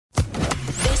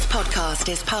podcast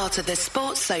is part of the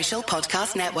Sports Social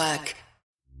Podcast Network.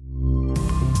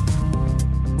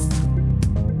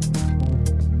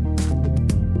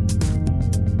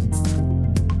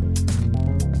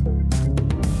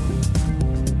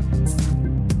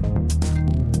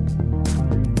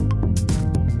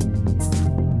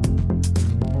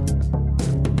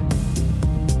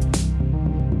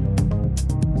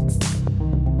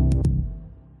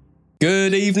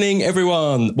 Good evening,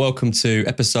 everyone. Welcome to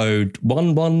episode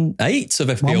 118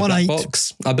 of FPL Black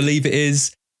Box. I believe it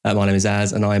is. My name is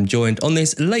Az, and I am joined on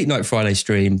this late night Friday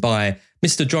stream by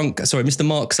Mr.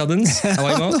 Mark Southerns. How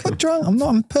are you, Mark? I'm not drunk.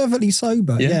 I'm perfectly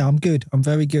sober. Yeah, I'm good. I'm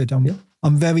very good.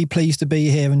 I'm very pleased to be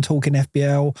here and talking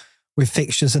FPL with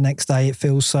fixtures the next day. It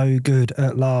feels so good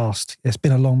at last. It's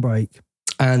been a long break.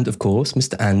 And of course,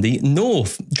 Mr. Andy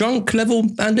North. Drunk level,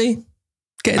 Andy?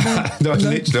 Getting there? No,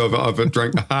 literally, I've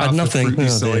drank half a fruity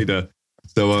cider,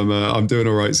 so I'm doing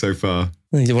all right so far.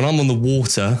 Well, I'm on the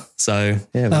water, so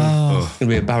yeah, it's going to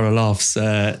be a barrel of laughs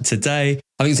today.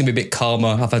 I think it's going to be a bit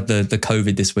calmer. I've had the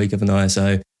COVID this week, haven't I?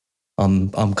 So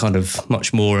I'm kind of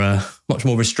much more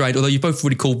restrained. Although you've both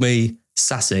already called me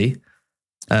sassy.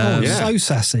 So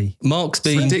sassy. Mark's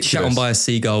been shot on by a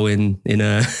seagull in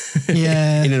and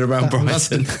around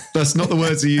Brighton. That's not the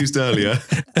words he used earlier.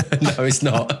 No, it's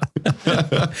not.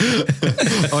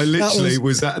 I literally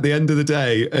was at the end of the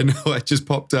day and I just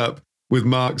popped up with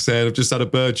Mark saying, I've just had a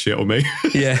bird shit on me.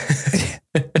 Yeah.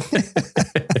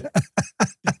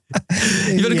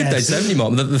 You've had a good day, haven't you,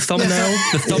 Mark? The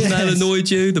thumbnail annoyed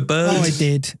you, the bird. Oh, it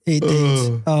did.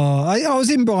 I was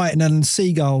in Brighton and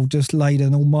Seagull just laid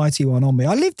an almighty one on me.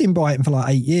 I lived in Brighton for like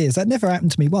 8 years. That never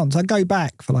happened to me once. I go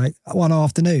back for like one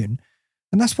afternoon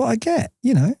and that's what I get,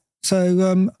 you know.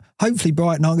 So hopefully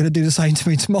Brighton aren't going to do the same to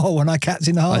me tomorrow when I catch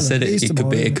in Harlem. I said it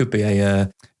could be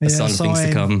a sign of things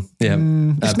to come. Yeah,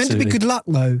 it's meant to be good luck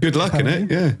though. Good luck, innit?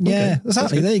 Yeah. Yeah, okay.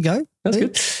 Exactly. There you go. That's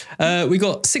good. We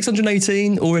got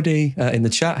 618 already in the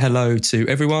chat. Hello to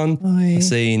everyone. Hi. I've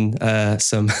seen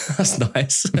some. That's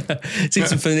nice. Seen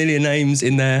some familiar names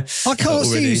in there. I can't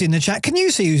see who's in the chat. Can you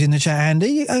see who's in the chat,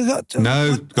 Andy? Got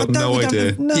no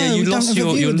idea. You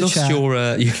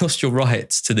lost your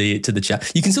rights to the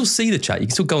chat. You can still see the chat. You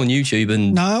can still go on YouTube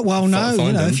and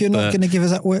if you're not going to give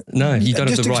us that word. No, you don't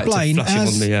have the right to flash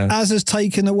it on the. Az has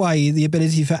taken away the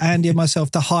ability for Andy and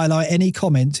myself to highlight any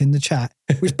comments in the chat,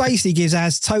 which basically gives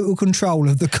Az total control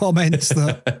of the comments.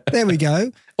 There we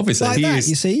go. Obviously, like that,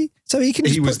 you see. So he can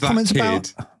just put comments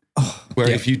about.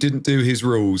 If you didn't do his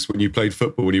rules when you played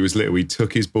football when he was little, he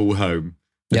took his ball home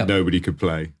and nobody could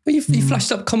play. Well, you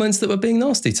flashed up comments that were being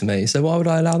nasty to me, so why would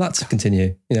I allow that to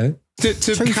continue? You know, to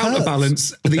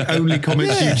counterbalance the only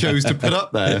comments you chose to put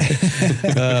up there.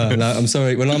 No, I'm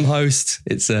sorry. When I'm host,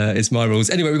 it's my rules.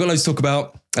 Anyway, we've got loads to talk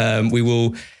about. We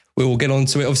will get on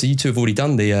to it. Obviously, you two have already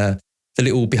done the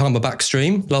little behind my back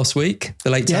stream last week,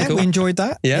 the late tackle. Yeah, we enjoyed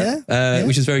that.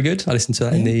 Which is very good. I listened to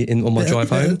that on my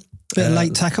drive home. Bit of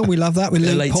late tackle, we love that. With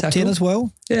Luke popped in as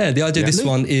well. Yeah, the idea of this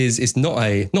one is it's not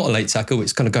a late tackle.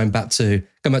 It's kind of going back to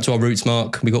our roots,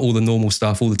 Mark. We got all the normal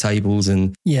stuff, all the tables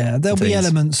and there'll be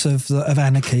elements of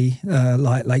anarchy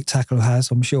like late tackle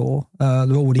has, I'm sure. There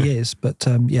already is, but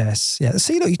yes, yeah.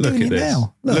 See, look, you're doing it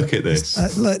now. Look at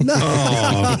this. Look, no.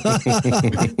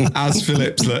 As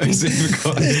Phillips, look,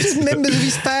 just members of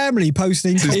his family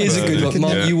posting. It is a good one,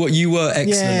 Mark. You were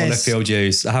excellent on FPL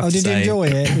Juice. I have to say. Did you enjoy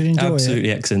it?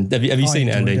 Absolutely excellent. Have you seen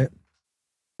it, Andy?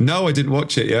 No, I didn't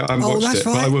watch it yet. I haven't watched it,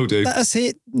 but I will do. That's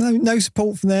it. No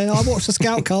support from there. I watch the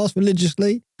Scoutcast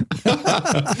religiously.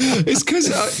 It's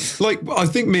because, I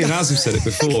think me and Az have said it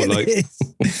before. Like,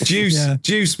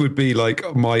 Juice would be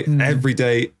like my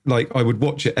everyday. Like, I would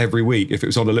watch it every week if it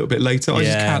was on a little bit later. I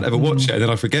just can't ever watch it, and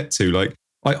then I forget to. Like,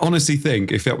 I honestly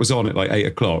think if it was on at like 8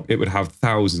 o'clock, it would have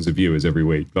thousands of viewers every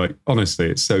week. Like, honestly,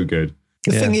 it's so good.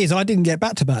 The thing is, I didn't get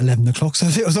back to about 11 o'clock. So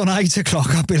if it was on 8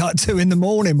 o'clock, I'd be like 2 a.m.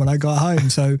 when I got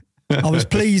home. So I was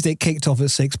pleased it kicked off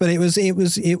at 6. But it was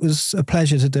a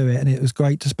pleasure to do it, and it was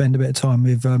great to spend a bit of time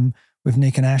with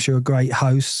Nick and Ash, who are great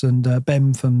hosts, and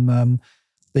Ben from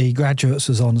the Graduates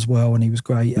was on as well, and he was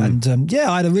great. And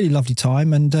I had a really lovely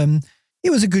time, and it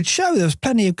was a good show. There was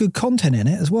plenty of good content in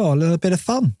it as well, a little bit of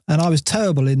fun. And I was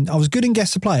good in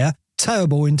guest player.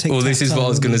 Terrible in TikTok. Well, this is what I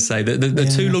was going to say. The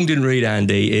too long didn't read,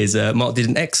 Andy, is Mark did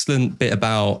an excellent bit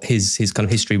about his kind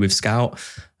of history with Scout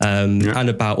and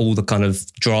about all the kind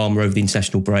of drama over the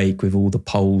international break with all the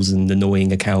polls and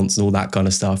annoying accounts and all that kind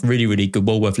of stuff. Really, really good.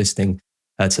 Well worth listening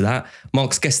to that.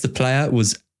 Mark's guest the player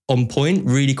was on point,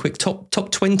 really quick. Top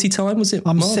 20 time, was it?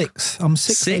 I'm Mark? sixth. I'm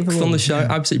sixth overall. On the show. Yeah.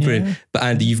 Absolutely brilliant. But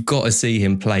Andy, you've got to see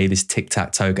him play this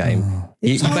tic-tac-toe game.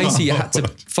 You basically had to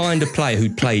find a player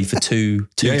who'd played for two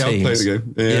teams. I'll play the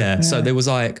game. Yeah. So there was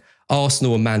like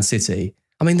Arsenal and Man City.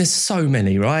 I mean, there's so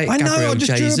many, right? I know, Gabriel I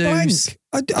just Jesus, drew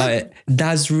a blank.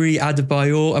 Nasri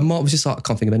Adebayor, and Mark was just like, I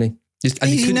can't think of any.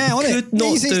 And easy now, isn't it? Could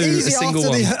not do a single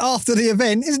one. After the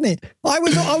event, isn't it? I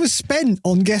was spent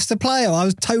on guess a player. I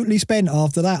was totally spent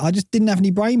after that. I just didn't have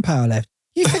any brain power left.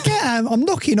 You forget I'm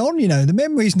knocking on, the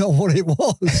memory's not what it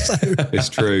was. So. It's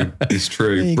true. It's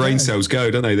true. Brain cells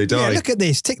go, don't they? They die. Yeah, look at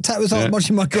this. Tic-tac was like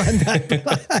watching my granddad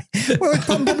play. Well, it's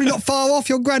probably not far off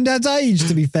your granddad's age,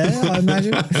 to be fair, I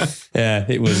imagine. Yeah,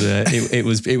 it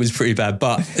was pretty bad.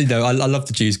 But, I love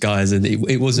the Juice guys, and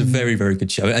it was a very, very good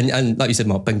show. And like you said,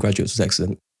 Mark, Ben Graduates was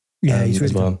excellent. Yeah, he's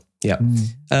really as well. good.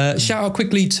 Yeah. Shout out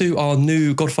quickly to our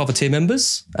new Godfather tier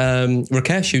members.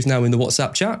 Rakesh, who's now in the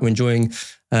WhatsApp chat. We're enjoying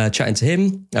chatting to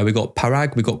him. We've got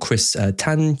Parag, we've got Chris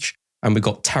Tanj, and we've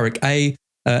got Tariq A.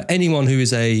 Anyone who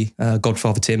is a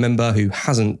Godfather tier member who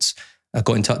hasn't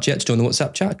got in touch yet to join the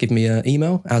WhatsApp chat, give me an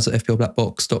email,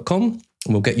 az@fplblackbox.com, and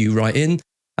we'll get you right in.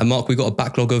 And Mark, we've got a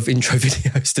backlog of intro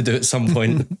videos to do at some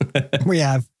point. We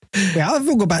have. Yeah, I've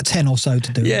got about 10 or so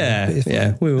to do. Yeah.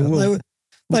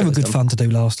 They were good fun to do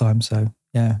last time, so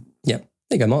yeah. Yeah. There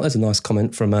you go, Mark. There's a nice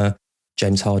comment from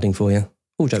James Harding for you.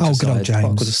 All jokes aside, good old James.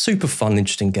 Mark was a super fun,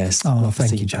 interesting guest.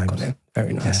 Thank you, James.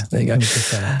 Very nice. Yeah, there you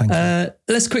go.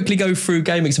 Let's quickly go through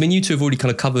game weeks. I mean, you two have already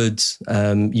kind of covered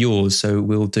yours, so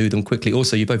we'll do them quickly.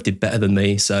 Also, you both did better than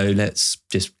me, so let's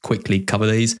just quickly cover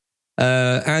these.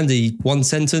 Andy, one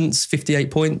sentence,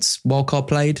 58 points, wildcard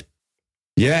played.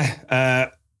 Yeah.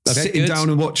 Sitting down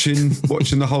and watching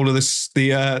the whole of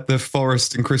the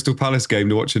Forest and Crystal Palace game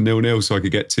to watch a 0-0 so I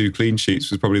could get 2 clean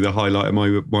sheets was probably the highlight of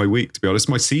my week, to be honest,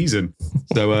 my season.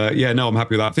 So I'm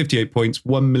happy with that. 58 points,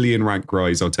 1 million rank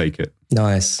rise, I'll take it.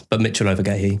 Nice. But Mitchell over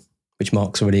Gahey, which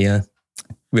Mark's already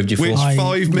ribbed you for. Which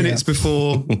 5 minutes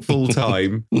before full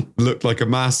time looked like a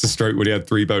masterstroke when he had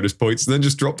 3 bonus points and then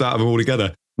just dropped out of them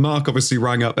altogether. Mark obviously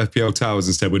rang up FPL Towers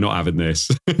and said, we're not having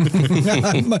this.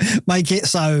 Make it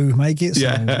so.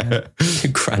 Yeah.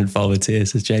 Grandfather tier,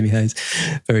 says Jamie Hayes.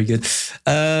 Very good.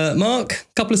 Mark,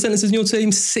 couple of sentences in your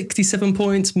team, 67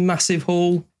 points, massive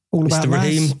haul. All about Mr.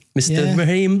 Raheem. Mr.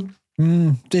 Raheem.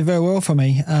 Did very well for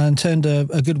me and turned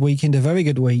a good week into a very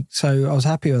good week. So I was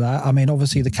happy with that. I mean,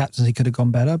 obviously the captaincy could have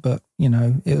gone better, but,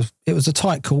 it was a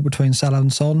tight call between Salah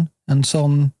and Son. And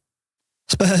Son,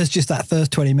 Spurs, just that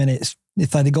first 20 minutes,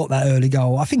 if they'd got that early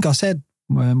goal. I think I said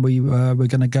when we were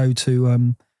going to go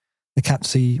to the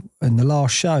captaincy in the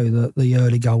last show that the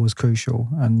early goal was crucial,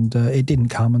 and it didn't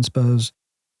come, and Spurs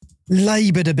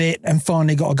laboured a bit and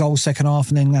finally got a goal second half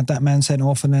and then had that man sent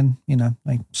off and then,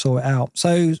 they saw it out.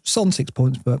 So Son 6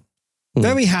 points, but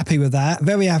very happy with that.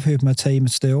 Very happy with my team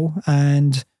still.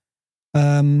 And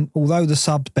although the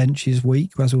sub bench is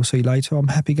weak, as we'll see later, I'm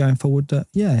happy going forward that,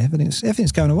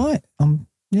 everything's going all right.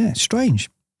 It's strange.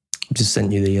 Just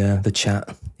sent you the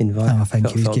chat invite. Oh, thank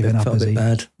you. He's given up, felt a bit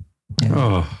bad. Yeah.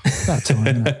 Oh. That time,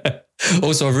 isn't it?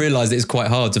 Also, I've realised it's quite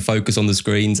hard to focus on the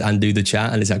screens and do the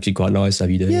chat, and it's actually quite nice to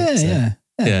have you doing it.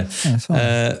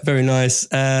 Yeah. Very nice.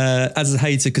 As a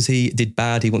hater, because he did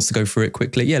bad, he wants to go through it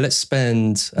quickly. Yeah, let's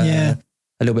spend a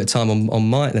little bit of time on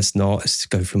mine. Let's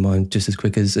go through mine just as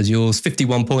quick as yours.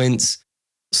 51 points.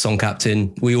 Son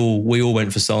captain. We all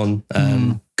went for Son.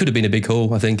 Could have been a big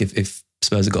haul, I think, if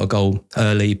Spurs had got a goal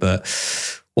early, but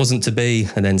wasn't to be.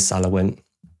 And then Salah went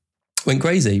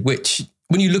crazy, which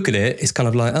when you look at it, it's kind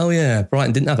of like, oh yeah,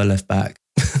 Brighton didn't have a left back.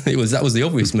 That was the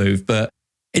obvious move, but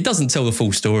it doesn't tell the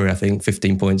full story. I think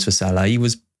 15 points for Salah. He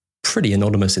was pretty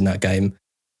anonymous in that game.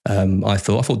 I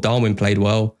thought Darwin played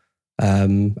well,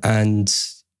 and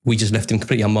we just left him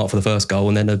completely unmarked for the first goal,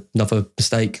 and then another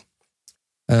mistake,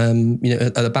 at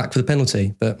the back for the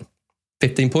penalty. But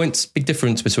 15 points, big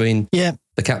difference between the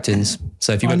captains.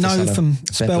 So if you went for Salah, from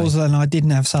spells, and I didn't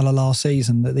have Salah last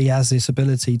season, that he has this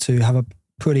ability to have a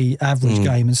pretty average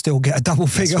game and still get a double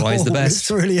figure. That's why he's the best.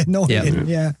 It's really annoying.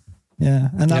 Yeah.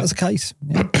 And that was the case.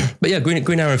 Yeah. But yeah,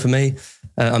 green arrow for me.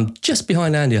 I'm just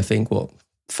behind Andy, I think,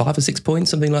 5 or 6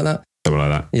 points, something like that. Something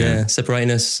like that. Yeah,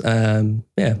 separating us.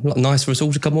 Nice for us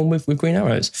all to come on with green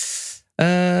arrows.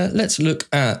 Let's look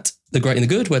at the great and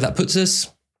the good, where that puts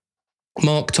us.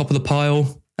 Mark, top of the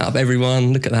pile, out of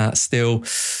everyone. Look at that still.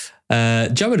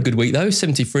 Joe had a good week, though.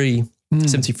 73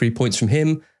 points from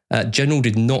him. General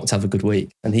did not have a good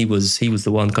week, and he was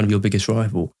the one, kind of your biggest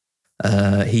rival.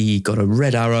 He got a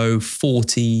red arrow,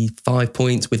 45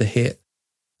 points with a hit.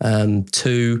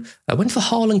 2. I went for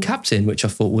Haaland captain, which I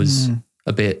thought was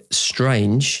a bit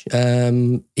strange.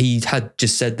 He had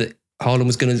just said that Haaland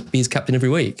was going to be his captain every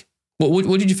week.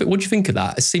 What did you think of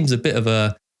that? It seems a bit of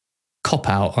a cop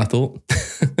out, I thought.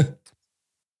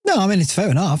 No, I mean, it's fair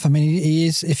enough. I mean, he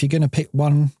is, if you're going to pick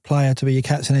one player to be your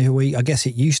captain every week, I guess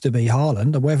it used to be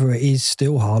Haaland. Whether it is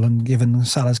still Haaland, given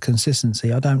Salah's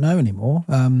consistency, I don't know anymore.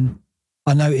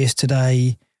 I noticed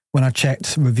today when I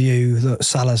checked review that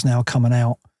Salah's now coming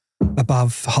out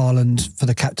above Haaland for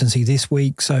the captaincy this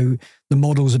week. So the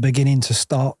models are beginning to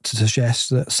start to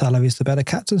suggest that Salah is the better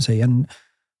captaincy. And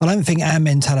I don't think our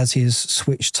mentality has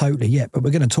switched totally yet, but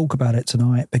we're going to talk about it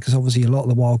tonight because obviously a lot of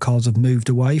the wild cards have moved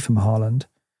away from Haaland.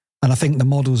 And I think the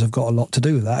models have got a lot to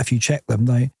do with that. If you check them,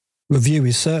 review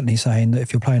is certainly saying that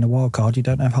if you're playing a wild card, you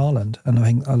don't have Haaland. And I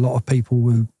think a lot of people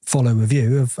who follow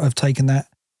review have taken that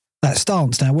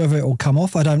stance. Now, whether it will come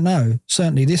off, I don't know.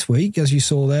 Certainly this week, as you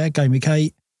saw there, game week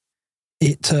 8,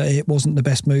 it wasn't the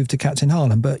best move to captain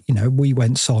Haaland. But, we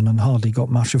went Son and hardly got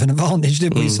much of an advantage,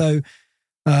 did we? So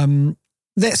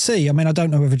let's see. I mean, I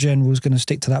don't know whether General's going to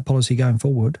stick to that policy going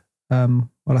forward.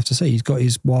 We'll have to see. He's got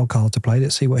his wild card to play.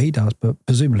 Let's see what he does. But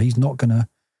presumably he's not going to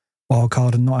wild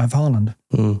card and not have Haaland.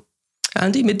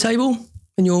 Andy, mid-table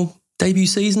in your debut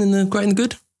season in the Great and the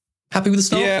Good? Happy with the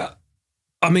start? Yeah.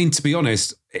 I mean, to be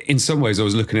honest, in some ways I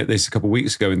was looking at this a couple of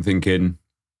weeks ago and thinking,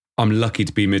 I'm lucky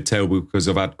to be mid-table because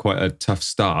I've had quite a tough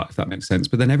start, if that makes sense.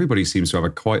 But then everybody seems to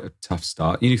have quite a tough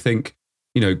start. You think,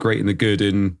 Great and the Good,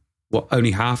 and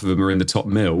only half of them are in the top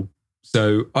mill.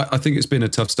 So I think it's been a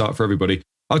tough start for everybody.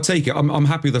 I'll take it. I'm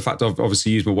happy with the fact I've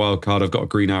obviously used my wild card. I've got a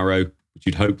green arrow, which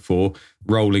you'd hope for,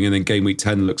 rolling, and then game week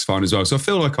 10 looks fine as well. So I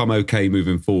feel like I'm okay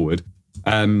moving forward.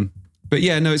 But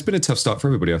yeah, no, it's been a tough start for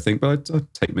everybody, I think. But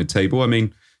I'd take mid-table. I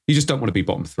mean, you just don't want to be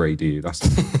bottom 3, do you? That's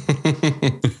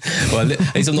well,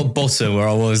 at least I'm not bottom where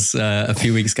I was a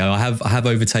few weeks ago. I have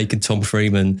overtaken Tom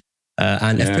Freeman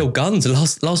and FPL Guns,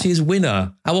 last year's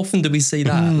winner. How often do we see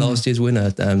that? Last year's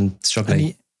winner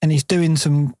struggling. And he's doing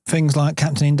some things like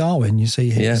captaining Darwin, you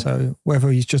see here. Yeah. So whether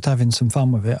he's just having some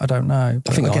fun with it, I don't know.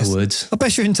 But I think I would. I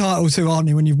bet you're entitled to, aren't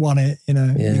you, when you've won it? You're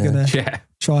going to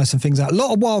try some things out. A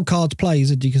lot of wild cards plays,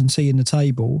 as you can see in the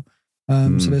table. So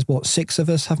there's 6 of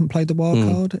us haven't played the wild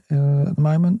card at the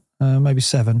moment. Maybe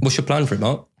 7. What's your plan for it,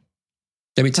 Mark?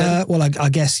 Maybe 10? Well, I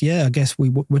guess, I guess we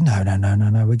would. No.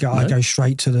 I go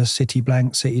straight to the City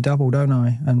blank, City double, don't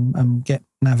I? And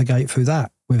navigate through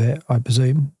that with it, I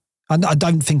presume. I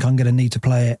don't think I'm going to need to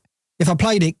play it. If I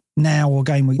played it now or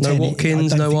game week 10... No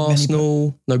Watkins, no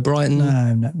Arsenal, no Brighton?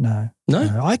 No.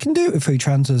 I can do it with free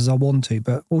transfers as I want to,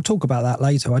 but we'll talk about that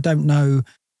later. I don't know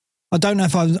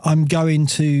if I'm going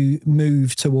to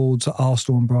move towards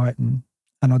Arsenal and Brighton,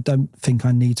 and I don't think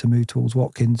I need to move towards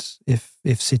Watkins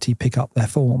if City pick up their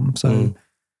form. So,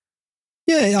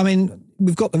 yeah, I mean,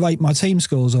 we've got the Rate My Team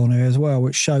scores on here as well,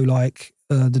 which show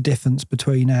the difference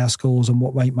between our scores and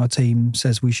what Rate My Team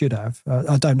says we should have.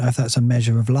 I don't know if that's a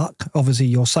measure of luck. Obviously,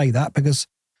 you'll say that because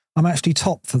I'm actually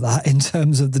top for that in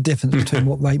terms of the difference between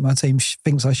what Rate My Team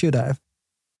thinks I should have.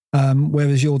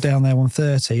 Whereas you're down there on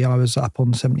 30, I was up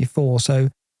on 74. So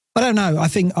I don't know. I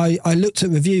think I looked at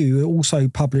Review, also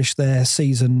published their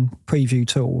season preview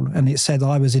tool, and it said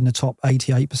I was in the top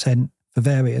 88% for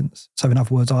variance. So in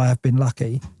other words, I have been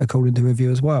lucky, according to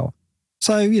Review as well.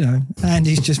 So,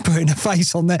 Andy's just putting a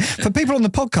face on there. For people on the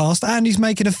podcast, Andy's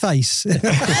making a face.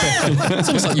 It's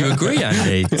almost like you agree,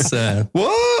 Andy.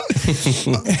 What?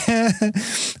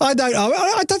 I don't know.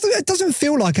 It doesn't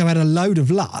feel like I've had a load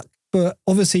of luck, but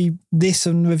obviously this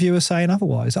and Review are saying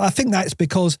otherwise. I think that's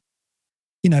because,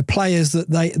 players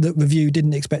that Review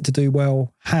didn't expect to do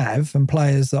well have, and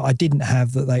players that I didn't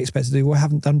have that they expect to do well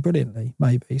haven't done brilliantly,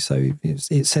 maybe. So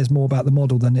it says more about the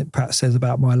model than it perhaps says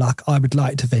about my luck, I would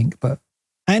like to think, but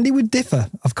Andy would differ,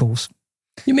 of course.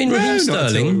 You mean Raheem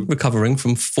Sterling recovering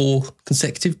from 4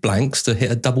 consecutive blanks to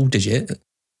hit a double digit?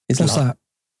 What's that?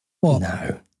 What?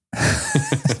 No.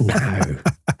 No.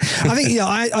 I think,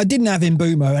 I didn't have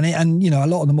Mbeumo, and a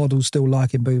lot of the models still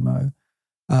like Mbeumo.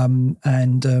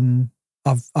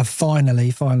 I've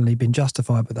finally been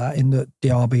justified with that, in that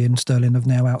Diaby and Sterling have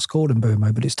now outscored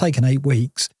Mbeumo, but it's taken 8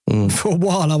 weeks. For a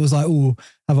while I was like, oh,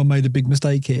 have I made a big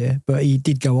mistake here? But he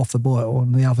did go off the boil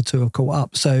and the other 2 have caught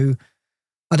up. So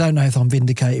I don't know if I'm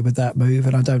vindicated with that move,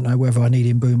 and I don't know whether I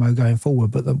need Mbeumo going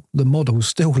forward, but the models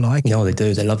still like him. No, they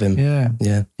do. They love him. Yeah.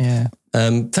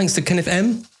 Thanks to Kenneth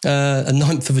M, a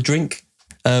 9th of a drink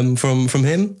from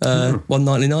him,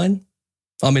 $1.99.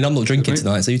 I mean, I'm not drinking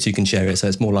tonight, so you two can share it. So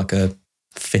it's more like a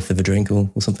fifth of a drink or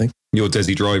something. You're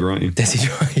Desi Driver, aren't you? Desi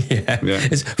Driver, yeah.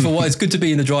 It's good to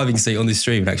be in the driving seat on this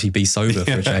stream and actually be sober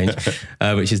for a change,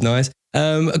 which is nice.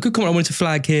 A good comment I wanted to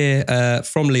flag here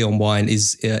from Leon Wine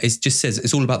is it just says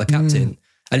it's all about the captain.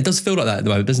 And it does feel like that at the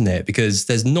moment, doesn't it? Because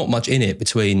there's not much in it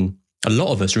between a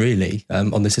lot of us really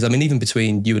on this. I mean, even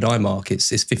between you and I, Mark,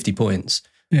 it's 50 points.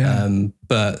 Yeah.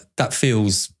 But that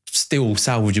feels still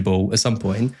salvageable at some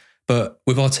point. But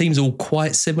with our teams all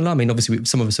quite similar, I mean, obviously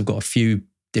some of us have got a few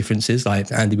differences,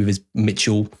 like Andy with his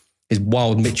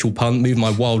wild Mitchell punt, move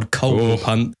my wild Cole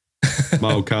punt.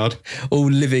 Mild card. All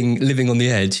living on the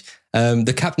edge.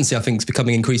 The captaincy, I think, is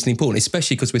becoming increasingly important,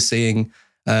 especially because we're seeing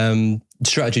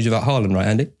strategies about Haaland, right,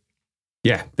 Andy?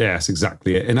 Yeah, that's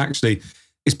exactly it. And actually,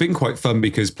 it's been quite fun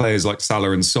because players like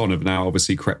Salah and Son have now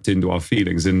obviously crept into our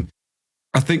feelings. And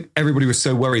I think everybody was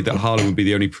so worried that Haaland would be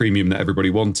the only premium that everybody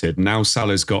wanted. Now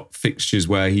Salah's got fixtures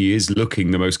where he is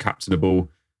looking the most captainable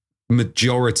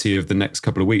majority of the next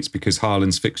couple of weeks because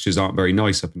Haaland's fixtures aren't very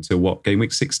nice up until game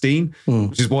week 16,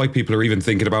 which is why people are even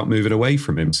thinking about moving away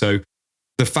from him. So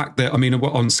the fact that, I mean,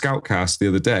 on Scoutcast the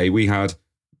other day, we had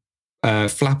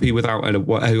Flappy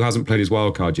who hasn't played his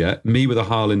wildcard yet, me with a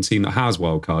Haaland team that has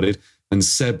wildcarded, and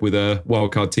Seb with a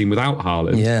wildcard team without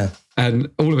Haaland. Yeah.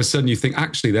 And all of a sudden you think,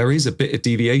 actually, there is a bit of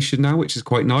deviation now, which is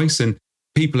quite nice. And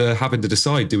people are having to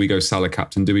decide, do we go Salah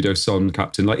captain? Do we go Son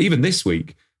captain? Like even this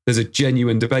week, there's a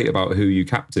genuine debate about who you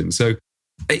captain. So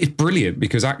it's brilliant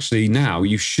because actually now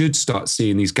you should start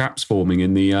seeing these gaps forming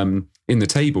in the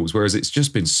tables, whereas it's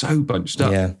just been so bunched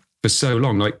up for so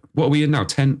long. Like what are we in now?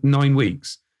 9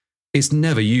 weeks. It's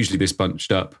never usually this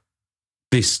bunched up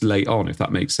this late on, if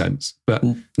that makes sense. But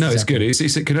no, exactly. It's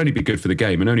good. It can only be good for the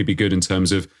game and only be good in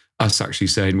terms of us actually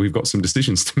saying we've got some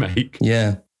decisions to make.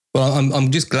 Yeah. Well,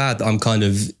 I'm just glad that I'm kind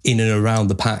of in and around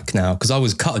the pack now because I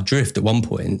was cut adrift at one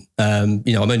point. I'm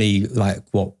only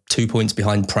 2 points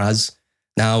behind Praz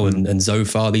now and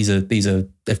Zofar. These are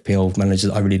FPL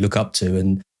managers that I really look up to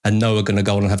and know are going to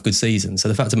go on and have good seasons. So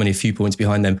the fact I'm only a few points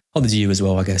behind them, there's you as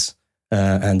well, I guess,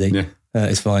 Andy.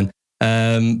 It's fine.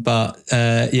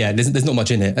 There's not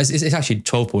much in it. It's actually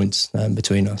 12 points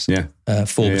between us.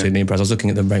 4 between me and Praz. I was looking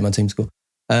at the Rate My Team score.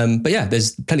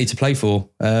 There's plenty to play for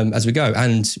as we go.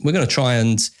 And we're going to try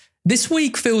and... This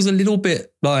week feels a little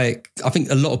bit like... I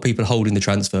think a lot of people are holding the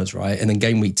transfers, right? And then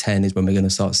game week 10 is when we're going to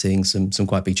start seeing some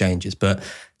quite big changes. But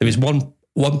there is one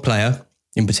player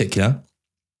in particular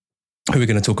who we're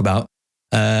going to talk about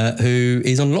who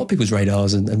is on a lot of people's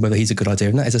radars and whether he's a good idea.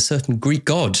 And that is a certain Greek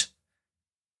god,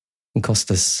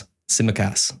 Kostas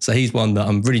Tsimikas. So he's one that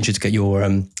I'm really interested to get your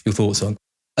thoughts on.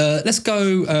 Let's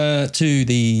go to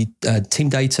the team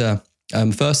data.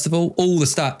 First of all the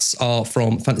stats are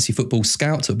from Fantasy Football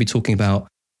Scout that we'll be talking about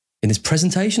in this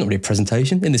presentation, not really a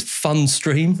presentation, in this fun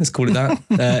stream, let's call it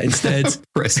that instead.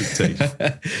 Presentation.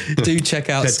 Do check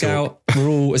out Scout. We're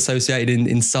all associated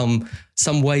in some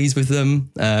ways with them.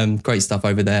 Great stuff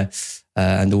over there.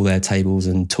 And all their tables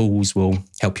and tools will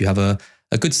help you have a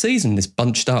good season, this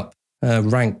bunched up,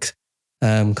 ranked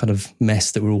kind of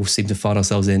mess that we all seem to find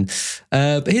ourselves in.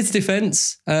 But here's the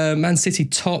defence. Man City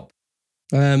top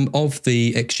of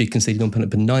the XG conceded on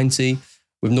penalty per 90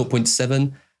 with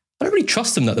 0.7. I don't really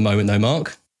trust them at the moment though,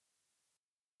 Mark.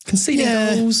 Conceding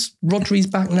goals. Rodri's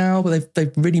back now, but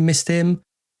they've really missed him.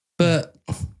 But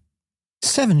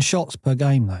 7 shots per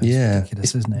game though. It's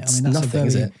ridiculous, isn't it? I mean,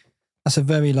 that's a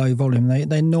very low volume.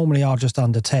 They normally are just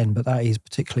under 10, but that is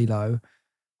particularly low.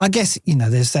 I guess,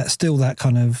 there's still that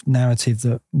kind of narrative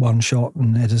that one shot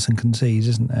and Ederson concedes,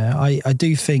 isn't there? I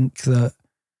do think that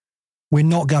we're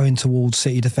not going towards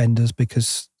City defenders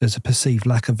because there's a perceived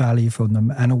lack of value from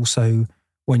them. And also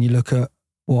when you look at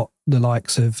what the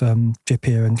likes of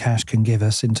Trippier and Cash can give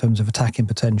us in terms of attacking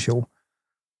potential,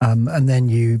 and then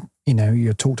you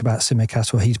talked about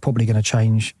Tsimikas, where he's probably going to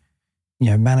change.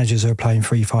 Managers are playing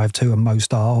 3-5-2 and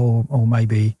most are, or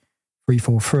maybe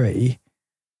 3-4-3.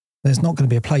 There's not going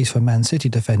to be a place for a Man City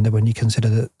defender when you consider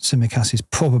that Tsimikas is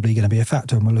probably going to be a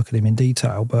factor, and we'll look at him in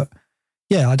detail. But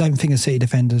yeah, I don't think a City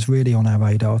defender is really on our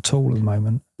radar at all at the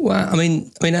moment. Well, I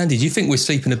mean, Andy, do you think we're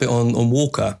sleeping a bit on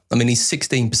Walker? I mean, he's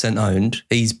 16% owned.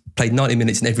 He's played 90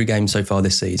 minutes in every game so far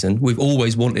this season. We've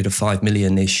always wanted a 5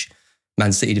 million-ish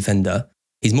Man City defender.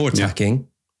 He's more attacking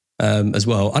as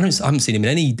well. I haven't seen him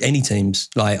in any teams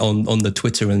like on the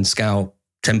Twitter and Scout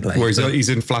template. Well, he's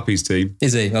in Flappy's team.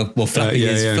 Is he? Oh, well, Flappy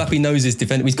is. Yeah. Flappy knows his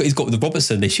defender. He's got the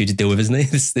Robertson issue to deal with, isn't he?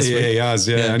 This week? He has.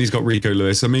 Yeah, and he's got Rico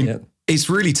Lewis. I mean, it's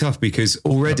really tough because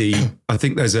already I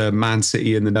think there's a Man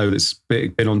City in the know that's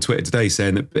been on Twitter today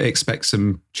saying that it expects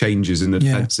some changes in the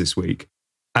defence this week.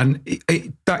 And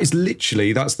that is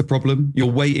literally, that's the problem.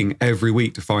 You're waiting every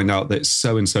week to find out that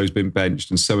so-and-so's been benched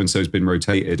and so-and-so's been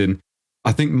rotated. And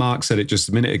I think Mark said it just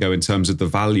a minute ago in terms of the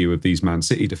value of these Man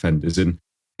City defenders. And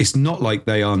it's not like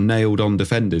they are nailed on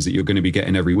defenders that you're going to be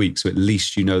getting every week. So at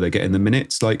least you know they're getting the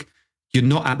minutes. Like, you're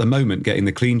not at the moment getting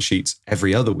the clean sheets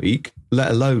every other week,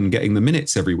 let alone getting the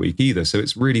minutes every week either. So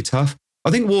it's really tough.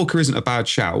 I think Walker isn't a bad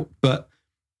shout, but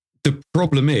the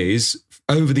problem is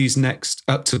over these next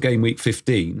up to game week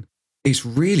 15, it's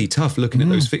really tough looking at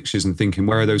those fixtures and thinking,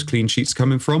 where are those clean sheets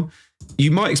coming from?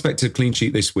 You might expect a clean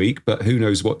sheet this week, but who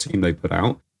knows what team they put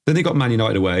out. Then they got Man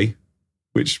United away,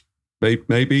 which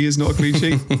maybe is not a clean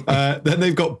sheet. Then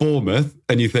they've got Bournemouth,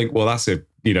 and you think, well, that's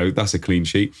a clean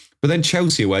sheet. But then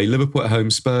Chelsea away, Liverpool at home,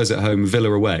 Spurs at home,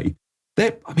 Villa away.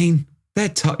 They're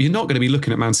tough. You're not going to be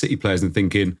looking at Man City players and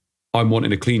thinking, I'm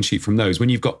wanting a clean sheet from those, when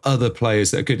you've got other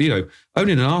players that are good.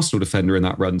 Owning an Arsenal defender in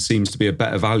that run seems to be a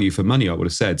better value for money, I would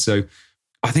have said. So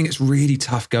I think it's really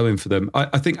tough going for them.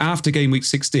 I think after game week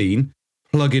 16,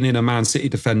 plugging in a Man City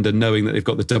defender, knowing that they've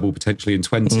got the double potentially in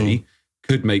 20,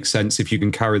 could make sense if you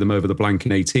can carry them over the blank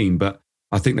in 18. But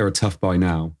I think they're a tough buy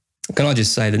now. Can I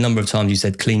just say the number of times you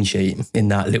said clean sheet in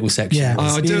that little section? Yeah,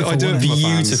 I do.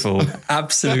 Beautiful.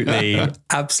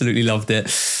 Absolutely loved it.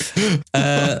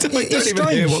 I don't even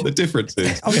hear what the difference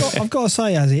is. I've got to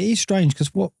say, Az, it is strange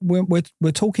because what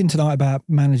we're talking tonight about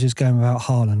managers going without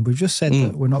Haaland. We've just said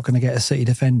that we're not going to get a City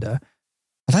defender.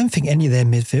 I don't think any of their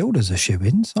midfielders are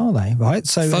shoo-ins, are they? Right.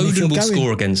 So Foden will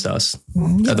score against us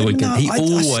at the weekend. He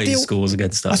always scores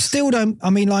against us. I still don't. I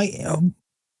mean, like,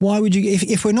 why would you?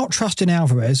 If we're not trusting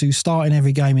Alvarez, who's starting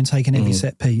every game and taking every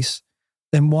set piece,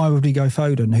 then why would we go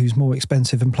Foden, who's more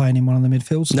expensive and playing in one of the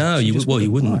midfield spots? No, you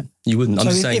wouldn't. Right? You wouldn't. I'm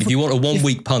just saying, if you want a 1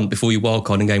 week punt before you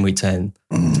wildcard in game week 10,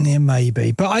 yeah,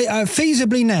 maybe. But I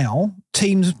feasibly now,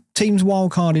 teams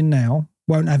wildcarding now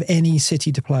won't have any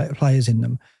City players in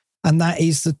them, and that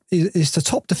is the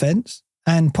top defence,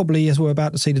 and probably, as we're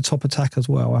about to see, the top attack as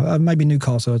well. Maybe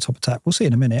Newcastle are top attack. We'll see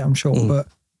in a minute, I'm sure, but.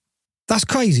 That's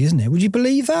crazy, isn't it? Would you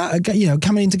believe that?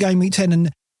 Coming into game week 10 and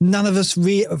none of us,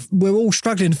 we're all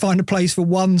struggling to find a place for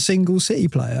one single City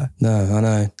player. No, I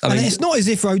know. I mean, it's not as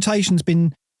if rotation at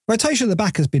the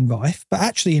back has been rife, but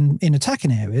actually in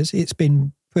attacking areas, it's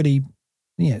been pretty,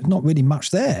 not really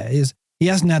much there. He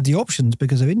hasn't had the options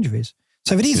because of injuries.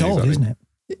 So it is odd, isn't it?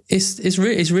 It's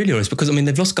really honest because, I mean,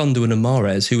 they've lost Gundogan and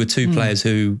Mahrez, who were two players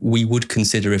who we would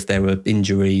consider if there were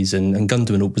injuries, and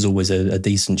Gundogan was always a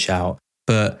decent shout.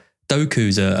 But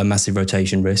Doku's a massive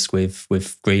rotation risk with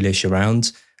Grealish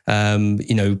around.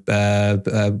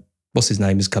 What's his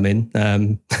name has come in?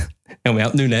 Help me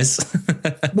out, Nunes.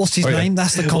 What's his name?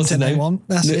 That's the content they want.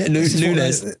 That's it.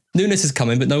 Nunes is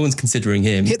coming, but no one's considering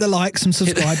him. Hit the likes and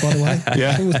subscribe, by the way.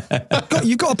 Yeah.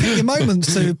 You've got to pick your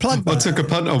moments to plug that. I took a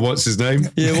punt on what's his name.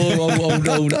 Yeah,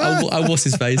 well, what's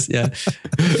his face? Yeah.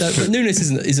 But Nunes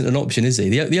isn't an option, is he?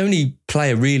 The only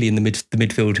player really in the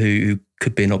midfield who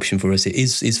could be an option for us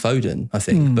is Foden, I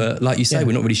think. But like you say,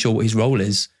 we're not really sure what his role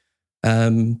is.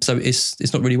 So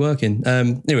it's not really working.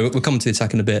 Anyway, we'll come to the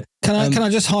attack in a bit. Can I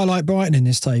just highlight Brighton in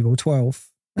this table, 12th?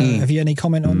 Have you any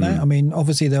comment on that? I mean,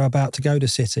 obviously they're about to go to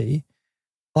City.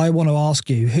 I want to ask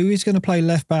you, who is going to play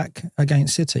left back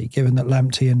against City, given that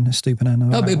Lamptey and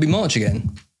Stupinan are it'll be March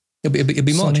again. It'll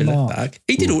be March at left back.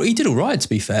 He did all right, to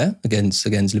be fair, against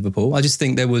Liverpool. I just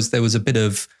think there was a bit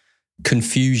of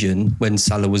confusion when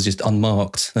Salah was just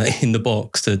unmarked in the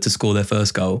box to score their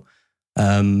first goal.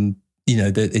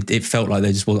 It felt like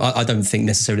they just wasn't. I don't think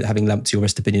necessarily having Lamptey or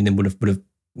Estepinian in would have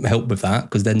helped with that,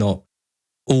 because they're not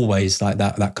always like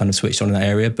that kind of switched on in that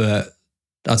area. But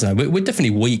I don't know. We're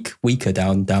definitely weaker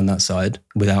down that side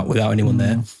without anyone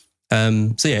there.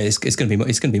 So yeah, it's going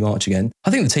to be March again.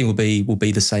 I think the team will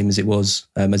be the same as it was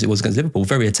against Liverpool.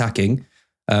 Very attacking.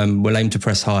 We'll aim to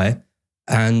press high,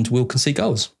 and we'll concede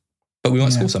goals, but we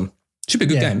might score some. Should be a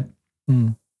good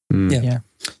game. Yeah.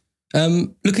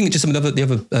 Looking at just some of the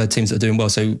other teams that are doing well.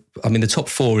 So, I mean, the top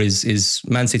four is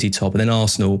Man City top, and then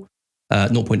Arsenal,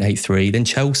 0.83. Then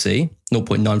Chelsea,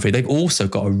 0.93. They've also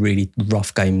got a really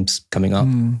rough games coming up.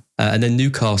 And then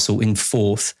Newcastle in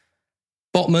fourth.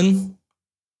 Botman,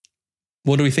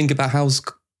 what do we think about how's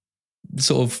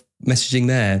sort of messaging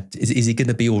there? Is he going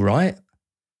to be all right?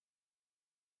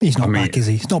 He's not back, is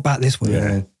he? He's not back this week.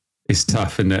 Yeah, it's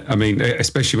tough, isn't it? I mean,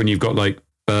 especially when you've got like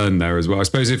Burn there as well. I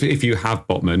suppose if you have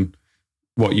Botman,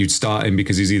 you'd start him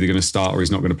because he's either going to start or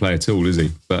he's not going to play at all, is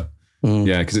he? But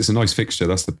yeah, because it's a nice fixture.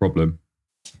 That's the problem.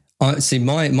 See,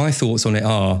 my thoughts on it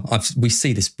are, we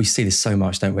see this so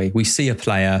much, don't we? We see a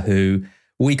player who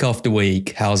week after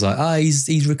week, Hal's like,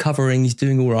 he's recovering, he's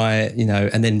doing all right,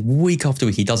 and then week after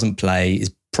week he doesn't play,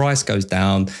 is price goes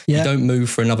down, you don't move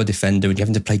for another defender, and you're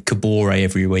having to play Kabore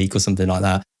every week or something like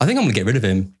that. I think I'm going to get rid of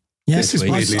him. Yeah, this is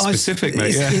weirdly specific,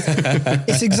 mate.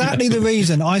 It's exactly the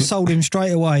reason I sold him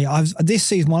straight away. This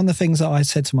season, one of the things that I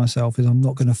said to myself is I'm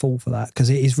not going to fall for that, because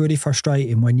it is really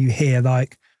frustrating when you hear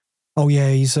like, oh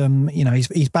yeah, he's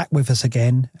he's back with us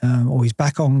again, or he's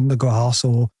back on the grass,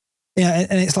 or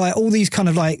and it's like all these kind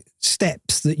of like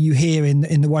steps that you hear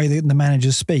in the way that the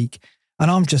managers speak,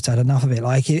 and I've just had enough of it.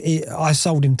 Like I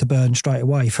sold him to Burn straight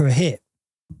away for a hit,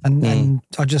 and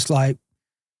I just like,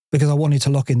 because I wanted to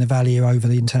lock in the value over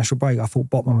the international break. I thought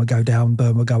Botman would go down,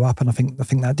 Burn would go up, and I think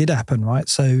that did happen, right?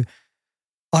 So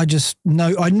I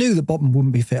knew that Botman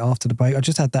wouldn't be fit after the break. I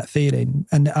just had that feeling,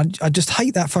 and I just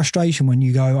hate that frustration when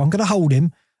you go, I'm going to hold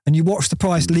him, and you watch the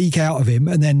price leak out of him,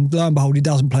 and then lo and behold, he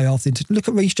doesn't play after. Look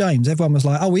at Reece James. Everyone was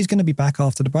like, oh, he's going to be back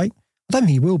after the break. I don't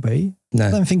think he will be. No.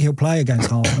 I don't think he'll play against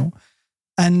Arsenal.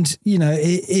 And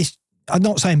I'm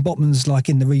not saying Botman's like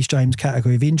in the Reece James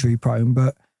category of injury prone,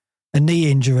 but a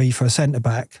knee injury for a centre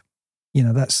back,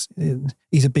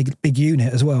 he's a big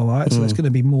unit as well, right? So it's going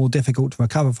to be more difficult to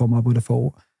recover from, I would have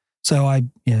thought. So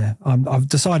I've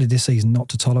decided this season not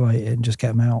to tolerate it and just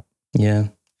get him out. Yeah,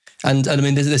 and I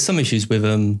mean, there's some issues with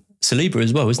Saliba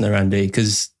as well, isn't there, Andy?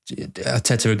 Because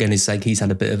Arteta again is saying he's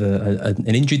had a bit of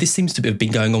an injury. This seems to have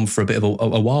been going on for a bit of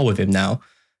a while with him now.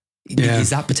 Yeah. Is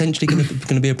that potentially going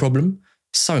to be a problem?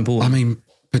 So important. I mean,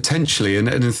 potentially. And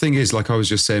the thing is, like I was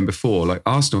just saying before, like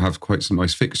Arsenal have quite some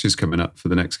nice fixtures coming up for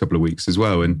the next couple of weeks as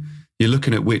well. And you're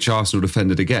looking at which Arsenal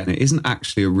defender to get. And it isn't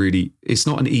actually it's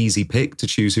not an easy pick to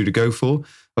choose who to go for.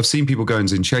 I've seen people going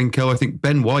Zinchenko. I think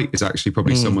Ben White is actually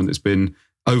probably someone that's been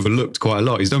overlooked quite a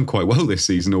lot. He's done quite well this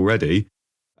season already.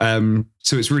 So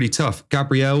it's really tough.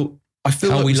 Gabriel, I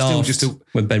feel like we laughed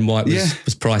when Ben White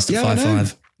was priced at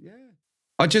 5.5.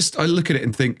 I look at it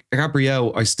and think,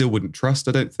 Gabriel, I still wouldn't trust,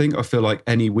 I don't think. I feel like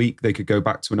any week they could go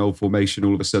back to an old formation.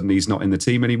 All of a sudden, he's not in the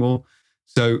team anymore.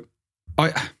 So,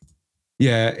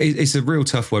 it's a real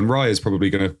tough one. Raya's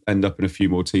probably going to end up in a few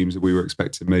more teams than we were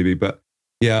expecting, maybe. But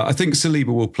yeah, I think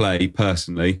Saliba will play,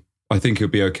 personally. I think he'll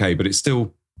be okay. But there's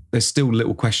still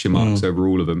little question marks over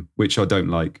all of them, which I don't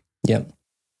like. Yeah.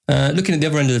 Looking at the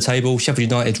other end of the table, Sheffield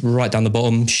United right down the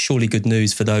bottom. Surely good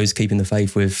news for those keeping the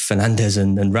faith with Fernandes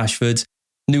and Rashford.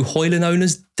 New Hoyland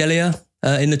owners, Delia,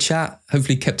 in the chat.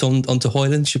 Hopefully kept onto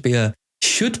Hoyland. Should be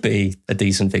a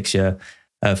decent fixture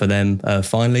for them.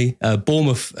 Finally,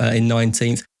 Bournemouth in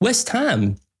 19th. West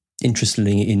Ham,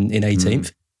 interestingly, in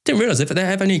 18th. Didn't realise it, but they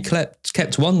have only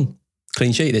kept one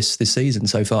clean sheet this season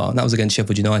so far, and that was against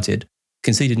Sheffield United.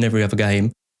 Conceded in every other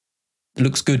game. It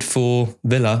looks good for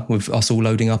Villa with us all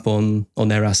loading up on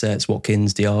their assets.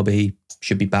 Watkins, Diaby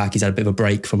should be back. He's had a bit of a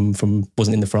break from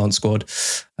wasn't in the France squad.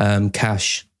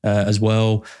 Cash as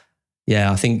well.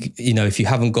 Yeah, I think, if you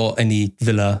haven't got any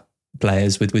Villa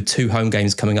players with 2 home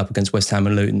games coming up against West Ham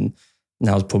and Luton,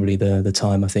 now's probably the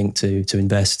time, I think, to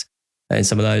invest in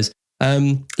some of those.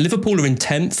 Liverpool are in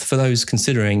 10th for those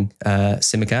considering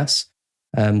Tsimikas.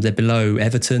 They're below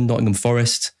Everton, Nottingham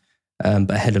Forest,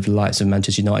 but ahead of the likes of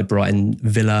Manchester United, Brighton,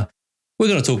 Villa. We're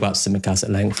going to talk about Tsimikas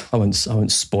at length. I won't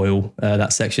spoil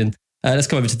that section. Let's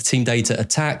come over to the team data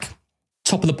attack.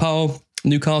 Top of the pile,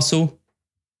 Newcastle,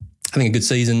 having a good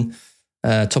season.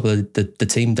 Top of the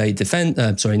team data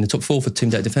defense. In the top 4 for team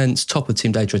data defense. Top of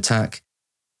team data attack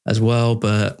as well.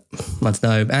 But I don't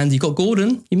know. And you've got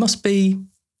Gordon. You must be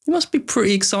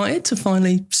pretty excited to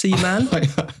finally see your man.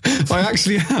 I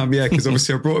actually am, yeah, because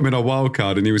obviously I brought him in our wild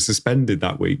card and he was suspended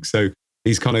that week. So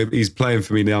he's playing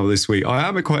for me now this week. I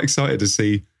am quite excited to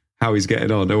see how he's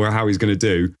getting on or how he's going to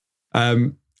do.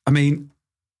 I mean,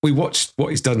 we watched what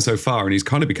he's done so far and he's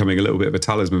kind of becoming a little bit of a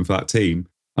talisman for that team.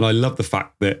 And I love the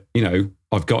fact that,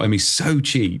 I've got him. He's so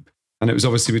cheap. And it was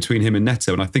obviously between him and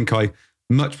Neto. And I think I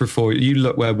much prefer, you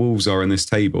look where Wolves are in this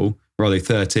table, or are they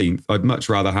 13th? I'd much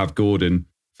rather have Gordon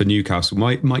for Newcastle.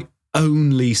 My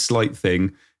only slight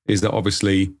thing is that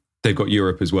obviously they've got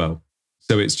Europe as well.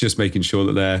 So it's just making sure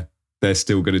that they're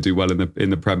still going to do well in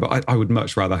the Prem. But I would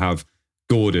much rather have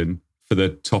Gordon for the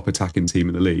top attacking team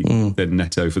in the league than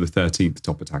Neto for the 13th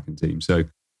top attacking team. So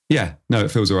yeah, no,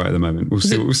 it feels all right at the moment. We'll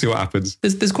see what happens.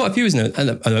 There's quite a few, isn't there?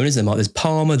 At the moment, isn't there, Mark? There's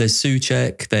Palmer, there's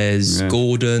Souček, there's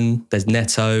Gordon, there's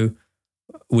Neto.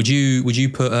 Would you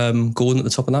put Gordon at the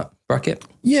top of that bracket?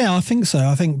 Yeah, I think so.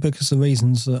 I think because the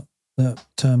reasons that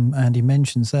Andy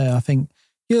mentions there, I think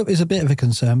Europe is a bit of a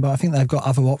concern, but I think they've got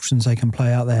other options they can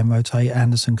play out there and rotate.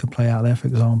 Anderson could play out there, for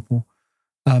example.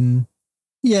 And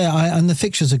the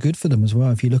fixtures are good for them as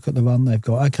well. If you look at the run they've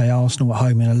got, okay, Arsenal at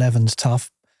home in 11's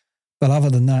tough. But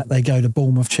other than that, they go to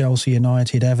Bournemouth, Chelsea,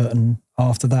 United, Everton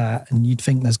after that, and you'd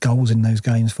think there's goals in those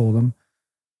games for them.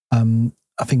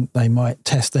 I think they might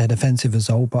test their defensive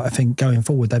result, but I think going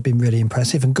forward they've been really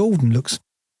impressive. And Gordon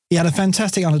he had a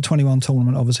fantastic under-21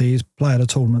 tournament, obviously. He's played a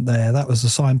tournament there. That was the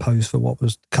signpost for what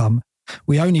was to come.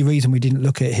 The only reason we didn't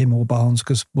look at him or Barnes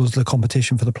was the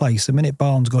competition for the place. The minute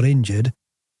Barnes got injured,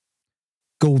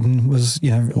 Gordon was,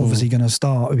 obviously going to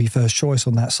start, be first choice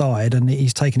on that side, and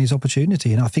he's taken his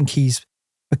opportunity. And I think he's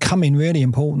becoming really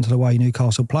important to the way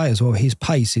Newcastle play as well. His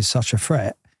pace is such a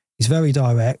threat. He's very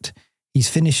direct.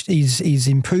 He's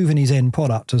improving his end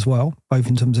product as well, both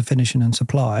in terms of finishing and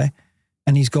supply.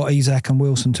 And he's got Isak and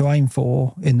Wilson to aim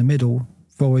for in the middle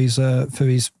for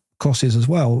his crosses as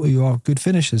well, who are good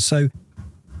finishers. So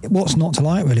what's not to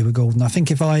like really with Gordon? I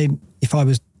think if I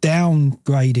was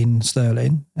downgrading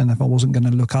Sterling, and if I wasn't going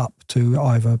to look up to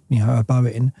either, a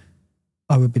Bowen,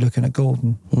 I would be looking at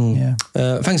Gordon. Yeah.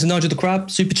 Thanks to Nigel the Crab,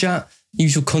 Super Chat.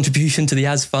 Usual contribution to the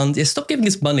AS Fund. Yeah, stop giving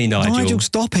us money, Nigel. Nigel,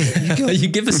 stop it. You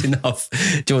give us enough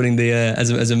joining the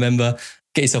as a member.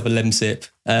 Get yourself a Lemsip.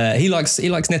 He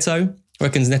likes Neto.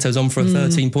 Reckons Neto's on for a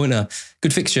 13-pointer.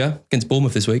 Good fixture against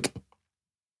Bournemouth this week.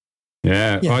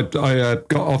 Yeah. I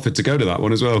got offered to go to that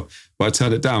one as well, but I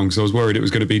turned it down because I was worried it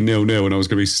was going to be 0-0 and I was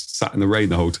going to be sat in the rain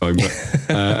the whole time. But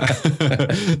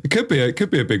it could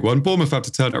be a big one. Bournemouth have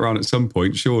to turn it around at some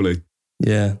point, surely.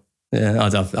 Yeah.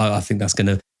 I think that's going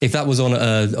to. If that was on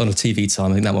a TV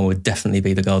time, I think that one would definitely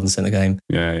be the Garden Centre game.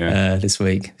 Yeah. This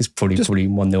week, it's probably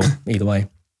 1-0 either way.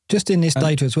 Just in this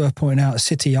data, it's worth pointing out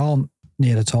City aren't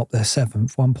near the top. They're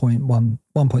 7th,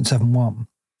 1.71.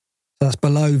 So that's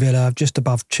below Villa, just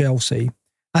above Chelsea,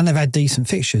 and they've had decent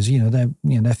fixtures.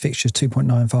 Their fixtures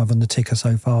 2.95 on the ticker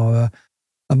so far are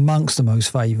amongst the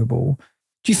most favourable.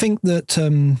 Do you think that?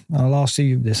 I'll ask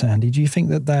you this, Andy. Do you think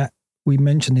that we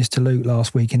mentioned this to Luke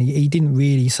last week, and he didn't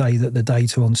really say that the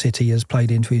data on City has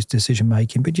played into his decision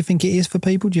making? But do you think it is for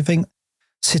people? Do you think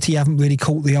City haven't really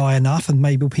caught the eye enough, and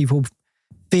maybe people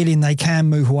feeling they can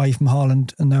move away from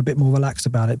Haaland and they're a bit more relaxed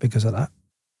about it because of that?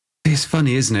 It's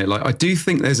funny, isn't it? Like, I do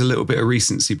think there's a little bit of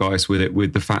recency bias with it,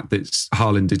 with the fact that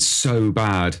Haaland did so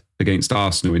bad against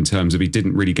Arsenal in terms of he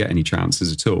didn't really get any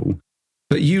chances at all.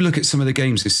 But you look at some of the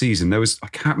games this season, I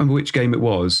can't remember which game it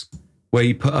was, where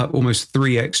he put up almost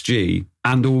 3 XG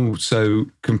and also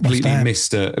completely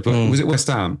missed it. Was it West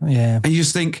Ham? Yeah. And you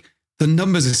just think the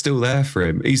numbers are still there for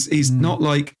him. He's not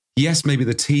like, yes, maybe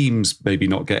the team's maybe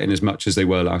not getting as much as they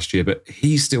were last year, but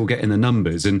he's still getting the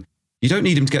numbers. And you don't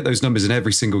need him to get those numbers in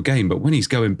every single game, but when he's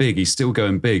going big, he's still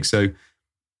going big. So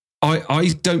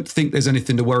I don't think there's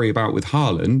anything to worry about with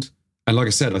Haaland. And like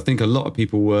I said, I think a lot of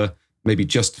people were maybe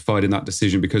justified in that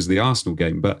decision because of the Arsenal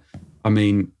game. But I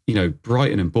mean,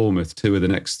 Brighton and Bournemouth, 2 of the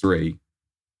next 3,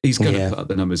 he's going to put up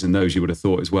the numbers in those, you would have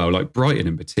thought as well. Like Brighton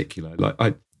in particular.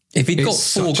 If he'd got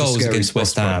 4 goals against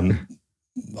West Ham,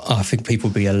 I think people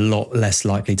would be a lot less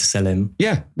likely to sell him.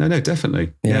 Yeah, no,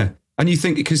 definitely. Yeah. And you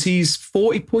think because he's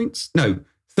 30 points down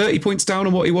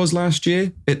on what he was last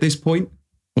year at this point.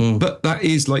 But that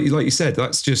is, like you said,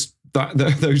 that's just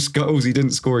those goals he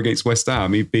didn't score against West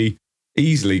Ham, he'd be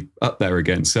easily up there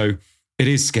again. So it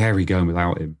is scary going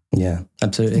without him. Yeah,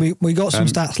 absolutely. We got some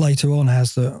stats later on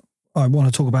I want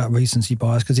to talk about recency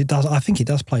bias because I think it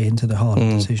does play into the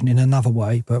Haaland decision in another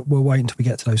way, but we'll wait until we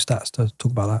get to those stats to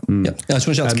talk about that. Yep. I just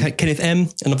want to shout out to Kenneth M,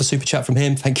 another super chat from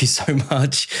him. Thank you so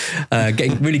much.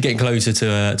 Getting closer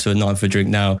to a night for a drink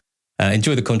now.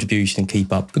 Enjoy the contribution and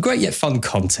keep up the great yet fun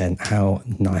content. How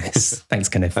nice. Thanks,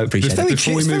 Kenneth. Appreciate it.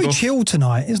 It's very chilled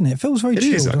tonight, isn't it? It feels very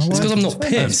chilled. It's because I'm not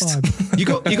pissed. You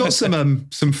got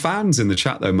some fans in the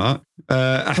chat though, Mark.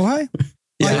 Right?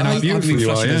 Yeah, I've been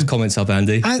flashing those comments up,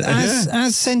 Andy.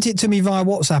 Az sent it to me via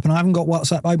WhatsApp, and I haven't got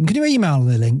WhatsApp open. Can you email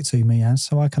the link to me, Az,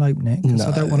 so I can open it? Because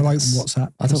I don't want to open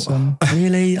WhatsApp. I don't.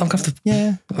 Really? I'm going to.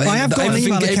 Yeah. I have got an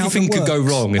email account. Everything could go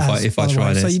wrong if I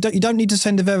try this. So you don't need to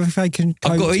send a verification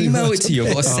code. I've got to email it to you.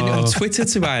 I've got to send it on Twitter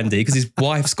to Andy because his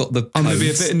wife's got the. I'm going to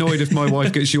be a bit annoyed if my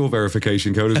wife gets your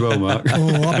verification code as well, Mark.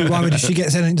 I'll be worried if she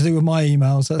gets anything to do with my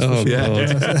emails. That's for sure.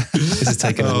 Yeah. This is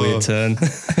taking a weird turn.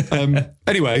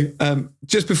 Anyway,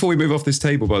 just before we move off this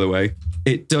table, by the way,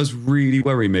 it does really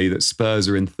worry me that Spurs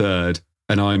are in 3rd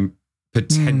and I'm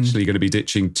potentially going to be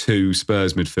ditching 2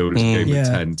 Spurs midfielders in game of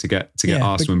 10 to get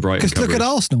Arsenal and Brighton. Because look at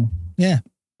Arsenal. Yeah.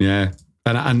 Yeah.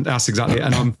 And that's exactly it.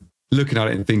 And I'm looking at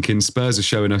it and thinking Spurs are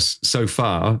showing us so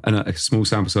far, and a small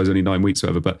sample size, only 9 weeks or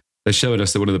whatever, but they're showing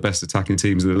us they're one of the best attacking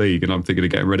teams in the league. And I'm thinking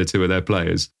of getting rid of 2 of their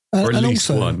players, or at least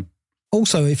one.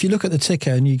 Also, if you look at the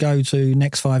ticker and you go to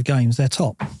next 5 games, they're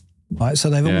top. Right, so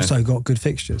they've also got good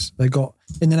fixtures. They've got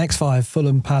in the next 5: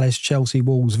 Fulham, Palace, Chelsea,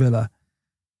 Wolves, Villa.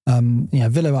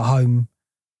 Villa at home.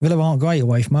 Villa aren't great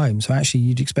away from home, so actually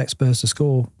you'd expect Spurs to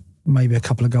score maybe a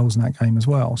couple of goals in that game as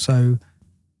well. So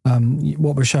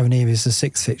What we're showing here is the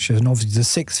 6th fixture, and obviously the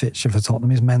 6th fixture for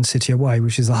Tottenham is Man City away,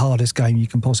 which is the hardest game you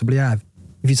can possibly have.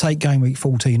 If you take game week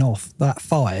 14 off, that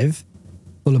 5,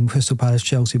 Fulham, Crystal Palace,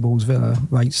 Chelsea, Wolves, Villa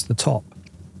rates the top.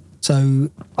 So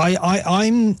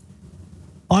I'm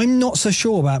not so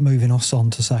sure about moving off Son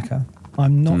to Saka.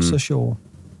 I'm not so sure.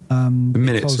 The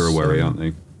minutes are a worry, aren't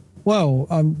they? Well,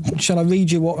 shall I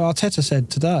read you what Arteta said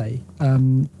today?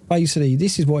 Basically,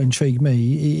 this is what intrigued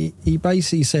me. He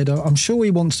basically said, I'm sure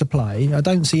he wants to play. I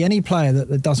don't see any player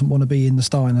that doesn't want to be in the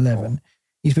starting 11.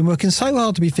 He's been working so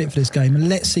hard to be fit for this game, and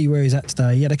let's see where he's at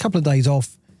today. He had a couple of days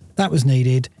off. That was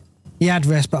needed. He had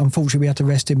rest, but unfortunately we had to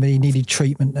rest him, but he needed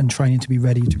treatment and training to be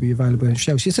ready to be available in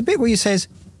Chelsea. It's a bit where he says,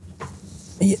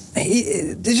 there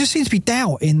just seems to be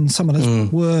doubt in some of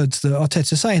those words that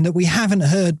Arteta's saying that we haven't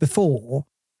heard before.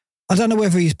 I don't know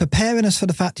whether he's preparing us for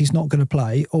the fact he's not going to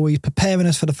play, or he's preparing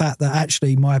us for the fact that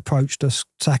actually my approach to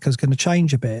Saka's going to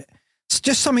change a bit. It's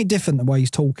just something different the way he's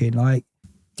talking. Like,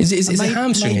 it's a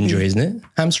hamstring injury, isn't it?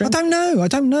 Hamstring? I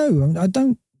don't know.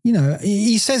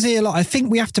 He says here, like, I think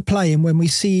we have to play him when we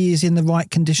see he's in the right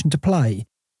condition to play,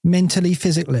 mentally,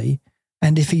 physically,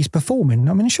 and if he's performing.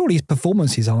 I mean, surely his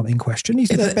performances aren't in question. He's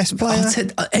the best player.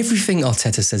 Everything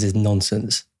Arteta says is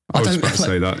nonsense. I was about to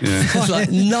say that, yeah.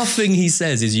 Like, nothing he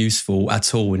says is useful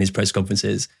at all in his press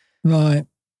conferences. Right.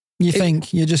 You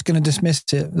think you're just going to dismiss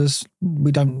it as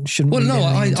shouldn't. Well, no,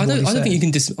 I don't think you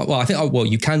can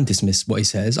you can dismiss what he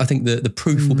says. I think the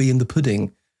proof will be in the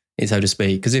pudding, so to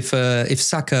speak. Because if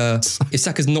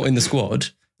Saka's not in the squad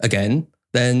again,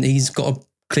 then he's got a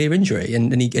clear injury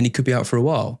and he could be out for a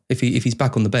while. If he's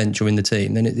back on the bench or in the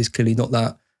team, then it's clearly not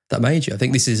that major. I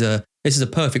think this is a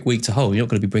perfect week to hold. You're not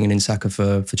going to be bringing in Saka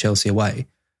for Chelsea away.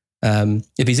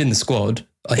 If he's in the squad,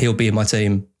 he'll be in my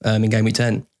team in game week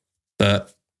 10.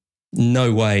 But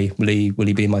no way will he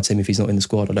be in my team if he's not in the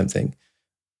squad, I don't think.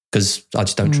 Because I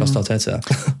just don't trust Arteta.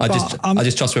 I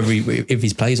just trust if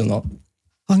he plays or not.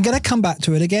 I'm going to come back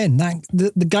to it again.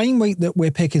 The game week that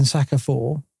we're picking Saka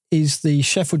for is the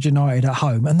Sheffield United at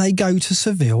home, and they go to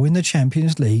Seville in the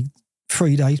Champions League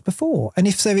 3 days before. And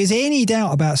if there is any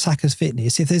doubt about Saka's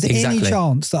fitness, if there's any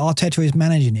chance that Arteta is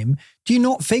managing him, do you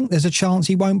not think there's a chance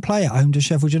he won't play at home to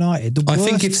Sheffield United? I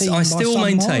still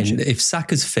maintain that if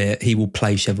Saka's fit, he will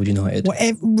play Sheffield United.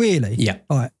 Really? Yeah.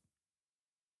 All right.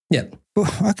 Yeah.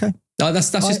 Okay. No,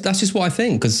 that's just what I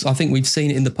think, because I think we've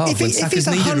seen it in the past. When Saka's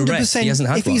needed a rest, he hasn't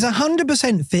had one. If he's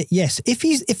 100% fit, yes.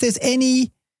 If there's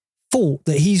any thought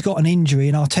that he's got an injury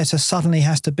and Arteta suddenly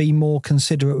has to be more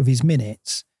considerate with his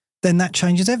minutes, then that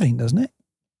changes everything, doesn't it?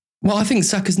 Well, I think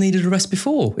Saka's needed a rest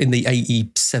before in the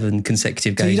 87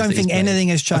 consecutive games. So you don't think anything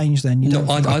has changed then?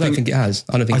 I don't think it has.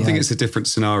 I think it's a different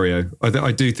scenario.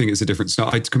 I do think it's a different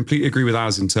scenario. I completely agree with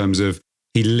Az in terms of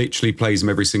he literally plays him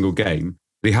every single game.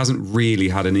 But he hasn't really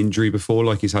had an injury before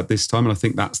like he's had this time. And I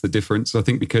think that's the difference. I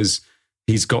think because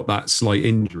he's got that slight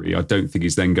injury, I don't think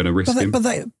he's then going to risk him. But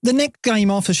the next game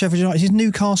after Sheffield United is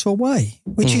Newcastle away,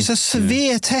 which is a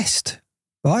severe test,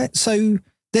 right? So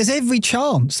there's every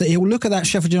chance that he'll look at that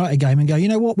Sheffield United game and go, you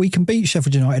know what, we can beat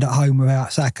Sheffield United at home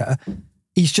without Saka.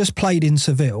 He's just played in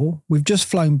Seville. We've just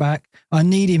flown back. I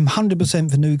need him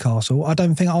 100% for Newcastle. I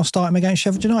don't think I'll start him against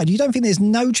Sheffield United. You don't think there's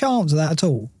no chance of that at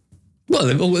all? Well,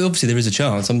 obviously there is a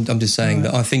chance. I'm just saying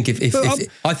that I think if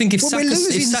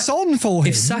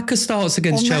Saka starts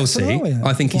against Chelsea,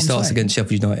 I think he starts against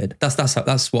Sheffield United.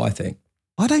 That's what I think.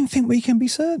 I don't think we can be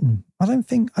certain.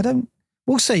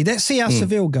 We'll see. Let's see how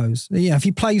Seville goes. Yeah, if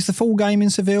he plays the full game in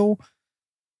Seville,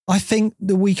 I think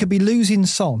that we could be losing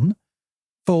Son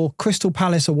for Crystal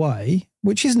Palace away,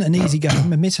 which isn't an easy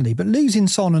game, admittedly, but losing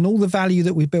Son and all the value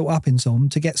that we've built up in Son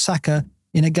to get Saka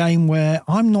in a game where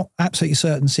I'm not absolutely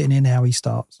certain sitting in how he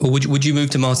starts. Or would you move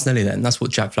to Martinelli then? That's what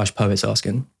Jack Flash Poet's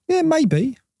asking. Yeah,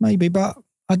 maybe, but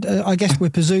I guess we're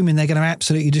presuming they're going to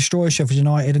absolutely destroy Sheffield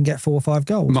United and get 4 or 5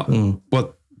 goals.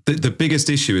 Well, the biggest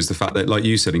issue is the fact that, like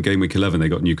you said, in game week 11, they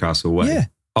got Newcastle away. Yeah.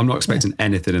 I'm not expecting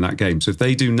anything in that game. So if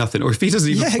they do nothing, or if he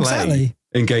doesn't even play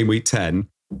in game week 10,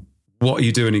 what are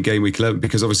you doing in game week 11?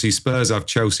 Because obviously Spurs have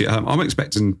Chelsea at home. I'm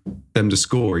expecting them to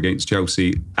score against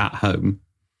Chelsea at home.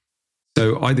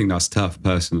 So I think that's tough,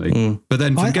 personally. But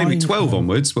then from game week 12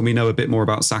 onwards, when we know a bit more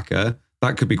about Saka,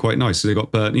 that could be quite nice. So they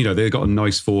got they've got a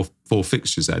nice four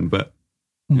fixtures then. But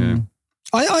yeah,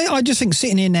 I just think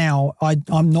sitting here now,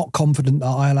 I'm not confident that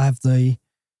I'll have the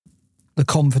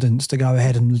confidence to go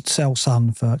ahead and sell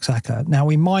Son for Saka. Now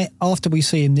we might, after we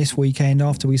see him this weekend,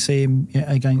 after we see him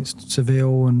against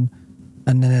Seville, and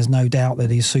then there's no doubt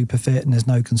that he's super fit and there's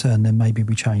no concern, then maybe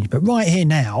we change. But right here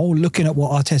now, looking at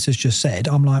what Arteta's just said,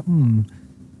 I'm like, I'm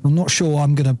not sure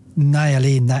I'm going to nail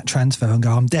in that transfer and go,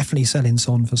 I'm definitely selling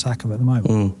Son for Saka at the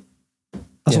moment.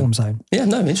 That's all I'm saying. Yeah,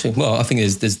 no, interesting. Well, I think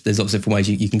there's lots of different ways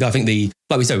you can go. I think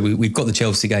like we said, we've got the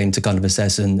Chelsea game to kind of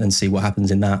assess and see what happens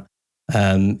in that.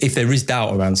 If there is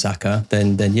doubt around Saka,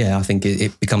 then yeah, I think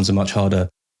it becomes a much harder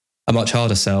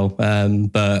sell.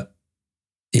 But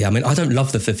yeah, I mean, I don't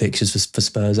love the fixtures for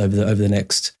Spurs over the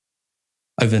next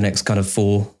kind of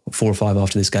four or five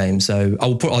after this game. So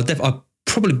I'll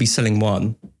probably be selling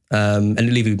one. And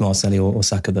leave it with Martinelli or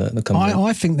Saka that comes in.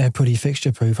 I think they're pretty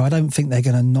fixture proof. I don't think they're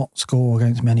going to not score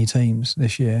against many teams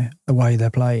this year, the way they're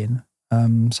playing.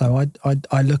 So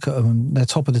I look at them, they're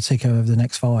top of the ticker over the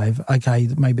next 5. Okay,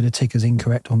 maybe the ticker's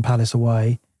incorrect on Palace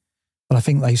away, but I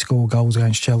think they score goals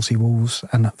against Chelsea, Wolves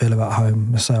and Villa at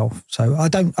home myself. So I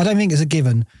don't think it's a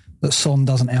given that Son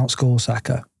doesn't outscore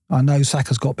Saka. I know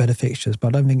Saka's got better fixtures, but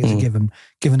I don't think it's a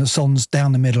given that Son's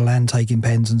down the middle and taking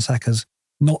pens and Saka's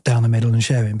not down the middle and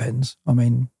sharing pens. I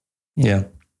mean... Yeah.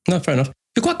 No, fair enough.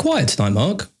 You're quite quiet tonight,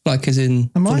 Mark. Like as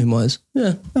in volume-wise.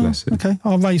 Yeah. Oh, okay,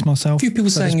 I'll raise myself. A few people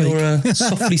saying you're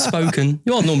softly spoken.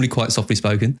 You are normally quite softly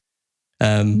spoken.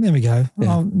 There we go.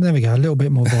 Yeah. There we go. A little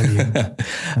bit more volume.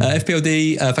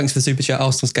 FPLD, thanks for the super chat.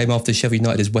 Arsenal's game after Sheffield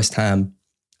United is West Ham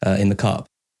in the Cup.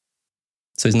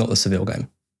 So it's not the Seville game.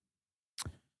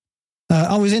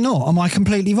 Is it not? Am I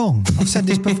completely wrong? I've said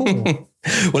this before.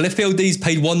 Well, FPLD's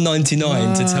paid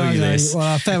 $1.99 to tell you this.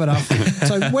 Well, fair enough.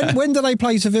 So when do they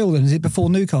play Seville then? Is it before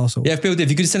Newcastle? Yeah, FPLD,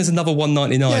 if you could send us another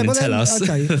 $1.99 and tell us.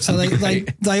 Okay, so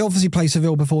they obviously play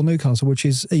Seville before Newcastle, which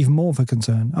is even more of a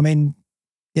concern. I mean,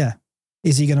 yeah.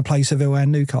 Is he going to play Seville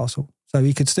and Newcastle? So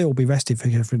he could still be rested for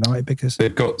Sheffield United because... they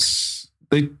got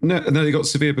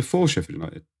Sevilla before Sheffield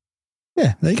United.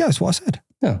 Yeah, there you go. That's what I said.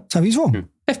 Yeah. So he's wrong.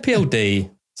 FPLD,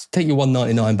 take your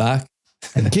 $1.99 back.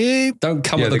 Thank you. Don't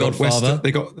come at the Godfather.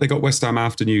 They got West Ham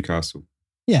after Newcastle.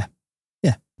 Yeah.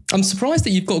 Yeah. I'm surprised that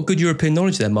you've got good European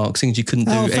knowledge there, Mark, since you couldn't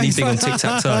do anything on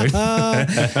tic-tac-toe.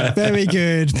 Very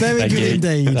good. Very good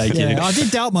indeed. Thank you. I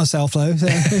did doubt myself though. So.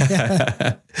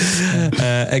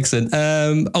 Excellent.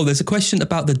 There's a question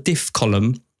about the diff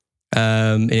column.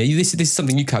 This is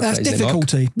something you calculated. That's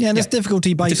difficulty. Mark. Yeah, that's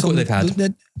difficulty based on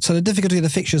the difficulty of the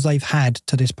fixtures they've had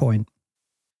to this point.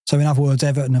 So in other words,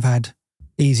 Everton have had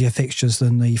easier fixtures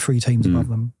than the 3 teams above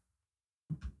them.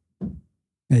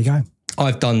 There you go.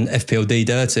 I've done FPLD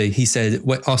dirty. He said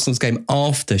Arsenal's game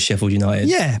after Sheffield United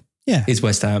is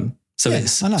West Ham. So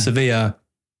it's Sevilla,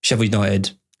 Sheffield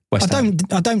United, West Ham.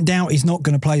 I don't doubt he's not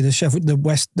going to play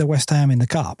the West Ham in the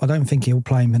Cup. I don't think he'll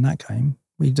play him in that game.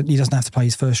 He doesn't have to play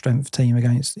his first strength team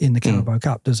in the Carabao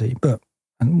Cup, does he? But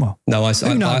no, I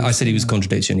said he was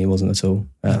contradicting. He wasn't at all.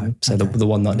 So the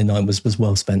 $1.99 was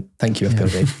well spent. Thank you,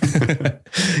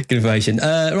 FPLD. Good information.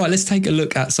 Right, let's take a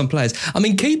look at some players. I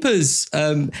mean, keepers.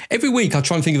 Every week I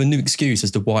try and think of a new excuse as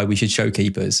to why we should show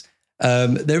keepers.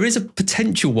 There is a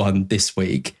potential one this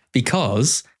week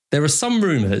because there are some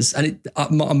rumours, and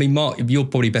Mark, you're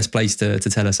probably best placed to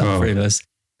tell us out of 3 of us.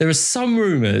 There are some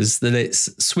rumours that it's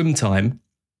swim time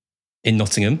in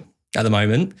Nottingham at the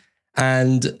moment.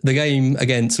 And the game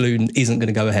against Luton isn't going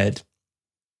to go ahead,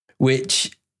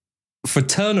 which for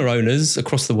Turner owners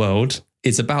across the world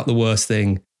is about the worst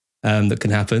thing that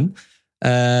can happen.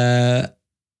 But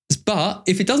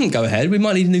if it doesn't go ahead, we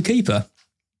might need a new keeper.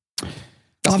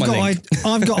 I've got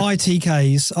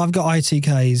ITKs. I've got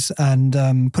ITKs,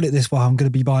 and put it this way, I'm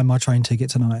going to be buying my train ticket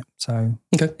tonight. So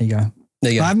there you go. I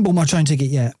haven't bought my train ticket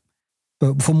yet,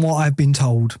 but from what I've been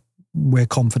told, we're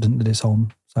confident that it's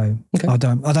on. So I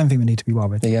don't think we need to be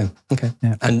worried. Yeah. Okay.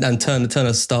 Yeah. And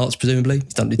Turner starts presumably.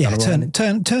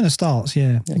 Turner starts.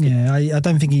 Yeah. Okay. Yeah. I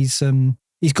don't think he's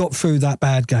got through that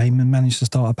bad game and managed to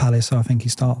start at Palace. So I think he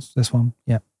starts this one.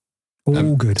 Yeah.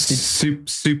 All good.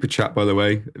 Super chat, by the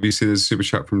way. Have you seen this super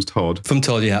chat from Todd? From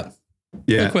Todd, yeah.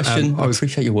 Good question. I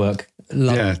appreciate your work.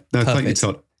 Thank you,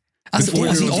 Todd. Are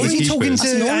you talking to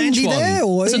Andy there?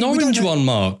 It's an orange one,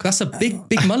 Mark. That's a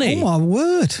big money. Oh my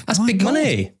word! That's big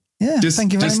money. Yeah,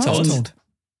 thank you very much, Todd.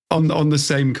 On the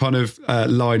same kind of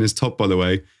line as Todd, by the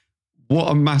way,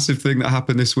 what a massive thing that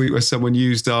happened this week where someone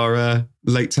used our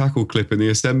late tackle clip in the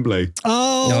assembly.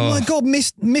 Oh my God,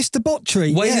 Mr.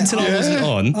 Botry. Wait until I wasn't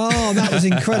on. Oh, that was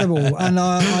incredible. And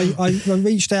I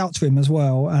reached out to him as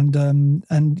well, and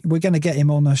we're going to get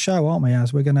him on a show, aren't we,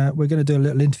 Az? We're going to do a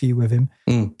little interview with him.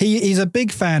 He's a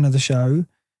big fan of the show.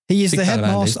 He is the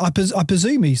headmaster. I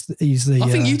presume he's the. I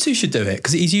think you two should do it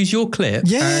because he's used your clip.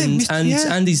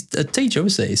 And he's a teacher,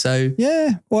 obviously. So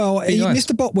well, nice.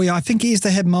 Mr. Botwee, I think he's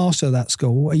the headmaster of that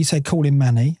school. He said call him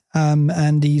Manny,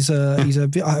 and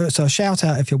so shout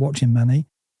out if you're watching, Manny.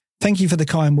 Thank you for the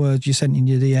kind words you sent in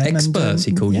your DM. Experts,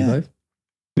 he called you both.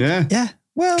 Yeah.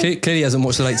 Well, clearly he hasn't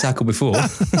watched The Late Tackle before.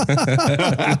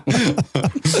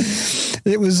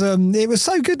 It was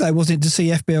so good though, wasn't it, to see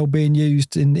FBL being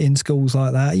used in schools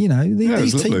like that? You know,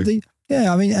 these teams.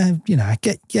 Yeah, I mean,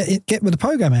 get with the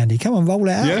program, Andy. Come on, roll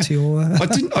it out to your.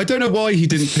 I don't know why he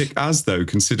didn't pick Az though,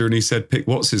 considering he said pick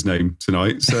what's his name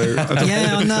tonight. So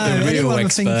I know. Real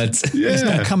expert. He's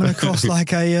not coming across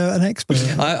like an expert.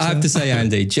 I have to say,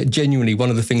 Andy, genuinely, one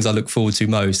of the things I look forward to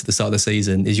most at the start of the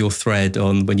season is your thread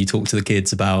on when you talk to the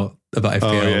kids about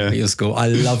FPL at your school. I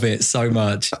love it so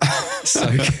much. So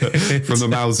good. From the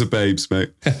mouths of babes,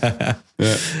 mate.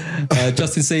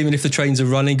 Justin Seaman, if the trains are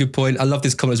running, good point. I love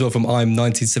this comment as well from I'm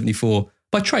 1974.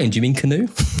 By train, do you mean canoe?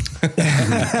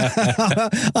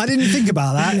 I didn't think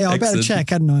about that. Yeah, I better check,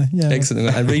 hadn't I? Yeah.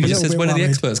 Excellent. And Reeve just says, when are the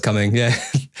experts coming? Yeah,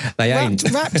 they ain't.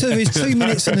 Raptor is 2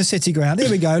 minutes from the City Ground. Here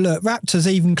we go. Look, Raptor's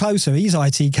even closer. He's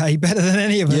ITK better than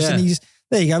any of us. Yeah. And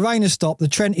there you go. Rain has stopped. The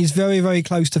Trent is very, very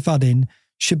close to Fudding.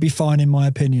 Should be fine in my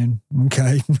opinion.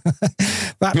 Okay.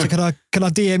 Raptor, can I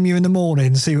DM you in the morning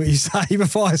and see what you say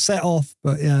before I set off?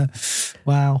 But yeah.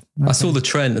 Wow. Okay. I saw the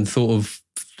Trent and thought of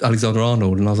Alexander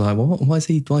Arnold and I was like, what? Why is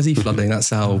he flooding? That's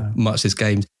how much this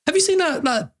game. Have you seen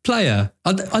that player?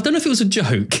 I don't know if it was a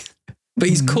joke, but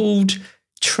he's called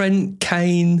Trent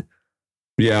Kane.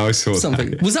 Yeah, I saw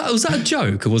something. That. Was that a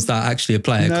joke or was that actually a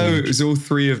player? No, it was all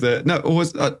three of the. No, it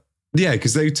was. Yeah,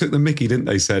 because they took the mickey, didn't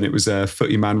they? Saying it was a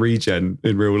footy man regen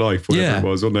in real life, whatever it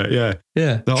was, wasn't it? Yeah.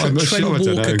 Yeah. No, Trent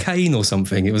Walker Kane or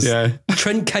something. It was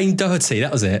Trent Kane Dirty.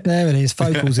 That was it. There it is.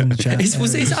 Focals in the chat.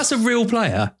 That's a real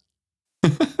player?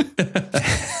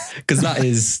 Because that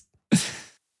is...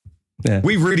 Yeah.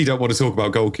 We really don't want to talk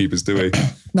about goalkeepers, do we?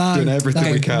 No. Doing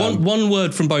everything we can. One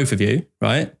word from both of you,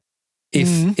 right?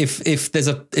 If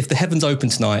the heavens open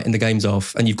tonight and the game's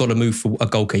off and you've got to move for a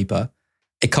goalkeeper,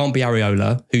 it can't be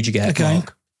Areola. Who'd you get? Okay.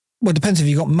 Mark? Well, it depends if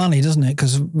you've got money, doesn't it?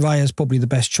 Because Raya's probably the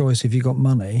best choice if you've got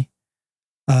money.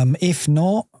 If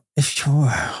not, you've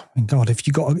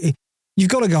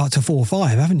got to go up to 4 or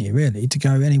 5, haven't you? Really, to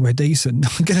go anywhere decent.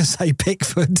 I'm going to say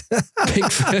Pickford.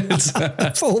 Pickford.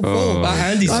 4.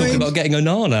 Andy's talking about getting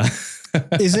Onana.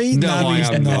 Is he? No, he's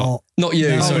not. Not you.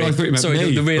 No, sorry, I thought you meant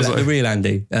me. the real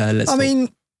Andy.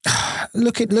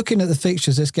 Looking at the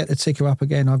fixtures, let's get the ticker up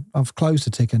again. I've closed the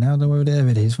ticker now. There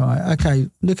it is. Right. Okay.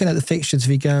 Looking at the fixtures,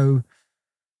 we go.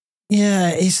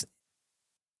 Yeah, it's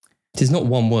not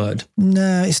one word.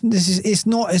 No, it's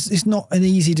not an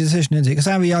easy decision, is it? Because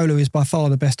Areola is by far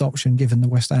the best option given the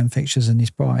West Ham fixtures and his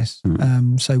price.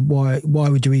 So why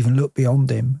would you even look beyond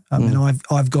him? I mean,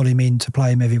 I've got him in to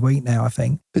play him every week now, I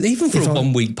think. But even for a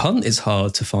 1 week punt, it's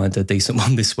hard to find a decent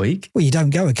one this week. Well, you don't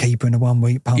go a keeper in a 1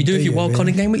 week punt. You do if you're wildcard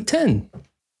in game week 10.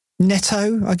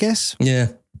 Neto, I guess. Yeah.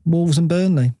 Wolves and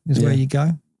Burnley is where you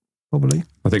go, probably.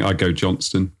 I think I'd go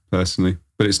Johnston personally.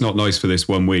 But it's not nice for this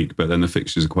 1 week, but then the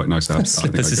fixtures are quite nice to have.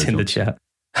 Slippers is in the chat.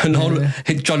 Onana,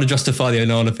 trying to justify the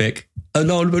Onana pick.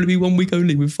 Onana will be 1 week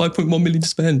only with 5.1 million to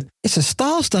spend. It's a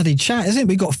star-studded chat, isn't it?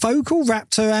 We've got Focal,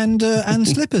 Raptor and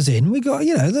Slippers in. We've got,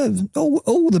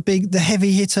 all the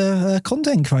heavy hitter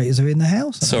content creators are in the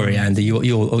house. Sorry, Andy, you're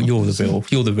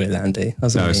the real Andy.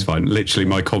 No, it's fine. Literally,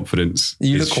 my confidence.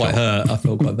 You look quite hurt. I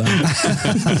feel quite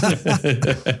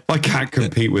bad. I can't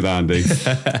compete with Andy.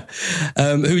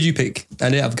 Who would you pick?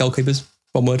 Andy, out of goalkeepers?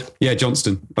 1 word. Yeah,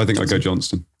 Johnston. I think I'd go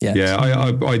Johnston. Yeah.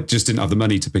 I just didn't have the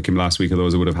money to pick him last week,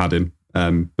 otherwise I would have had him.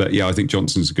 But yeah, I think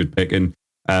Johnston's a good pick. And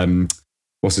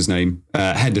what's his name?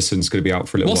 Henderson's going to be out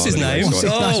for a little while. What's his name?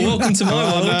 Welcome to my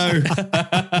world.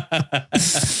 No.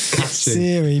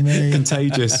 Siri, me.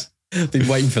 Contagious. Been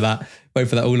waiting for that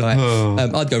all night.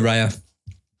 I'd go Raya.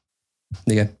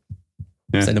 There you go.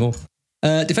 Yeah. Say no more.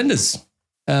 Defenders.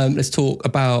 Let's talk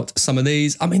about some of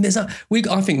these. I mean,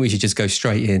 I think we should just go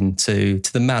straight into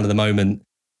the man of the moment.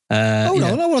 Hold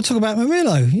on, I want to talk about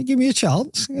Murillo. You give me a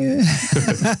chance. Yeah.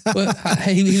 Well,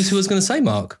 he was who I was going to say,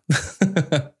 Mark.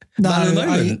 Man of the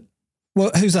moment.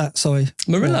 Who's that? Sorry,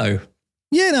 Murillo.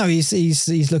 Yeah, no,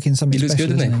 he's looking something he looks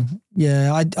special, good, doesn't he?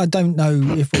 Yeah, I don't know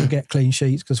if we'll get clean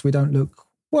sheets because we don't look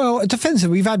well.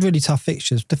 Defensively, we've had really tough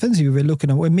fixtures. Defensively,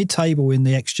 we're mid-table in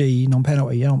the XG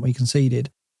non-penalty, aren't we? Conceded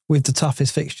with the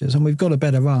toughest fixtures, and we've got a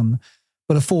better run.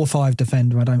 But a 4-5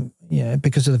 defender,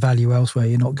 because of the value elsewhere,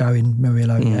 you're not going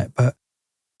Murillo yet. But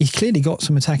he's clearly got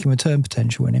some attacking return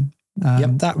potential in him.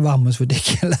 That run was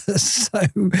ridiculous. So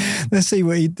let's see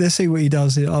what he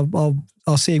does.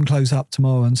 I'll see him close up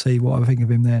tomorrow and see what I think of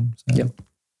him then. So. Yep.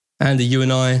 Andy, you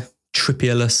and I,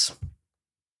 Trippierless.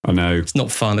 I know. It's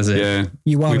not fun, is it? Yeah.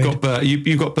 We've got Burn.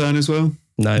 You got Burn as well?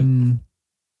 No.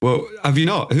 Well, have you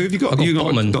not? Who have you got? I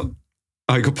got Botman.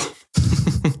 I got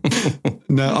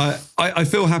No, I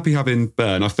feel happy having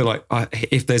Burn. I feel like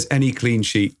if there's any clean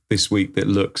sheet this week that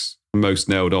looks most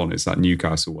nailed on, it's that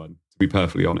Newcastle one, to be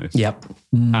perfectly honest. Yep.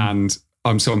 And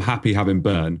I'm happy having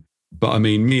Burn. But I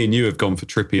mean, me and you have gone for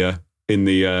Trippier in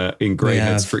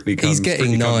Greyhead Strictly Come. He's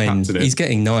getting 9. He's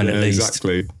getting 9 at least.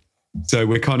 Exactly. So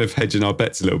we're kind of hedging our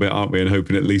bets a little bit, aren't we? And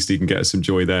hoping at least he can get us some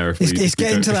joy there. It's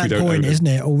getting to that point, isn't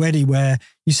it, already, where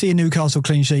you see a Newcastle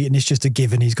clean sheet and it's just a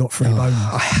given he's got 3 bonus.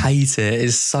 I hate it.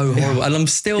 It's so horrible. And I'm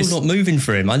still not moving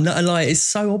for him. I know, like, it's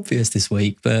so obvious this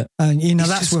week, but... And,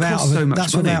 that's without an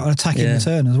attacking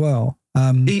return as well.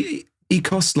 He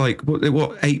costs like, what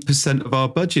 8% of our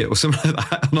budget or something like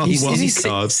that on our is one he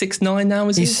card. 6'9" now,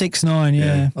 is he? He's 6'9",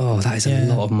 yeah. Oh, that is a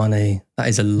lot of money. That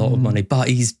is a lot of money. But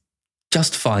he's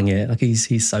justifying it. Like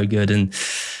he's so good. And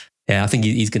I think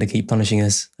he's going to keep punishing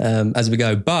us as we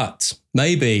go. But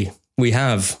maybe we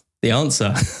have the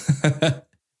answer to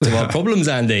our problems,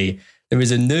 Andy. There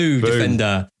is a new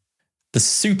defender, the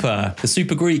super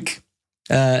Greek,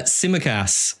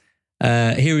 Tsimikas.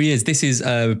 Here he is. This is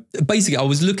basically, I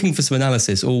was looking for some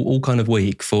analysis all kind of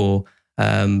week for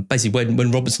basically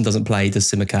when Robertson doesn't play, does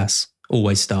Tsimikas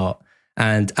always start?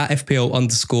 And at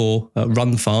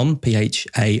FPL_run farm, PHARM.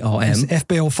 It's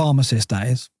FPL pharmacist, that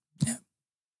is. Yeah.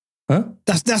 Huh?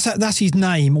 That's his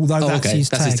name, although that's his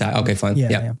tag. That's his tag. Okay, fine.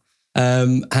 Yeah.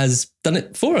 Has done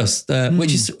it for us,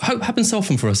 which is happens so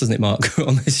often for us, doesn't it, Mark?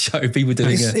 On this show, people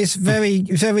doing it. It's very,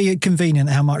 very convenient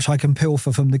how much I can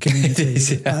pilfer from the community.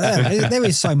 There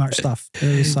is so much stuff.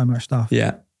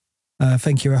 Yeah.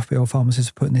 Thank you, FPL pharmacist,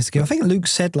 for putting this together. I think Luke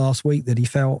said last week that he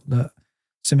felt that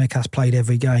Tsimikas played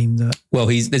every game that... Well,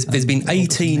 there's been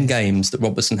 18 games that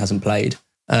Robertson hasn't played.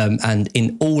 And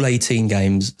in all 18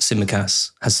 games,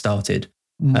 Tsimikas has started.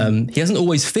 He hasn't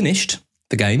always finished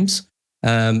the games.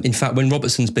 In fact, when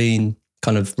Robertson's been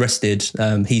kind of rested,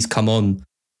 he's come on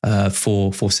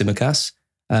for Tsimikas.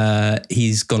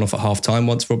 He's gone off at half-time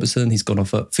once, Robertson. He's gone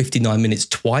off at 59 minutes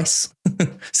twice,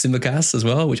 Tsimikas as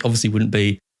well, which obviously wouldn't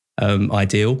be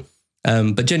ideal.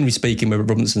 But generally speaking, when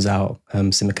Robertson's out,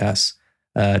 Tsimikas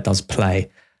does play.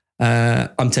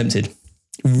 I'm tempted.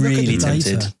 Really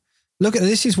tempted.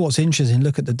 This is what's interesting.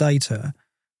 Look at the data.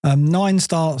 9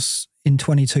 starts in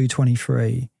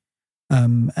 22-23.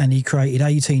 And he created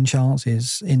 18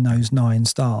 chances in those 9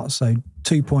 starts. So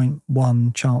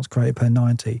 2.1 chance created per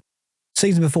 90.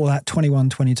 Season before that,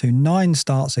 21-22, 9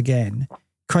 starts again.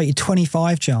 Created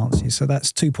 25 chances. So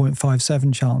that's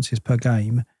 2.57 chances per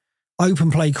game.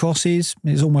 Open play crosses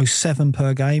is almost 7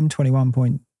 per game,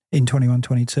 21-22,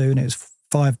 and it was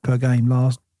 5 per game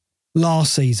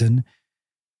last season.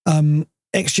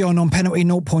 XG on penalty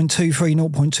 0.23,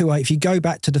 0.28. If you go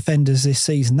back to defenders this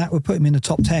season, that would put him in the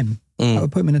top 10. That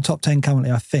would put him in the top 10 currently,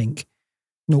 I think.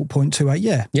 0.28,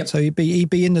 yeah. Yep. So he'd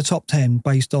be in the top 10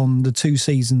 based on the 2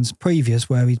 seasons previous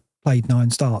where he played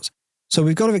 9 starts. So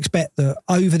we've got to expect that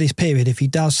over this period, if he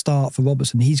does start for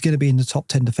Robertson, he's going to be in the top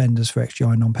 10 defenders for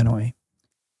XGI non-penalty.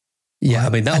 Yeah, right? I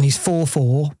mean... and he's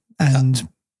 4-4, and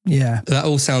yeah. That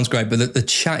all sounds great, but the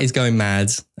chat is going mad.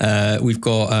 We've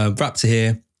got Raptor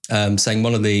here saying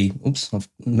one of the... Oops, I've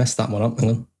messed that one up. Hang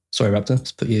on. Sorry, Raptor.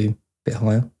 Let's put you a bit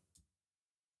higher.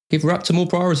 Give Raptor more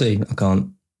priority. I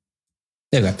can't.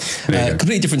 There we go.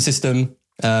 Completely different system.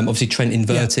 Obviously, Trent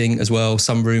inverting as well.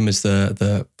 Some rumours one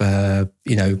that's the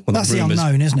rumors, the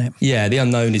unknown, isn't it? Yeah, the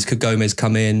unknown is could Gomez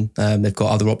come in? They've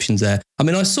got other options there. I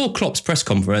mean, I saw Klopp's press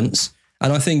conference,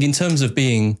 and I think in terms of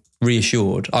being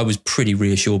reassured, I was pretty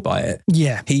reassured by it.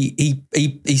 Yeah, he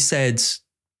said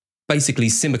basically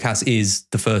Tsimikas is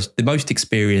the most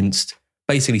experienced.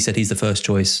 Basically, said he's the first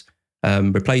choice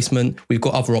replacement. We've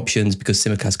got other options because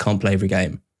Tsimikas can't play every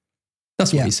game.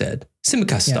 That's what he said.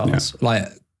 Tsimikas starts like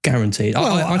guaranteed.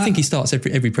 Well, I think he starts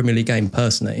every Premier League game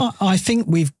personally. I think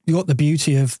we've got the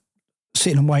beauty of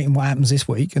sitting and waiting what happens this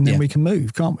week, and then we can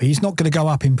move, can't we? He's not going to go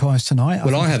up in price tonight.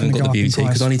 Well, I haven't got the beauty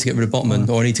because I need to get rid of Botman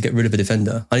or I need to get rid of a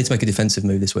defender. I need to make a defensive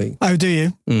move this week. Oh, do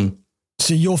you?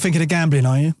 So you're thinking of gambling,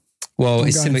 are you? Well,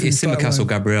 it's Tsimikas or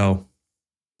Gabriel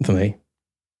for me.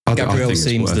 Gabriel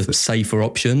seems the safer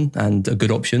option and a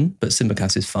good option, but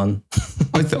Tsimikas is fun.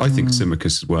 I think Tsimikas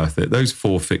is worth it. Those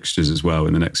 4 fixtures as well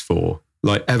in the next 4,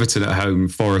 like Everton at home,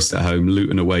 Forest at home,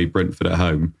 Luton away, Brentford at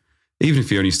home. Even if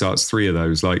he only starts 3 of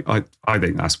those, like I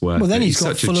think that's worth it. Well, then he's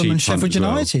got Fulham and Sheffield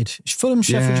United. Fulham,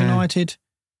 Sheffield United.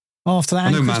 After that,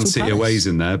 I know Man City away's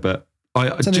in there, but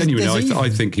I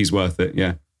think he's worth it.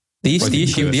 Yeah.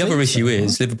 The other issue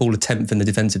is Liverpool are 10th in the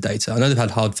defensive data. I know they've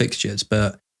had hard fixtures,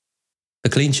 but the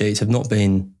clean sheets have not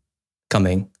been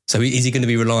coming. So is he going to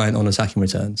be reliant on attacking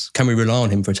returns? Can we rely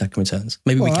on him for attacking returns?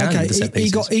 Maybe we can with the set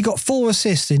pieces. He got 4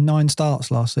 assists in 9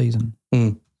 starts last season.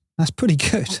 That's pretty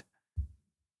good.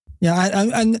 Yeah,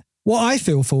 and what I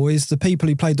feel for is the people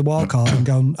who played the wild card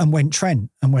and went Trent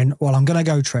and went, well, I'm going to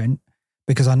go Trent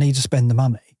because I need to spend the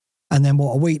money. And then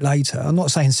a week later, I'm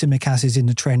not saying Tsimikas is in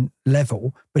the Trent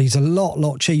level, but he's a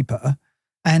lot cheaper.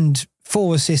 And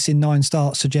 4 assists in 9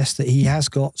 starts suggests that he has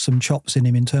got some chops in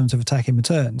him in terms of attacking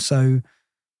return. So,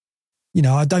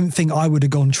 I don't think I would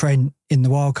have gone Trent in the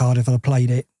wild card if I played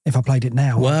it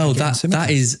now. Well, that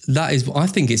is. I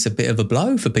think it's a bit of a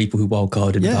blow for people who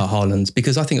wildcarded without Haaland,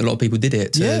 because I think a lot of people did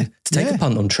it to take a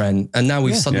punt on Trent, and now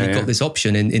we've suddenly got this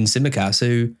option in Tsimikas,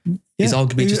 who is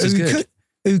arguably just as good.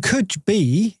 Who could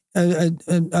be?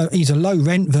 He's a low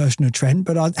rent version of Trent,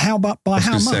 but how much?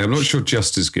 I'm not sure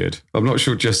just as good.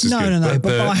 No, but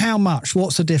by how much?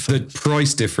 What's the difference? The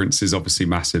price difference is obviously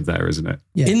massive there, isn't it?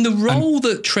 Yeah. In the role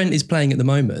that Trent is playing at the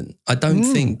moment, I don't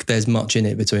think there's much in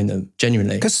it between them,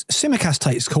 genuinely. Because Tsimikas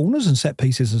takes corners and set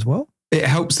pieces as well. It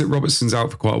helps that Robertson's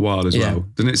out for quite a while as well.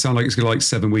 Doesn't it sound like it's going to like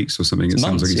 7 weeks or something? It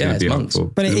sounds like he's going to be out for.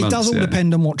 But it does all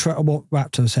depend on what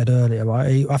Raptor said earlier,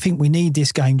 right? I think we need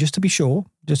this game just to be sure,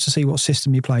 just to see what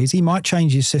system he plays. He might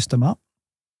change his system up.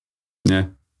 Yeah.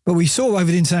 But we saw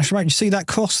over the international break, you see that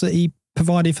cross that he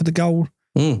provided for the goal?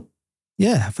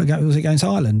 Yeah, I forget, was it against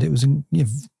Ireland? It was an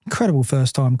incredible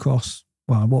first-time cross.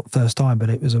 Well, what first time, but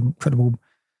it was an incredible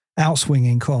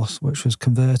outswinging cross, which was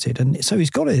converted. And so he's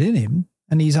got it in him.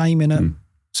 And he's aiming at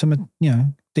some,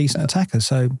 decent attackers.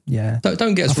 So, yeah.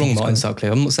 Don't get us wrong, Martin Sutcliffe.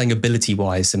 I'm not saying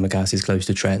ability-wise Tsimikas is close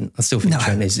to Trent. I still think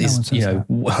Trent is a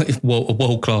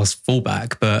world-class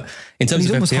fullback. But in terms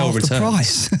of FPL returns...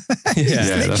 Almost half the price.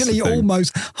 He's literally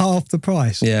almost half the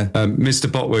price. Yeah. Mr.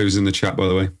 Botway was in the chat, by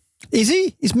the way. Is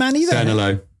he? Is Manny there? Saying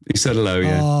hello. He said hello,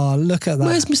 yeah. Oh, look at that.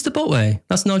 Where's Mr. Botway?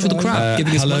 That's Nigel the Crab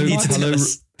giving us money to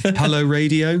us. Hello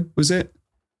Radio, was it?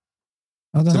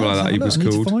 I don't know. Something like that he was called.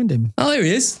 I need to find him. Oh, there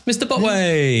he is. Mr.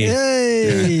 Botway.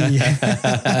 Yay!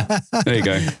 There you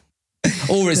go.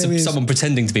 Or it's someone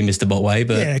pretending to be Mr. Botway,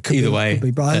 but either way. Could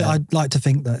be, but I'd like to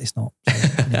think that it's not.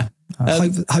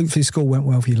 So, hopefully school went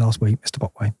well for you last week, Mr.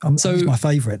 Botway. He's my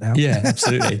favourite now. Yeah,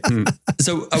 absolutely.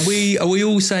 So are we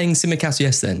all saying Tsimikas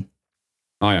yes then?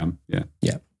 I am, yeah.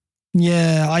 Yeah.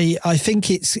 Yeah, I think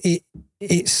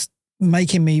it's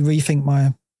making me rethink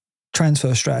my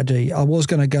transfer strategy. I was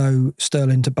going to go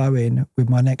Sterling to Bowen with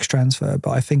my next transfer, but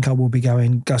I think I will be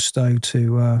going Gusto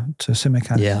to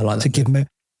Tsimikas. Yeah, I like that. To give me,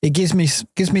 it gives me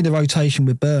the rotation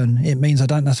with Burn. It means I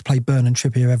don't have to play Burn and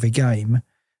Trippier every game,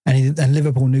 and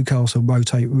Liverpool, Newcastle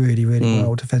rotate really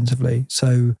well defensively.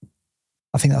 So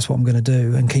I think that's what I'm going to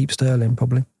do and keep Sterling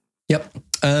probably. Yep.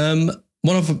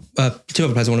 One of two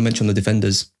other players I want to mention on the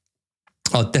defenders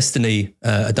are Destiny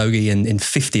Udogie in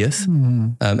 50th,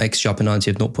 XG up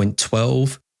 90 of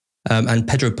 0.12. And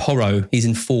Pedro Porro, he's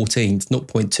in 14th,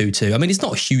 0.22. I mean, it's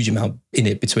not a huge amount in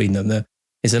it between them.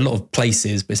 There's a lot of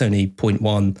places, but it's only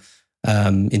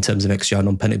 0.1 in terms of XG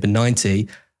on penalty, but 90.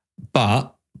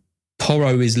 But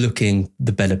Porro is looking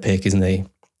the better pick, isn't he?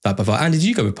 And did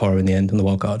you go with Porro in the end on the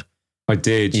wildcard? I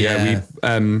did, yeah.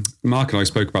 Mark and I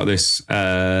spoke about this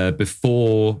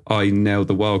before I nailed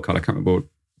the wildcard. I can't remember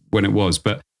when it was,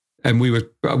 and we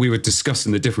were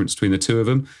discussing the difference between the two of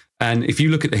them. And if you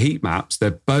look at the heat maps,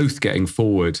 they're both getting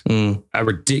forward a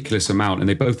ridiculous amount, and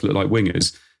they both look like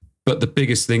wingers. But the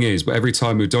biggest thing is, every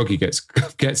time Udogie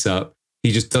gets up,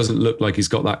 he just doesn't look like he's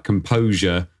got that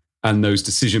composure and those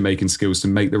decision-making skills to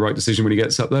make the right decision when he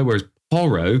gets up there. Whereas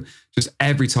Porro, just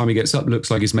every time he gets up,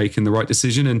 looks like he's making the right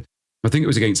decision. And I think it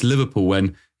was against Liverpool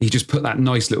when he just put that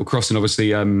nice little cross, and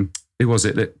obviously, who was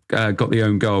it that got the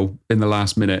own goal in the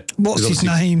last minute? What's his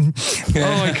name?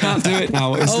 Oh, I can't do it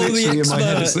now. It's literally in my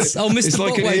head. Mr.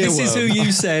 Botway, this is who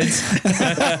you said.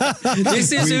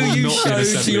 This is who you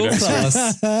showed to your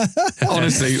class.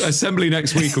 Honestly, assembly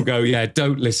next week will go, yeah,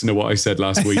 don't listen to what I said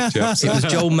last week, chaps. It was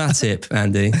Joel Matip,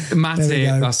 Andy.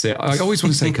 Matip, that's it. I always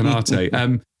want to say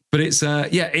Canate. But it's,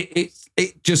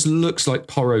 it just looks like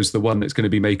Porro's the one that's going to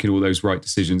be making all those right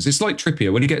decisions. It's like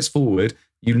Trippier. When he gets forward,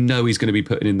 you know he's going to be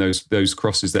putting in those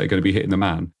crosses that are going to be hitting the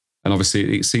man. And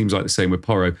obviously, it seems like the same with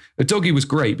Porro. Udogie was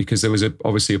great because there was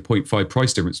obviously a 0.5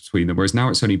 price difference between them, whereas now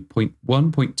it's only 0.1,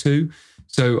 0.2.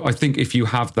 So I think if you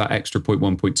have that extra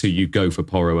 0.1, 0.2, you go for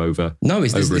Porro over. No,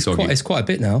 it's quite a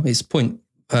bit now. It's it's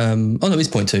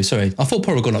 0.2. Sorry, I thought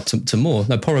Porro had gone up to more.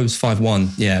 No, Porro's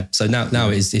 5.1. Yeah, so now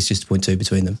it's just 0.2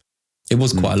 between them. It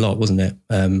was quite a lot, wasn't it?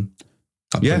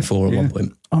 Up 0.4 at one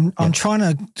point. I'm trying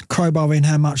to crowbar in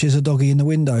how much is Udogie in the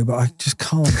window, but I just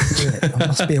can't do it. There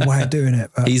must be a way of doing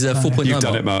it. But he's 4.9. You've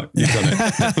done it, Mark. You've done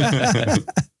it.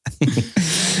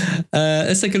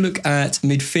 Let's take a look at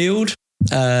midfield.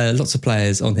 Lots of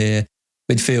players on here.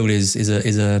 Midfield is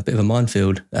a bit of a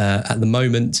minefield at the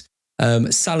moment.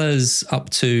 Salah's up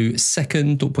to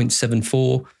second,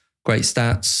 0.74. Great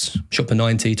stats. Shot per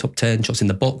 90, top 10. Shots in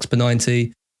the box per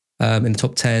 90, in the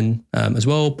top 10 as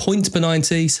well. Points per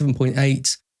 90, 7.8.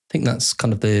 I think that's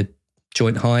kind of the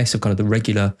joint high, so kind of the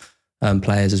regular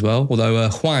players as well. Although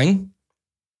Hwang,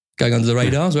 going under the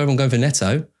radar, so everyone going for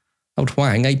Neto. Old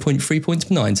Hwang, 8.3 points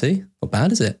per 90. Not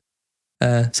bad, is it?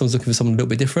 Someone's looking for something a little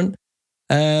bit different.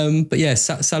 But yeah,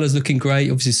 Salah's looking great.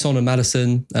 Obviously, Son and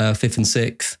Maddison, 5th and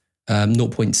 6th,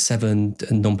 0.7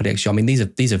 and non-PDX. I mean,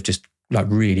 these are just like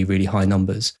really, really high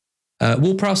numbers.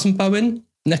 Ward-Prowse and Bowen,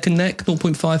 neck and neck,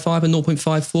 0.55 and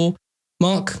 0.54.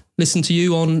 Mark, listen to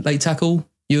you on late tackle.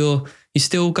 You're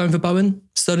still going for Bowen?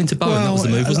 Sterling to Bowen, that was the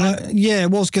move, wasn't it? Yeah,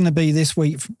 it was going to be this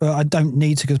week, but I don't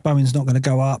need to because Bowen's not going to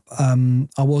go up.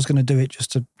 I was going to do it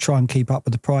just to try and keep up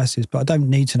with the prices, but I don't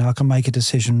need to now. I can make a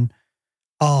decision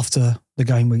after the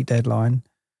game week deadline.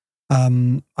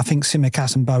 I think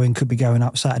Tsimikas and Bowen could be going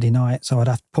up Saturday night, so I'd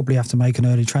probably have to make an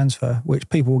early transfer, which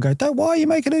people will go, why are you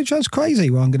making it? That's crazy.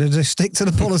 Well, I'm going to just stick to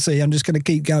the policy. I'm just going to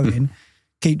keep going,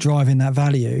 keep driving that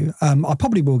value. I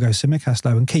probably will go Tsimikas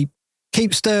though and keep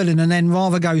Sterling, and then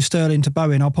rather go Sterling to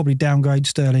Bowen, I'll probably downgrade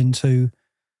Sterling to,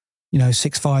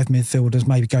 6'5" midfielders,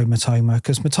 maybe go Matoma,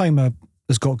 because Matoma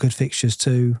has got good fixtures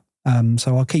too.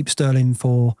 So I'll keep Sterling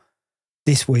for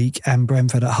this week and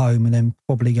Brentford at home, and then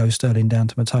probably go Sterling down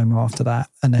to Matoma after that,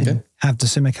 and then have the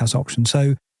Tsimikas option.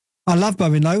 So I love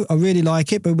Bowen though. I really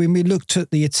like it, but when we looked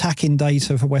at the attacking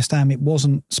data for West Ham, it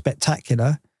wasn't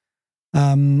spectacular.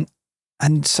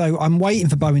 And so I'm waiting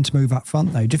for Bowen to move up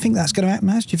front though. Do you think that's going to happen,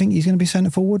 Maz? Do you think he's going to be centre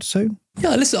forward soon?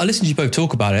 Yeah, I listened to you both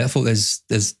talk about it. I thought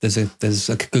there's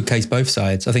a good case both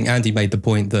sides. I think Andy made the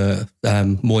point that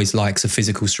Moyes likes a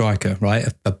physical striker,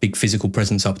 right? A big physical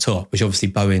presence up top, which obviously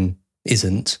Bowen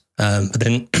isn't. But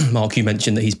then, Mark, you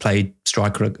mentioned that he's played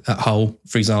striker at Hull,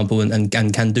 for example, and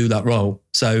can do that role.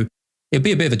 So it'd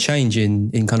be a bit of a change in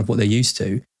kind of what they're used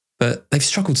to. But they've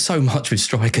struggled so much with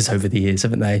strikers over the years,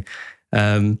 haven't they?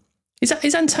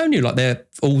 Is Antonio like their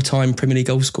all-time Premier League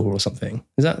goal scorer or something?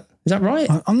 Is that right?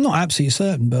 I'm not absolutely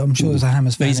certain, but I'm sure there's a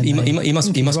Hammers fan. He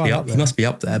must be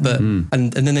up there. But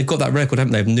and then they've got that record,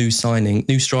 haven't they? Of new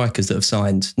strikers that have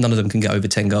signed. None of them can get over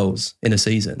 10 goals in a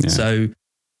season. Yeah. So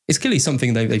it's clearly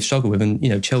something they've struggled with.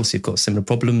 And Chelsea have got similar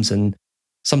problems, and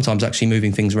sometimes actually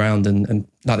moving things around and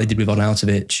like they did with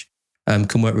Arnautovic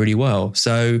can work really well.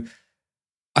 So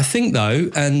I think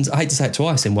though, and I hate to say it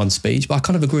twice in one speech, but I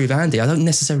kind of agree with Andy. I don't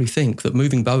necessarily think that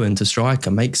moving Bowen to striker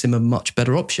makes him a much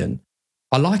better option.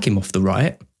 I like him off the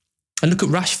right. And look at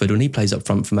Rashford when he plays up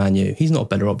front for Man U. He's not a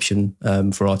better option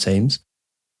for our teams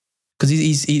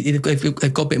because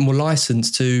they've got a bit more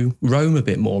license to roam a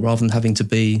bit more rather than having to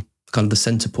be kind of the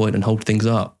centre point and hold things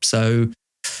up. So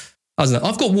I don't know.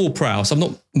 I've got Ward-Prowse. I'm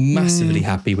not massively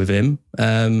happy with him.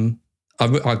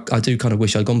 I do kind of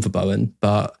wish I'd gone for Bowen,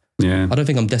 but yeah, I don't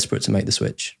think I'm desperate to make the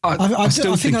switch. I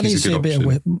still think I need to see a bit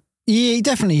of. Yeah, he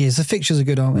definitely is. The fixtures are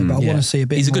good, aren't they? But I want to see a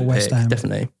bit more West Ham.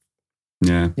 Definitely.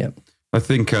 Yeah. I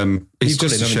think it's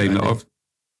just a shame that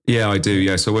I do.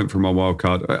 Yeah, so I went for my wild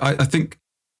card. I think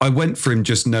I went for him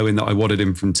just knowing that I wanted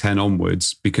him from 10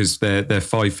 onwards because their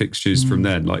 5 fixtures from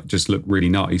then just look really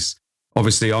nice.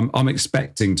 Obviously, I'm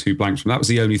expecting 2 blanks from that. Was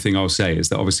the only thing I'll say is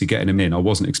that obviously getting him in, I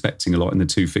wasn't expecting a lot in the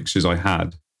 2 fixtures I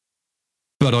had.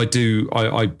 But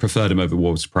I preferred him over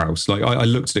Ward-Prowse. Like I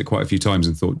looked at it quite a few times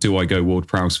and thought, do I go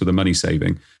Ward-Prowse for the money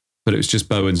saving? But it was just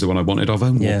Bowen's the one I wanted. I've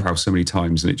owned Ward-Prowse so many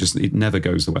times and it never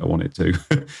goes the way I want it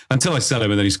to. Until I sell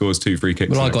him and then he scores 2 free kicks.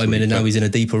 Well, I got him in and now he's in a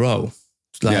deeper role.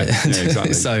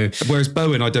 Exactly. So, whereas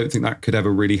Bowen, I don't think that could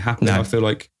ever really happen. No. I feel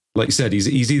like you said,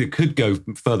 he's either could go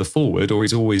further forward or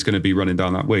he's always going to be running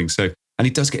down that wing. So, and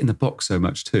he does get in the box so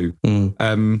much too,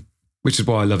 which is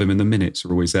why I love him, and the minutes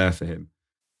are always there for him.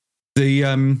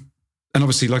 And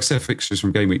obviously, like I said, fixtures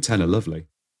from game week 10 are lovely.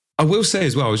 I will say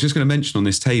as well, I was just going to mention on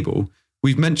this table,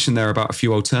 we've mentioned there about a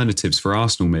few alternatives for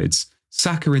Arsenal mids.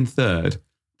 Saka in 3rd.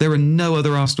 There are no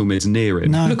other Arsenal mids near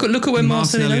him. No. Look at when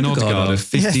Martinelli and Odegaard are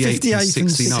 58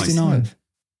 and 69.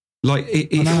 Like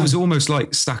it was almost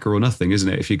like Saka or nothing, isn't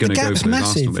it? If you're going to go for those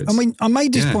Arsenal mids. I mean, I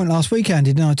made this point last weekend,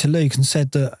 didn't I, to Luke, and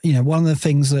said that one of the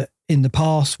things that in the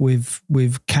past with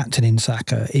captaining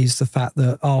Saka is the fact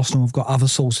that Arsenal have got other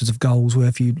sources of goals where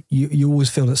if you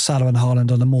always feel that Salah and Haaland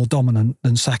are the more dominant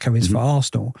than Saka is for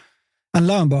Arsenal. And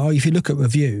lo and behold, if you look at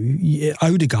review,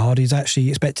 Odegaard is actually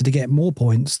expected to get more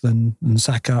points than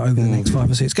Saka over the next 5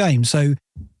 or 6 games. So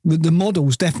the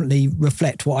models definitely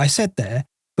reflect what I said there.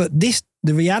 But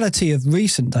the reality of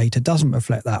recent data doesn't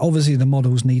reflect that. Obviously, the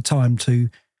models need time to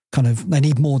they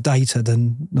need more data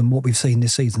than what we've seen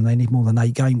this season. They need more than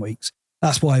 8 game weeks.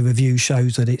 That's why review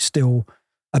shows that it's still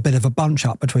a bit of a bunch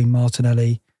up between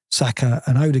Martinelli, Saka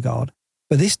and Odegaard.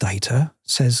 But this data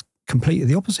says completely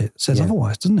the opposite. It says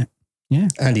otherwise, doesn't it? Yeah.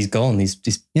 And he's gone. He's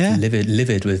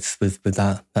livid with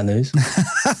that news.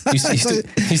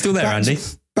 He's still there, Andy.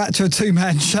 Back to a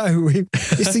two-man show.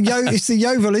 It's the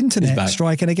Yeovil internet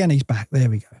striking again. He's back. There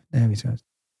we go. There he goes.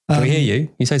 Can we hear you?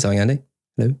 You say something, Andy?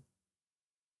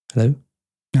 Hello?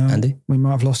 No, Andy? We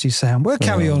might have lost his sound. We'll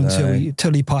carry on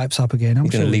until he pipes up again.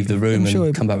 He's going to leave the room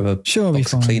and come back with a box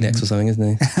of Kleenex or something, isn't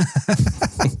he?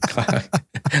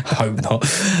 I hope not.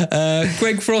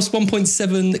 Greg Frost,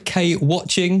 1.7k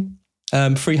watching.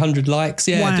 300 likes.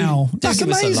 Yeah, wow, that's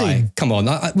amazing. Like. Come on,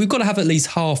 we've got to have at least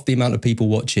half the amount of people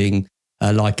watching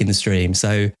liking the stream.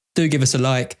 So do give us a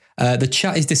like. The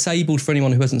chat is disabled for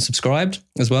anyone who hasn't subscribed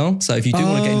as well. So if you do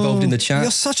want to get involved in the chat,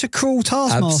 you're such a cruel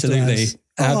taskmaster.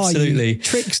 Absolutely,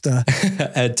 trickster.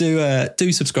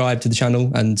 Do subscribe to the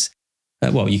channel, and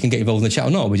you can get involved in the chat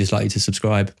or not. We just like you to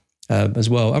subscribe as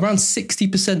well. Around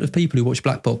 60% of people who watch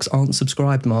Black Box aren't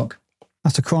subscribed. Mark,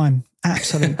 that's a crime.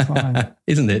 Absolute crime,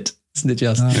 isn't it? Isn't it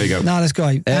just? There you go. No, that's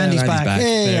great. Andy's back. Yeah,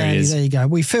 there he is. There you go.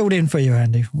 We filled in for you,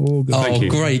 Andy. All good. Oh,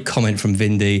 great comment from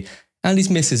Vindy. Andy's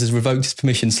missus has revoked his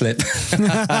permission slip.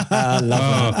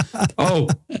 Love that. Oh,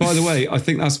 by the way, I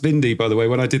think that's Vindy, by the way.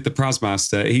 When I did the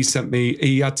Prasmaster, he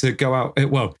had to go out.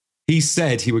 He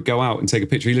said he would go out and take a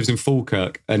picture. He lives in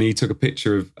Falkirk, and he took a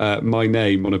picture of my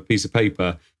name on a piece of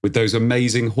paper with those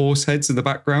amazing horse heads in the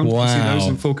background. Wow. You see those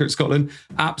in Falkirk, Scotland?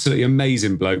 Absolutely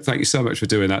amazing bloke. Thank you so much for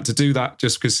doing that. To do that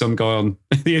just because some guy on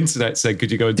the internet said,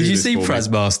 could you go and do this? Did you see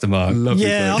Prasmaster, Mark? Lovely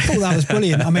bloke. I thought that was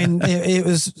brilliant. I mean, it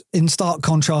was in stark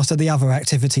contrast to the other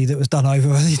activity that was done over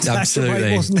the international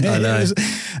break, wasn't it?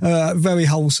 It was very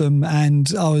wholesome,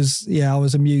 and I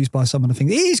was amused by some of the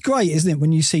things. It is great, isn't it,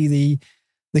 when you see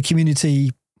the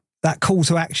community, that call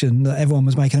to action that everyone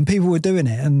was making, and people were doing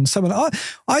it. And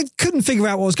I couldn't figure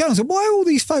out what was going on. So why are all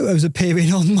these photos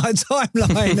appearing on my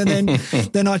timeline? And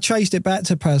then I traced it back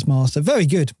to Prasmaster. Very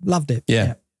good. Loved it.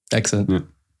 Yeah. Excellent. Yeah.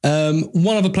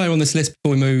 One other player on this list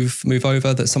before we move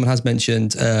over that someone has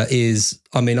mentioned is,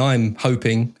 I'm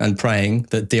hoping and praying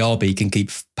that Diaby can keep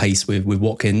pace with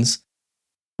Watkins.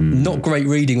 Not great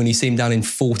reading when you see him down in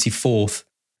 44th.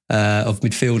 Of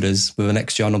midfielders with an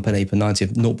XG on penalty per 90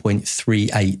 of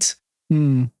 0.38.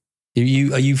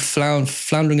 Are you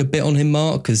floundering a bit on him,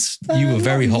 Mark? Because you were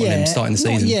very hot on him starting the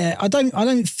season. Yeah, I don't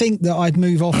think that I'd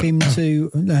move off him to.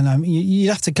 No, you'd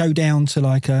have to go down to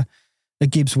like a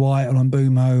Gibbs White or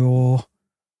Mbumo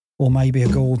or maybe a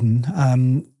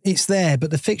Gordon. It's there,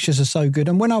 but the fixtures are so good.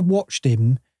 And when I've watched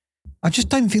him, I just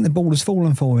don't think the ball has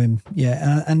fallen for him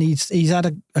yet. And he's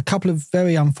had a couple of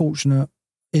very unfortunate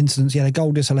incidents. He had a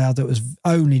goal disallowed that was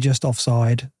only just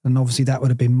offside, and obviously that would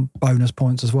have been bonus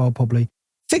points as well, probably.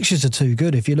 Fixtures are too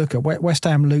good. If you look at West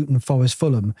Ham, Luton, Forest,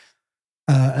 Fulham,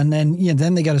 and then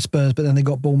they go to Spurs, but then they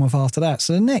got Bournemouth after that.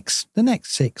 So the next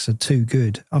 6 are too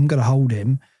good. I'm going to hold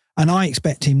him, and I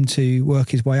expect him to work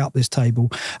his way up this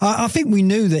table. I think we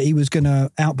knew that he was going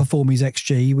to outperform his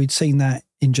XG. We'd seen that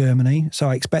in Germany, so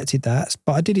I expected that.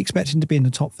 But I did expect him to be in the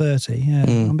top 30. Yeah,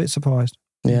 I'm a bit surprised.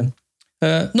 Yeah.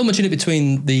 Not much in it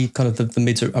between the kind of the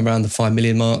mid to around the 5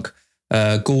 million mark.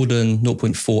 Gordon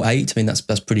 0.48. I mean, that's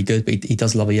pretty good, but he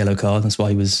does love a yellow card. That's why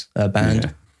he was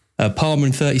banned. Yeah. Palmer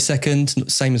in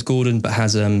 32nd, same as Gordon, but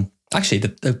has actually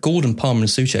the Gordon, Palmer, and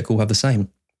Souček all have the same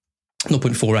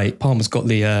 0.48. Palmer's got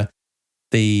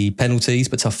the penalties,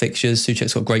 but tough fixtures.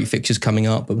 Souček's got great fixtures coming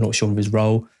up, but we're not sure of his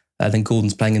role. Then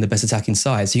Gordon's playing in the best attacking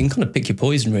side, so you can kind of pick your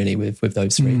poison really with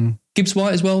those three. Gibbs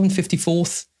White as well in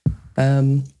 54th.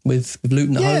 With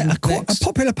Luton at home. A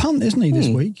popular punt, isn't he, this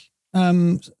week?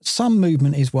 Some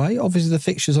movement his way. Obviously, the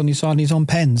fixture's on his side. He's on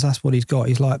pens. That's what he's got.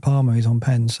 He's like Palmer. He's on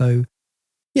pens. So,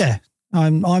 yeah,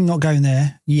 I'm not going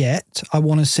there yet. I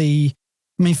want to see.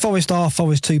 I mean, Forest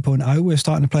 2.0. We're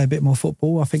starting to play a bit more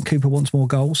football. I think Cooper wants more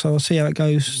goals, so I'll see how it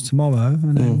goes tomorrow.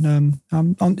 And then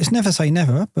it's never say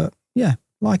never, but yeah,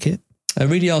 like it. I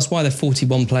really asked why there are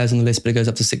 41 players on the list, but it goes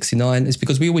up to 69. It's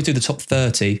because we always do the top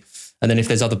 30. And then if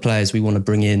there's other players we want to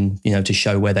bring in, to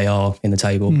show where they are in the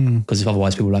table, because if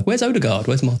otherwise people are like, where's Odegaard?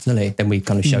 Where's Martinelli? Then we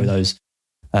kind of show those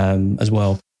as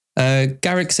well.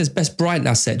 Garrick says best Brighton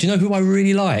asset. Do you know who I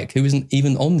really like? Who isn't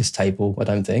even on this table, I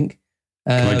don't think.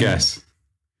 Can I guess?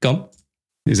 Go on.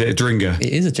 Is it a Dringa?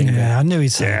 It is a Dringa. Yeah, I knew he'd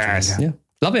say yes. Dringa. Yeah.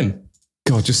 Love him.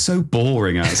 God, just so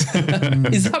boring, Az.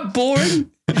 Is that boring?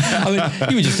 I mean,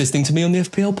 you were just listening to me on the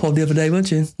FPL pod the other day,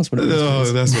 weren't you? That's what it was.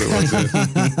 Oh, that's what it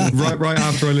was. Yeah. right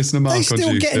after I listened to Mark on Tuesday.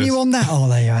 They're still getting you on that, are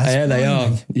they? Yeah, they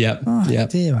are. Yeah. Oh, yeah.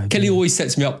 Dear, Kelly always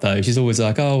sets me up though. She's always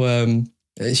like,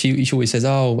 she always says,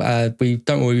 we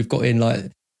don't worry, we've got in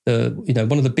like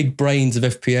one of the big brains of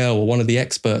FPL or one of the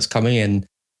experts coming in.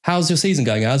 how's your season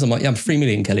going, Az? I'm like, yeah, I'm 3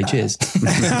 million, Kelly. Cheers.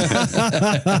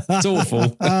 It's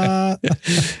awful.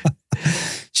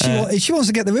 She wants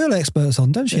to get the real experts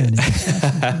on, don't she?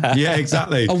 Yeah,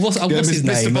 exactly. What's his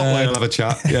name? Mr. Botway will have a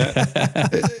chat. Yeah,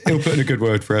 he'll put in a good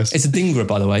word for us. It's a Dingra,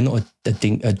 by the way, not a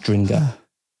Dringa.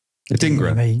 A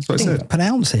Dingra. That's what I said.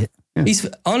 Pronounce it. Yeah. He's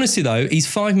honestly though, he's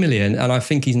 5 million, and I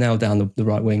think he's nailed down the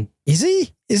right wing. Is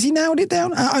he? Is he nailed it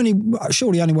down?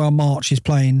 Surely only while March is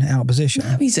playing out of position.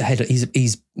 No, he's ahead.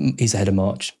 He's ahead of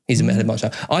March. He's ahead of March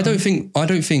now. I don't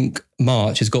think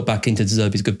March has got back into De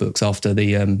Zerbi's good books after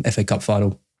the FA Cup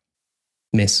final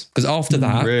miss. Because after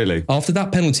that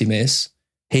penalty miss,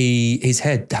 his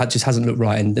head just hasn't looked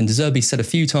right. And De Zerbi said a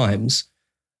few times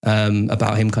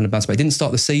about him kind of bouncing back. Didn't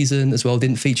start the season as well.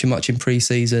 Didn't feature much in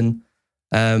pre-season.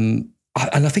 And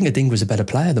I think Adingra's a better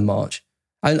player than March.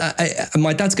 And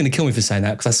my dad's going to kill me for saying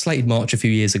that because I slated March a few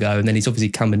years ago and then he's obviously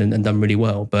come in and done really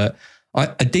well. But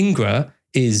Adingra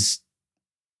is,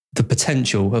 the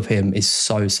potential of him is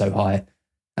so high.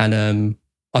 And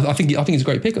I think he's a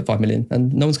great pick at 5 million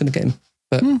and no one's going to get him.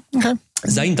 But okay.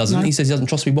 Zane doesn't. No. He says he doesn't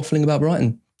trust me waffling about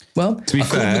Brighton. Well, to be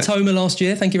fair, called Matoma last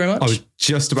year. Thank you very much. I was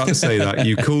just about to say that.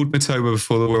 You called Matoma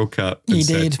before the World Cup and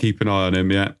said keep an eye on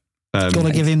him, yeah. Got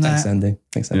to give him that.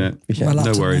 Thanks, Andy. Yeah. Appreciate it.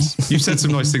 No worries. You've said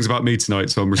some nice things about me tonight,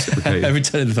 so I'm reciprocating.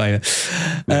 Return the favour.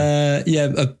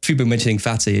 A few people mentioning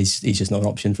Fatty. He's just not an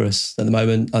option for us at the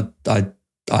moment. I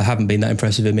haven't been that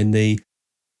impressed with him in the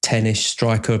 10-ish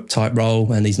striker type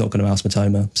role, and he's not going to oust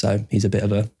Matoma, so he's a bit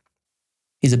of a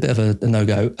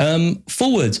no-go.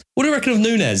 Forward, what do you reckon of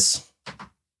Núñez?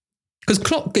 Because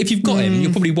Klopp, if you've got him,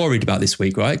 you're probably worried about this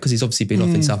week, right? Because he's obviously been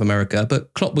off in South America,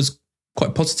 but Klopp was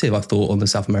quite positive, I thought, on the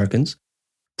South Americans.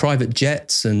 Private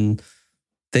jets and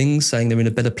things, saying they're in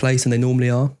a better place than they normally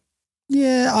are.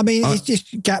 Yeah, I mean, it's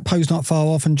just Gakpo's not far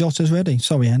off and Jota's ready.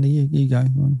 Sorry, Andy, you go.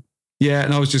 Yeah,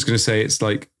 and I was just going to say, it's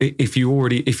like if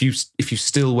you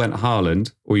still went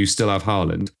Haaland or you still have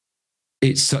Haaland,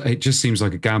 it just seems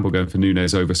like a gamble going for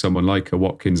Núñez over someone like a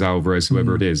Watkins, Alvarez,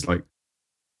 whoever it is. Like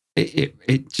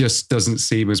it just doesn't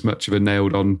seem as much of a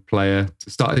nailed on player to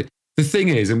start. The thing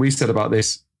is, and we said about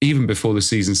this even before the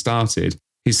season started,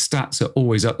 his stats are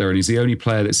always up there, and he's the only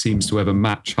player that seems to ever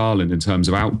match Haaland in terms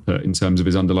of output, in terms of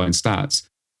his underlying stats.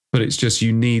 But it's just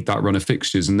you need that run of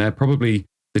fixtures, and they're probably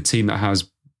the team that has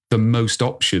the most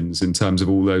options in terms of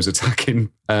all those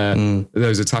attacking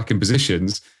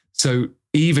positions. So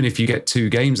even if you get 2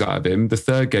 games out of him, the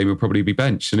third game will probably be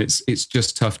benched, and it's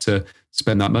just tough to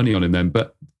spend that money on him then.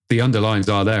 But the underlines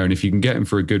are there, and if you can get him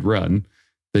for a good run,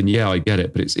 then yeah, I get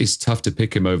it. But it's tough to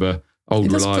pick him over old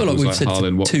reliables like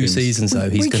Haaland, Watkins. 2 seasons though,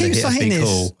 he's going to hit a big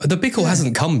haul. The big haul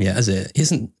hasn't come yet, has it? He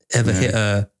hasn't ever hit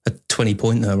a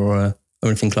 20-pointer or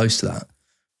anything close to that.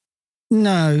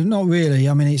 No, not really.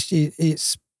 I mean,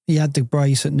 it's he had the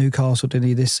brace at Newcastle, didn't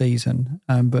he, this season?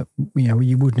 But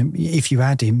you wouldn't, if you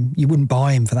had him, you wouldn't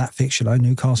buy him for that fixture though,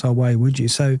 Newcastle away, would you?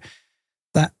 So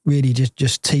that really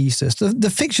just teased us. The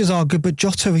fixtures are good, but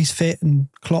Jota is fit and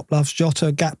Klopp loves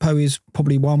Jota. Gakpo is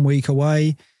probably 1 week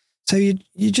away. So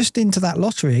you're just into that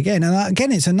lottery again. And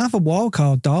again, it's another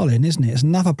wildcard darling, isn't it? It's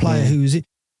another player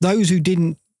those who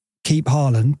didn't keep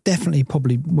Haaland definitely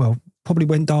probably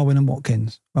went Darwin and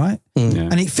Watkins, right? Yeah.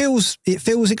 And it feels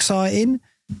exciting,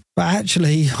 but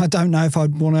actually I don't know if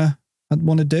I'd want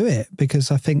to do it, because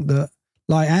I think that,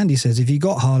 like Andy says, if you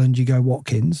got Haaland, you go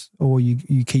Watkins, or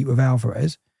you keep with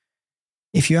Alvarez.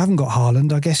 If you haven't got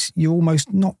Haaland, I guess you're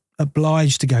almost not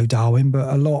obliged to go Darwin, but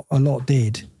a lot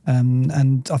did.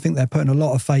 And I think they're putting a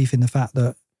lot of faith in the fact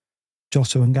that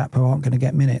Jota and Gakpo aren't going to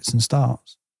get minutes and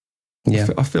starts. Yeah,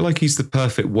 I feel like he's the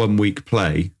perfect 1 week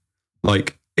play,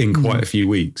 like in quite a few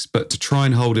weeks. But to try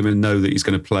and hold him and know that he's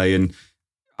going to play, and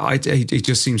it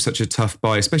just seems such a tough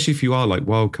buy, especially if you are like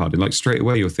wildcarding. Like straight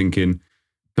away, you're thinking,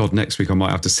 God, next week I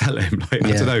might have to sell him. Like,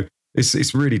 I don't know.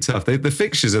 It's really tough. The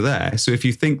fixtures are there. So if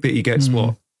you think that he gets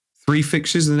 3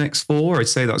 fixtures in the next 4, I'd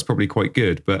say that's probably quite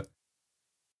good. But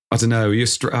I don't know.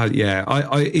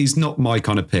 He's not my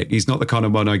kind of pick. He's not the kind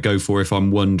of one I go for if I'm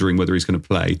wondering whether he's going to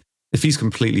play. If he's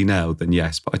completely nailed, then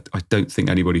yes. But I don't think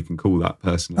anybody can call that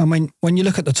personally. I mean, when you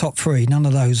look at the top 3, none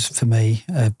of those for me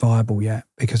are viable yet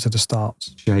because of the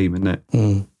starts. Shame, isn't it?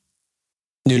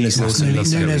 Núñez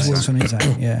Wilson is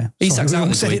out, yeah. Isak's out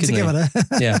this week, isn't he?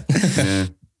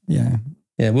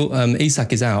 Yeah. Well,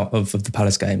 Isak is out of the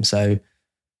Palace game, so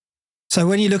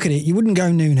when you look at it, you wouldn't go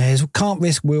Núñez, can't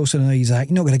risk Wilson and Isak.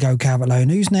 You're not going to go Calvert-Lewin.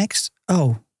 Who's next?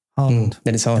 Oh, Haaland.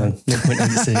 Then it's Haaland.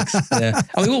 0.86. Yeah.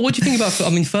 I mean, what do you think about? I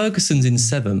mean, Ferguson's in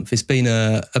 7th. It's been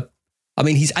I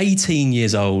mean, he's 18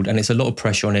 years old, and it's a lot of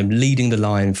pressure on him, leading the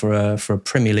line for a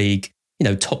Premier League,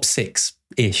 top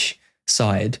 6-ish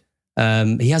side.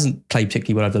 He hasn't played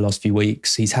particularly well over the last few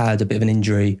weeks. He's had a bit of an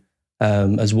injury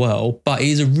as well, but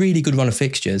he is a really good run of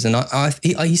fixtures, and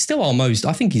he's still our most.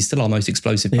 I think he's still our most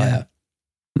explosive player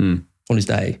on his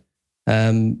day.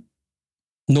 0.74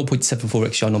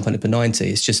 XG non-penalty per 90.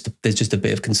 It's just there's just a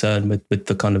bit of concern with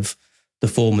the kind of the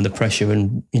form and the pressure,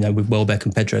 and with Welbeck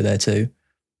and Pedro there too.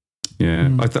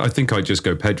 Yeah, I think I'd just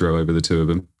go Pedro over the two of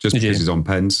them, just because he's on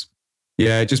pens.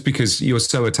 Yeah, just because you're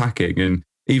so attacking, and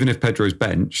even if Pedro's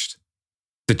benched,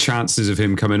 the chances of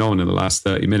him coming on in the last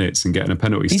 30 minutes and getting a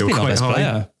penalty is still quite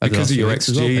high because of your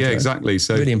XG. Well, yeah, exactly.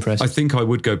 So really impressive. I think I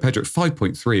would go Pedro at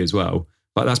 5.3 as well.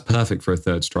 Like that's perfect for a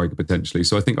third striker potentially.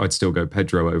 So I think I'd still go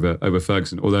Pedro over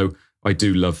Ferguson. Although I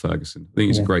do love Ferguson. I think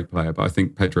he's a great player, but I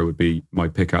think Pedro would be my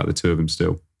pick out of the two of them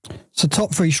still. So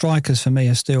top three strikers for me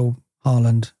are still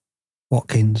Haaland,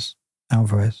 Watkins,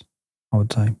 Alvarez, I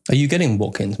would say. Are you getting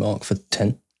Watkins, Mark, for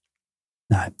 10?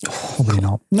 No, probably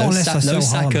not. Not unless I sell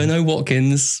Saka, Haaland. no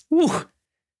Watkins. Ooh,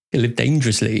 he live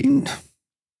dangerously.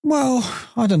 Well,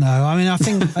 I don't know. I mean, I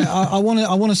think I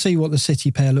want to see what the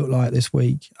City pair look like this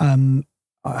week.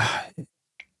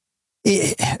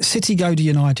 City go to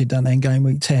United, don't they, in game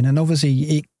week 10? And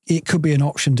obviously it could be an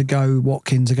option to go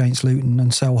Watkins against Luton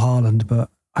and sell Haaland, but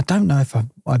I don't know if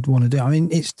I'd want to do it. I mean,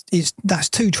 that's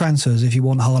two transfers if you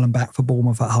want Haaland back for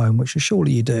Bournemouth at home, which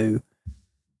surely you do.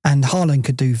 And Haaland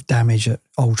could do damage at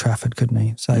Old Trafford, couldn't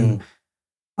he? So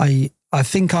I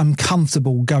think I'm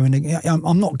comfortable going.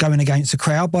 I'm not going against the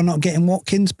crowd by not getting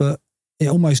Watkins, but it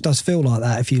almost does feel like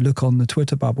that if you look on the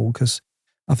Twitter bubble, because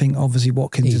I think obviously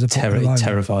Watkins is a popular. It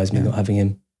terrifies me not having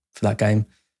him for that game.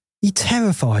 He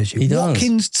terrifies you. He does.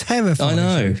 Watkins terrifies you. I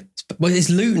know. Well,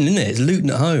 it's Luton, isn't it? It's Luton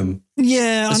at home.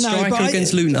 Yeah, I know. A striker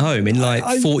against Luton at home in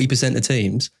 40% of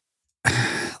teams.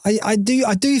 I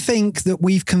do think that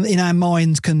we've in our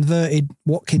minds converted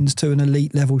Watkins to an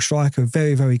elite level striker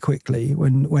very, very quickly.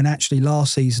 When actually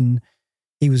last season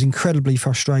he was incredibly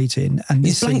frustrating, and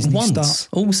he's blanked once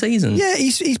all season. Yeah,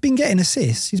 he's been getting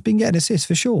assists. He's been getting assists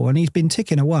for sure, and he's been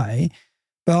ticking away.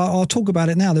 But I'll talk about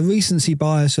it now. The recency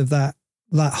bias of that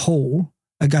haul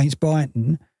against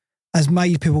Brighton has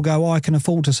made people go, I can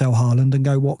afford to sell Haaland and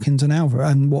go Watkins and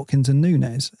Alvarez and Watkins and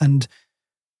Nunes. And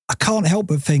I can't help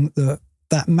but think that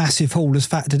massive haul has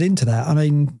factored into that. I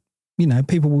mean,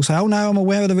 people will say, oh no, I'm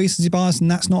aware of the recency bias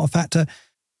and that's not a factor.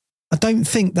 I don't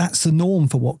think that's the norm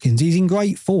for Watkins. He's in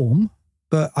great form,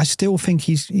 but I still think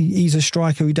he's a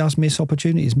striker who does miss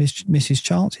opportunities, misses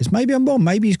chances. Maybe I'm wrong.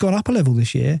 Maybe he's gone up a level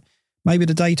this year. Maybe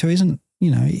the data isn't,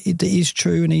 it is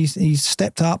true, and he's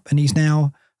stepped up and he's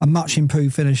now a much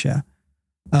improved finisher.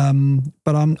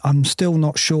 But I'm still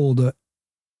not sure that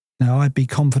I'd be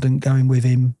confident going with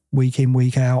him week in,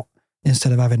 week out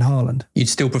instead of having Haaland. You'd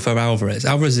still prefer Alvarez.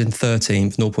 Alvarez is in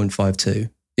 13th, 0.52.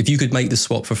 If you could make the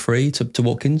swap for free to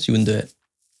Watkins, you wouldn't do it.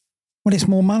 Well, it's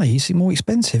more money. He's more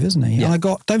expensive, isn't he? Yeah. And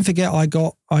don't forget, I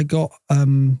got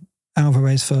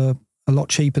Alvarez for a lot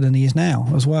cheaper than he is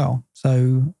now as well.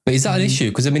 So, but is that an issue?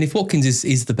 Because I mean, if Watkins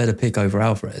is the better pick over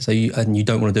Alvarez, and you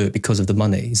don't want to do it because of the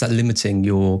money, is that limiting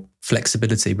your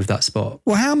flexibility with that spot?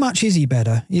 Well, how much is he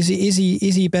better? Is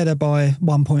he better by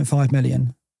 1.5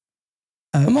 million?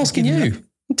 I'm asking you.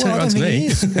 Turn it around to me. He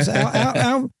is, because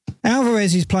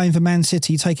Alvarez is playing for Man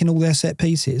City, taking all their set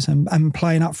pieces and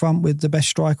playing up front with the best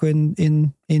striker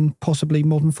in possibly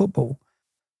modern football.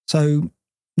 So,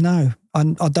 no,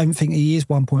 I don't think he is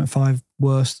 1.5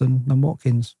 worse than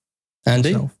Watkins. Andy,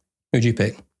 himself. who'd you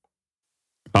pick?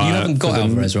 You haven't got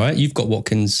Alvarez, right? You've got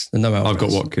Watkins and no Alvarez. I've got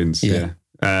Watkins, yeah.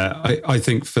 I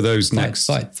think for those next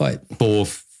four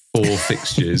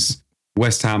fixtures,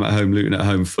 West Ham at home, Luton at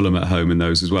home, Fulham at home, and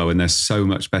those as well, and they're so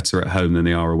much better at home than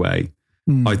they are away.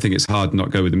 I think it's hard not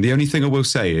go with them. The only thing I will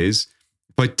say is,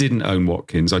 if I didn't own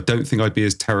Watkins, I don't think I'd be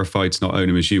as terrified to not own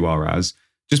him as you are, just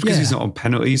because he's not on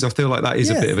penalties. I feel like that is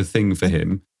a bit of a thing for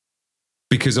him.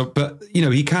 But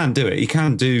he can do it. He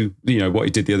can do, what he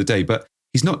did the other day, but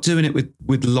he's not doing it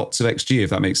with lots of XG, if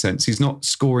that makes sense. He's not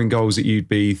scoring goals that you'd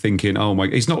be thinking, oh my,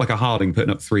 he's not like a Harding putting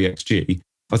up 3 XG.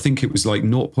 I think it was like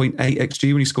 0.8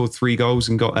 XG when he scored 3 goals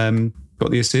and got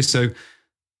the assist. So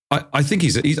I think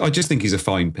I just think he's a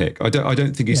fine pick. I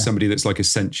don't think he's somebody that's like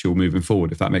essential moving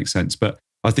forward, if that makes sense. But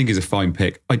I think he's a fine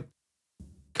pick. A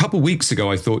couple of weeks ago,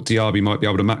 I thought Diaby might be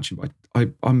able to match him.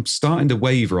 I'm starting to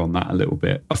waver on that a little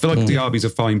bit. I feel like Diaby's a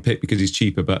fine pick because he's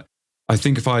cheaper, but I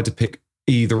think if I had to pick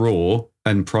either or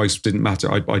and price didn't matter,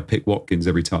 I'd pick Watkins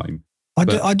every time.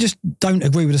 I just don't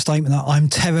agree with the statement that I'm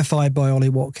terrified by Ollie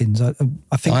Watkins. I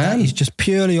think that is just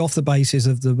purely off the basis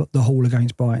of the haul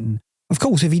against Brighton. Of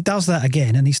course, if he does that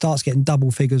again and he starts getting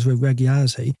double figures with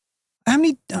regularity, How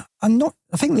many?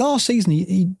 I think last season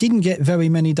he didn't get very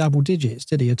many double digits,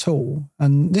 did he at all?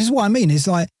 And this is what I mean. It's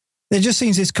like there just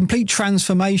seems this complete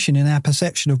transformation in our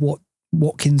perception of what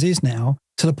Watkins is now,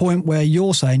 to the point where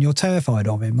you're saying you're terrified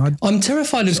of him. I'm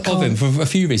terrified of him for a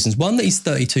few reasons. One, that he's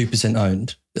 32%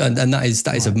 owned, and that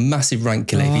is a massive rank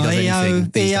killer if he does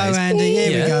anything these days. Andy,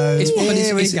 here we go.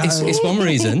 It's one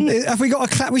reason. Have we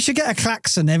got we should get a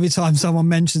klaxon every time someone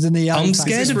mentions an EO. I'm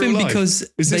scared of him because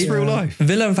is this real life?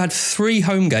 Villa have had 3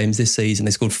 home games this season.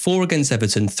 They scored 4 against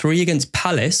Everton, 3 against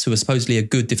Palace, who are supposedly a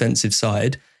good defensive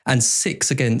side, and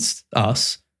 6 against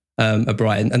us. At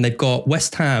Brighton, and they've got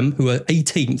West Ham, who are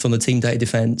 18th on the team data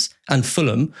defence, and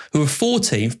Fulham, who are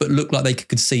 14th, but look like they could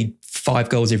concede 5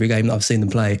 goals every game that I've seen them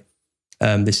play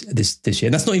this year.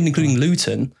 And that's not even including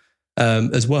Luton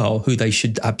as well, who they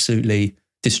should absolutely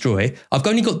destroy. I've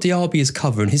only got Diaby as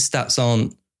cover, and his stats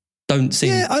don't seem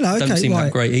that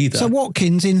great either. So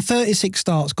Watkins in 36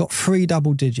 starts got 3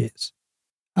 double digits.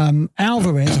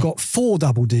 Alvarez got 4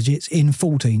 double digits in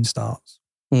 14 starts.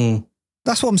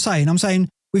 That's what I'm saying. I'm saying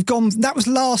we've gone. That was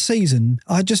last season.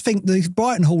 I just think the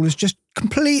Brighton haul has just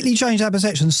completely changed our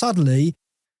perception. Suddenly,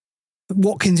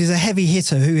 Watkins is a heavy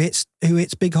hitter who hits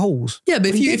big hauls. Yeah,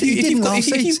 but if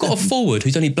you've got a forward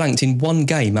who's only blanked in 1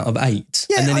 game out of 8,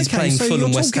 and then he's playing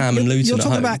Fulham, West Ham, and Luton, you're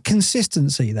talking at home. about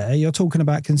consistency there. You're talking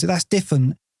about that's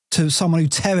different to someone who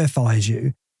terrifies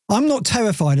you. I'm not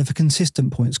terrified of a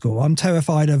consistent point scorer. I'm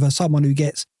terrified of someone who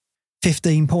gets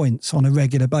 15 points on a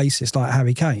regular basis, like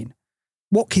Harry Kane.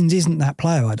 Watkins isn't that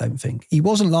player, I don't think. He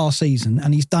wasn't last season,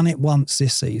 and he's done it once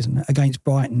this season against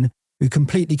Brighton, who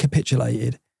completely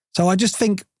capitulated. So I just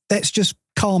think let's just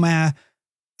calm our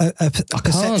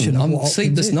perception of what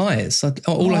sleepless nights.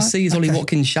 All I see is Ollie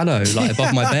Watkins' shadow, like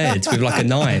above my bed, with like a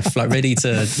knife, like ready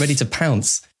to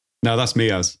pounce. No, that's me,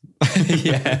 Az.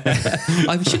 Yeah.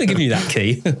 I should have given you that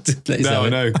key. No, I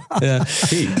know. Yeah.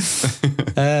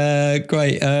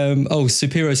 Great.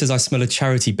 Supero says, I smell a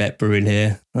charity bet brewing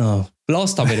here. Oh,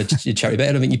 last time we had a charity bet,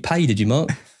 I don't think you paid, did you,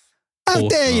 Mark? How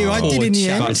dare you? I did in the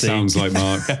end. That sounds like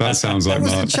Mark. That sounds like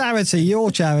Mark. It was a charity, your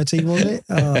charity, was it?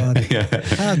 Oh, yeah.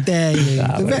 How dare you?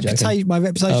 My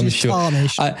reputation is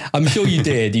tarnished. I'm sure you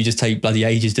did. You just take bloody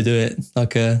ages to do it.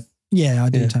 Yeah, I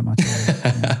didn't take my time.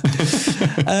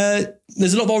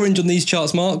 There's a lot of orange on these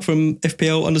charts, Mark, from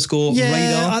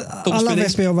FPL_radar. I love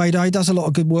FPL Radar. He does a lot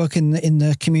of good work in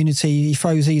the community. He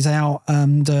throws these out,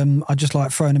 and I just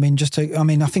like throwing them in.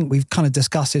 I think we've kind of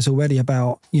discussed this already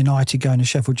about United going to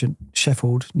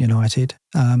Sheffield United.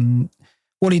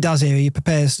 What he does here, he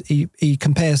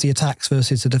compares the attacks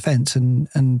versus the defence, and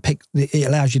it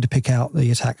allows you to pick out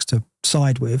the attacks to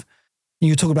side with.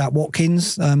 You talk about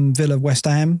Watkins, Villa, West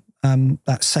Ham.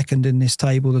 That's second in this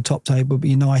table, the top table. But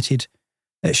United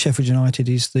at Sheffield United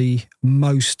is the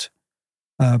most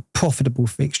profitable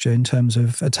fixture in terms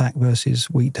of attack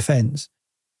versus weak defence.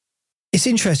 It's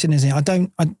interesting, isn't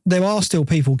it? There are still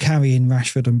people carrying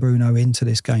Rashford and Bruno into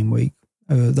this game week.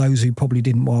 Those who probably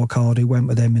didn't wildcard, who went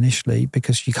with them initially,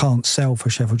 because you can't sell for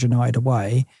Sheffield United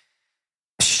away.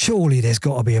 Surely there's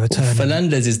got to be a return.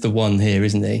 Fernandes is the one here,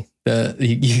 isn't he?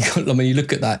 You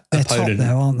look at that They're opponent. Top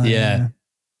there, aren't they? Yeah.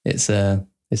 It's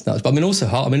nuts. But look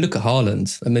at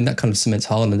Haaland. That kind of cements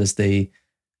Haaland as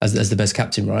the best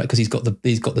captain, right? Because he's got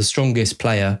the strongest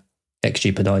player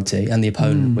XG per 90, and the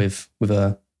opponent with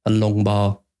a long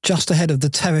bar. Just ahead of the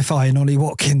terrifying Ollie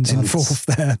Watkins in fourth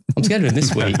there. I'm scared of him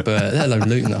this week, but let alone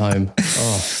Luton at home.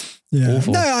 Oh, yeah.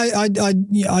 Awful. No,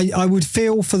 I would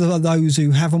feel for those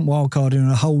who haven't wildcarded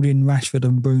and are holding Rashford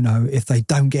and Bruno if they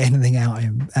don't get anything out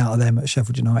of them at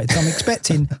Sheffield United. So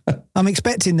I'm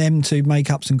expecting them to make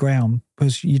up some ground,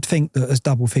 because you'd think that there's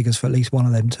double figures for at least one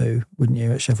of them two, wouldn't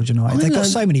you, at Sheffield United? They've got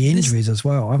so many injuries as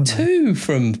well, haven't they? 2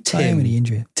 from Tim. So many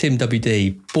injuries. Tim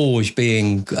WD, Borge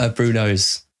being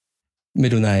Bruno's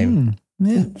middle name.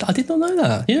 Yeah. I did not know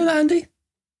that. You know that, Andy?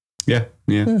 Yeah.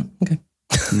 Oh, okay.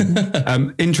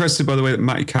 Interested, by the way, that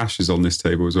Matty Cash is on this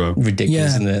table as well.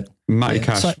 Ridiculous, isn't it? Matty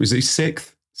Cash, was he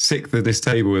sixth at this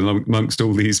table amongst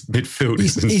all these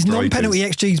midfielders? His non-penalty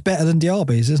XG is better than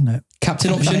Diaby's, isn't it?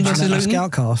 Captain option versus Luton?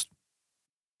 Scoutcast.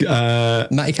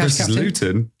 Matty Cash versus captain?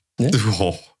 Luton?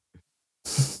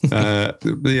 Yeah.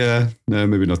 Yeah, no,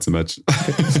 maybe not so much.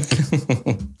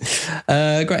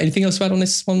 Great. Anything else to add on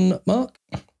this one, Mark?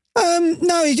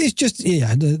 No, it's just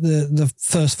the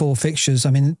first 4 fixtures.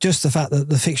 I mean, just the fact that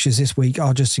the fixtures this week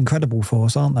are just incredible for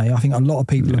us, aren't they? I think a lot of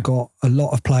people have got a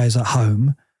lot of players at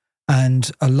home, and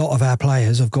a lot of our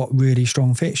players have got really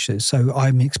strong fixtures. So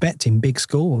I'm expecting big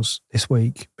scores this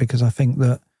week, because I think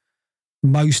that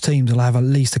most teams will have at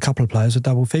least a couple of players with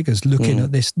double figures. Looking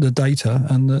at the data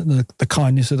and the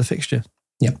kindness of the fixture.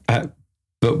 Yeah.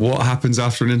 But what happens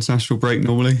after an international break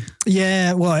normally?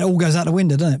 Yeah, well, it all goes out the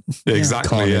window, doesn't it? Yeah,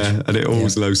 exactly, yeah. And it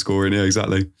always low scoring, yeah,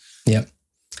 exactly. Yeah.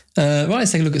 Right,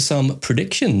 let's take a look at some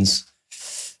predictions.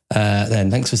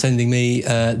 Then, thanks for sending me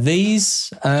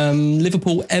these.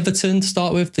 Liverpool-Everton to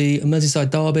start with, the Merseyside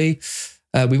derby.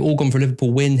 We've all gone for a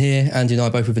Liverpool win here. Andy and I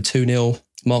both with a 2-0.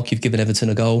 Mark, you've given Everton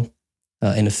a goal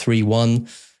in a 3-1.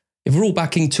 If we're all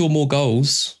backing 2 or more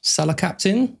goals, Salah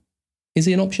captain, is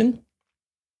he an option?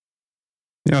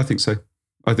 Yeah, I think so.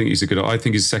 I think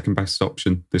he's second best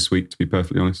option this week, to be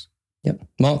perfectly honest. Yep.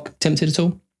 Mark, tempted at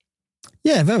all?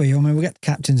 Yeah, very. I mean, we'll get the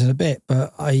captains in a bit,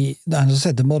 but as I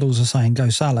said, the models are saying go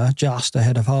Salah just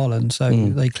ahead of Haaland. So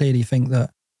they clearly think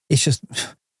that it's just,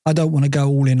 I don't want to go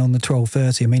all in on the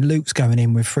 12:30. I mean, Luke's going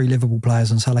in with 3 Liverpool players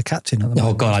and Salah captain at the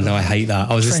moment. Oh, God, I know. I hate that.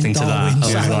 I was listening to that. I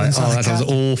was like, that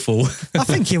sounds awful. I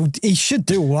think he should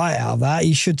do all right out of that.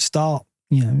 He should start,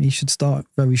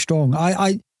 very strong.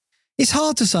 It's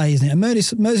hard to say, isn't it? A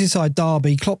Merseyside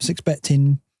derby, Klopp's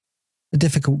expecting a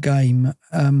difficult game.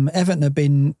 Everton have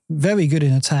been very good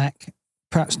in attack,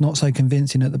 perhaps not so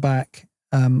convincing at the back.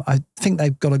 I think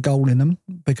they've got a goal in them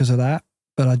because of that,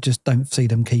 but I just don't see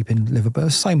them keeping Liverpool.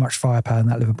 There's so much firepower in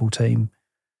that Liverpool team.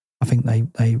 I think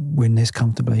they win this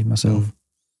comfortably myself.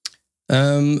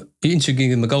 You're interested in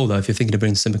giving them a goal, though, if you're thinking of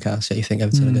bringing Tsimikas. Yeah, you think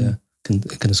Everton are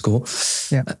going to score.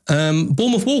 Yeah.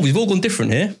 Bournemouth-Wolves, we've all gone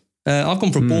different here. I've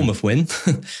gone for a Bournemouth win.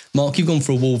 Mark, you've gone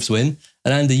for a Wolves win.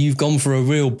 And Andy, you've gone for a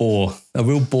real bore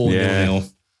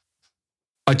 0-0.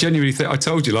 I genuinely think, I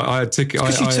told you, like I had ticket.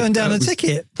 Because you turned down a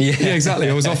ticket. Yeah, exactly.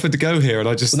 I was offered to go here and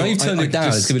I just now you've turned it down.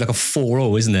 It's going to be like a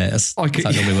 4-0, isn't it? That's how it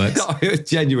normally works.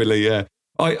 Genuinely, yeah.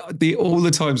 All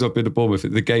the times I've been to Bournemouth,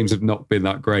 the games have not been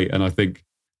that great. And I think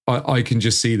I can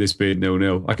just see this being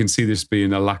 0-0. I can see this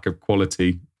being a lack of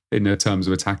quality in terms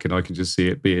of attacking. I can just see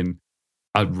it being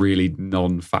a really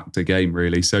non-factor game,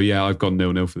 really. So yeah, I've gone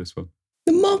 0-0 for this one.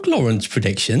 The Mark Lawrence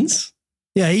predictions.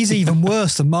 Yeah, he's even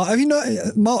worse than Mark. Have you know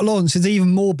Mark Lawrence is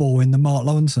even more boring than Mark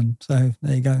Lawrenson? So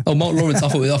there you go. Oh, Mark Lawrence, I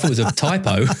thought it was a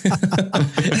typo. No,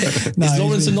 is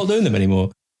Lawrenson not doing them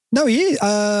anymore? No, he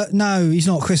is. No, he's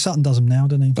not. Chris Sutton does them now,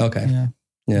 doesn't he? Okay.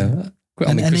 Yeah.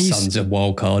 I mean, Chris Sutton's a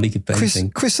wild card. He could be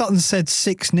anything. Chris Sutton said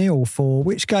 6-0 for,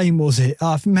 which game was it?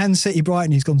 Man City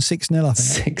Brighton, he's gone 6-0, I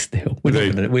think.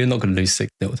 6-0. We're not going to lose 6-0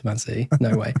 to Man City.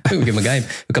 No way. I think we'll give him a game.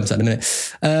 We'll come to that in a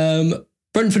minute.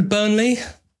 Brentford Burnley.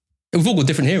 We've all gone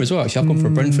different here as well, actually. I've gone for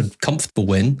a Brentford comfortable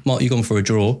win. Mark, you've gone for a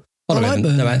draw. Sorry,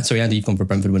 Andy, you've gone for a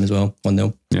Brentford win as well.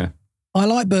 1-0. Yeah. I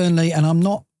like Burnley and I'm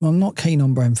not keen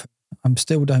on Brentford. I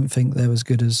still don't think they're as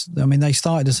good as, I mean, they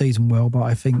started the season well, but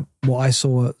I think what I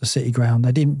saw at the City ground,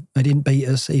 they didn't beat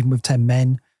us even with 10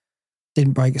 men,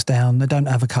 didn't break us down. They don't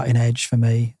have a cutting edge for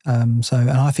me. And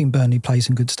I think Burnley play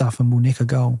some good stuff and will nick a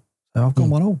goal. So I've gone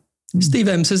 1-1. Steve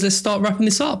M says, let's start wrapping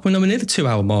this up. We're nowhere near the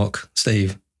 2-hour mark,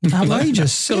 Steve.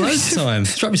 Outrageous. Got loads of time.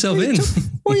 Strap yourself in.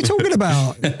 What are you talking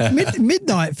about?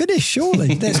 Midnight finish,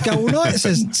 surely. Let's go all night,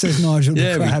 says Nigel.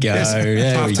 There we go.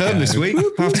 Half term this week. Yeah,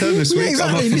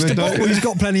 exactly. Mr. Botwell's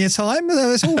got plenty of time.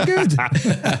 It's all good.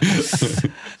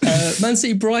 Man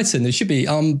City Brighton. There should be.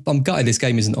 I'm gutted this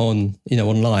game isn't on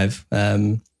live.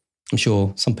 I'm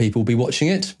sure some people will be watching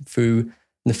it through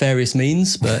nefarious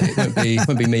means, but it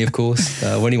won't be me, of course,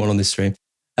 or anyone on this stream.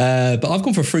 But I've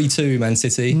gone for a 3-2 Man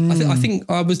City. I think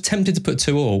I was tempted to put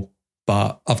 2-2,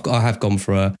 but I have gone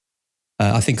for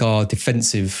I think our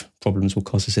defensive problems will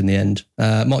cost us in the end.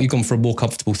 Mark, you've gone for a more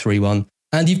comfortable 3-1,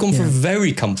 and you've gone for a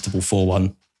very comfortable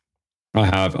 4-1. I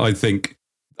have. I think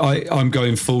I'm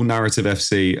going full narrative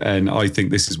FC, and I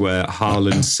think this is where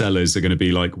Haaland sellers are going to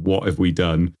be like, what have we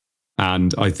done?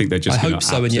 And I think they're just I hope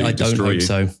so, and yet I don't hope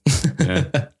so.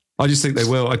 Yeah. I just think they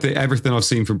will. I think everything I've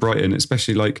seen from Brighton,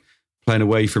 especially like playing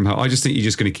away from her, I just think you're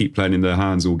just going to keep playing in their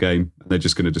hands all game, and they're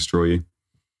just going to destroy you.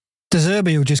 De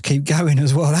Zerbi will just keep going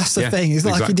as well. That's the thing. It's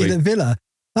like he did at Villa.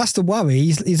 That's the worry.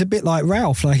 He's a bit like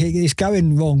Ralph. Like it's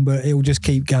going wrong, but he'll just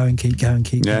keep going.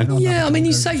 Yeah, I mean,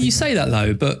 you say that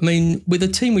though, but I mean, with the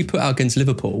team we put out against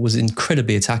Liverpool was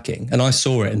incredibly attacking, and I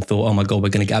saw it and thought, oh my God, we're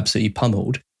going to get absolutely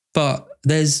pummeled. But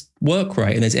there's work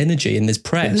rate and there's energy and there's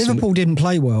press. But Liverpool didn't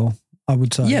play well, I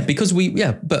would say. Yeah,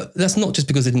 but that's not just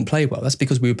because they didn't play well. That's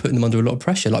because we were putting them under a lot of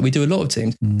pressure, like we do a lot of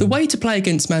teams. The way to play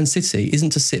against Man City isn't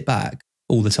to sit back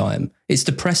all the time. It's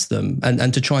to press them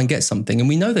and to try and get something. And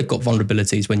we know they've got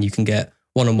vulnerabilities when you can get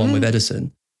one-on-one with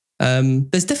Ederson.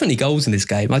 There's definitely goals in this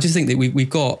game. I just think that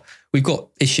we've got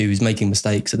issues making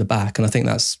mistakes at the back, and I think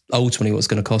that's ultimately what's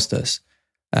going to cost us.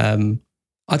 I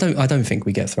don't think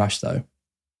we get thrashed though.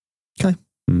 Okay.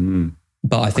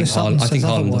 But I think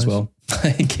Haaland as well.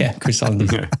 Yeah, Chris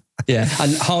Haaland. Yeah,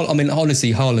 and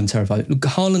honestly, Haaland terrified. Look,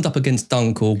 Haaland up against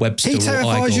Dunk or Webster He or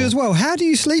terrifies you Igor. as well. How do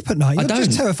you sleep at night? You're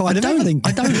just terrified of everything.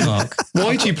 I don't, Mark.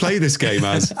 Why do you play this game,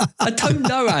 Az? I don't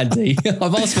know, Andy.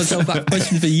 I've asked myself that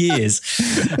question for years.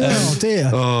 Oh dear.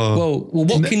 Well,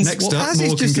 Watkins. Next up, Az is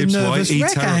Morgan just a Gibbs-White. nervous He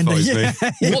wreck, terrifies Andy.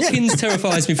 me. Watkins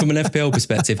terrifies me from an FPL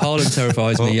perspective. Haaland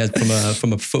terrifies me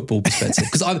from a football perspective.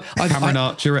 Because Cameron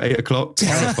Archer at 8 o'clock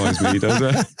terrifies me,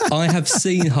 doesn't it? I have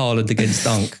seen Haaland against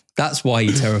Dunk. That's why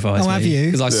he terrifies me. Have you?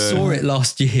 Because I saw it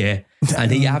last year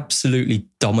and he absolutely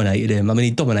dominated him. I mean,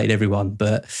 he dominated everyone,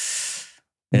 but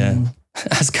yeah.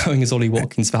 As going as Ollie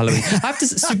Watkins for Halloween. I have to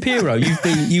Supero,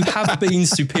 you have been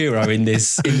Supero in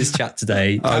this chat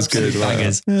today. That's good.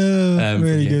 Bangers.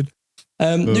 Really good.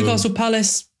 Newcastle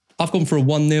Palace, I've gone for a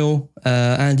 1-0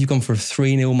 and you've gone for a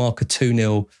 3-0, Mark, a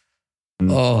 2-0.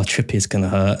 Oh, Trippier's going to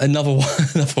hurt. Another one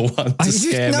to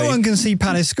scare me. No one can see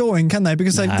Palace scoring, can they?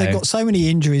 Because they've got so many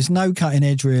injuries, no cutting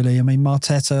edge really. I mean,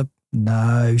 Marteta,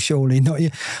 no, surely not.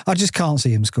 I just can't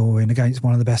see him scoring against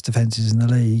one of the best defences in the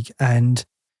league, and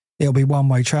it'll be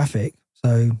one-way traffic.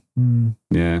 So,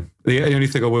 yeah. The only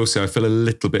thing I will say, I feel a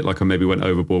little bit like I maybe went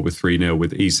overboard with 3-0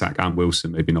 with Isak and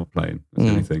Wilson maybe not playing. That's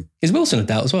the only thing. Is Wilson a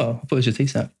doubt as well? I thought it was just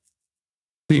Isak.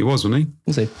 I think it was, wasn't he?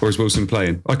 Was he? Or is Wilson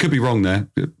playing? I could be wrong there.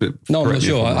 But No, I'm not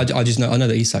sure. I just know. I know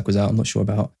that Isak was out. I'm not sure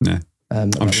about. Yeah.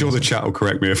 I'm sure the chat will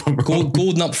correct me if I'm wrong.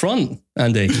 Gordon up front,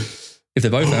 Andy. If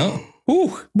they're both out.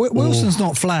 Ooh. Wilson's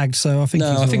not flagged, so I think.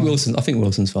 No, I think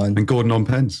Wilson's fine. And Gordon on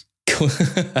pens.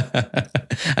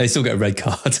 And they still get a red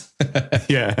card.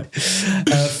 Yeah.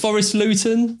 Forest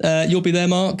Luton, you'll be there,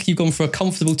 Mark. You've gone for a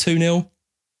comfortable 2-0.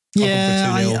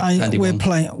 Yeah,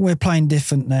 we're playing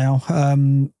different now.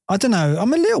 I don't know.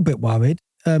 I'm a little bit worried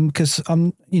because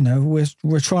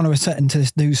we're trying to set into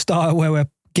this new style where we're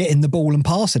getting the ball and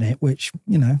passing it, which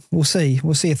we'll see.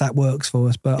 We'll see if that works for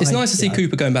us. But it's nice to see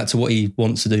Cooper going back to what he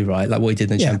wants to do, right? Like what he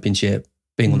did in the Championship,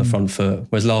 being on the front foot.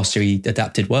 Whereas last year he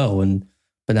adapted well,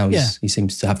 but now he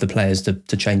seems to have the players to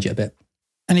change it a bit.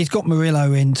 And he's got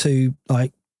Murillo in to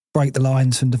like break the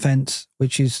lines from defence,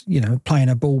 which is, playing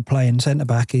a ball-playing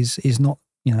centre-back is not,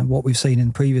 what we've seen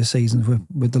in previous seasons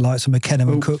with the likes of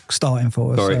McKenna and Cook starting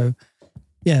for us. Sorry. So,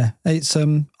 yeah, it's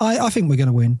I think we're going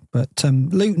to win, but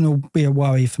Luton will be a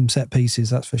worry from set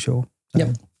pieces, that's for sure. So,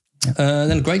 yep.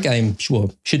 Then a great game,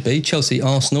 should be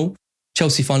Chelsea-Arsenal.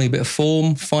 Chelsea finding a bit of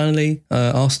form, finally.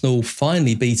 Arsenal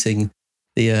finally beating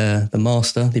the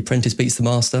master. The apprentice beats the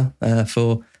master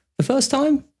for the first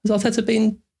time. Has Arteta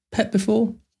been Pep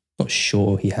before? Not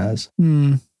sure he has.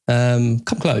 Come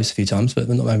close a few times, but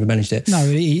not ever managed it. No,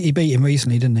 he beat him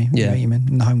recently, didn't he? Yeah. He beat him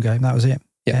in the home game. That was it.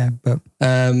 Yeah. But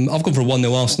I've gone for a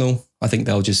 1-0 Arsenal. I think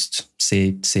they'll just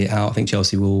see it out. I think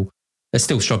Chelsea will. They're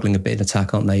still struggling a bit in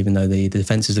attack, aren't they? Even though the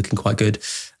defence is looking quite good.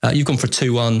 You've gone for a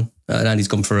 2-1, and Andy's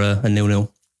gone for a 0-0.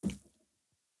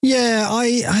 Yeah,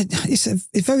 it's a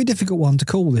very difficult one to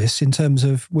call this in terms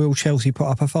of will Chelsea put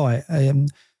up a fight.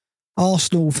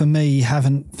 Arsenal, for me,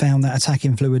 haven't found that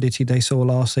attacking fluidity they saw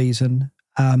last season.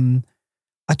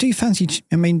 I do fancy,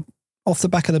 off the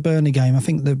back of the Burnley game, I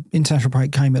think the international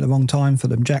break came at the wrong time for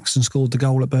them. Jackson scored the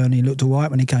goal at Burnley. He looked all right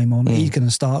when he came on. He's going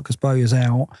to start because Bowyer's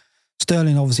out.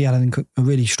 Sterling obviously had a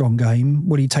really strong game.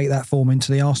 Will he take that form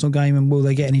into the Arsenal game and will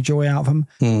they get any joy out of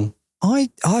him?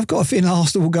 I've got a feeling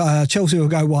Chelsea will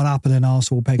go one up and then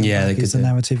Arsenal will peg them back is the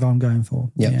narrative I'm going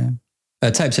for. Yep. Yeah.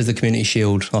 Tape says the Community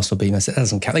Shield, Arsenal beat us. It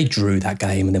doesn't count. They drew that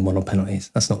game and then won on penalties.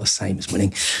 That's not the same as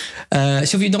winning.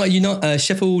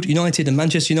 Sheffield United and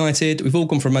Manchester United. We've all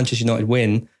gone for a Manchester United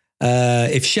win.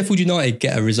 If Sheffield United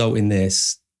get a result in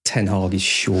this, Ten Hag is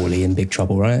surely in big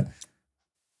trouble, right?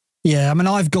 Yeah,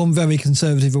 I've gone very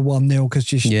conservative at 1-0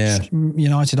 because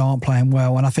United aren't playing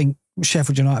well, and I think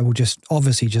Sheffield United will just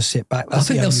sit back. I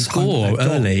think they'll score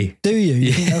early. Do you?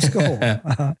 You think they'll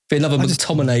score? Be another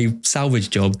McTominay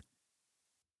salvage job.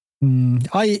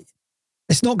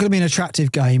 It's not going to be an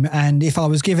attractive game, and if I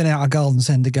was giving out a garden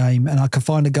centre game and I could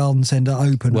find a garden centre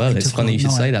open, it's funny you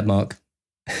should say that, Mark.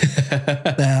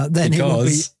 Then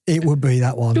it would be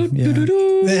that one.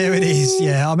 There it is.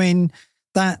 Yeah,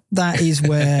 that is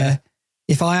where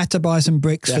if I had to buy some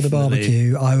bricks for the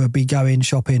barbecue, I would be going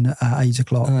shopping at 8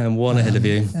 o'clock. I am one ahead of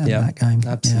you. Yeah, that game.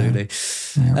 Absolutely.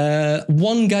 Yeah.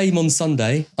 One game on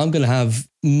Sunday. I'm going to have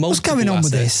multiple What's going on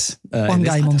with this? One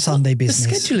game on Sunday business.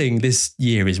 The scheduling this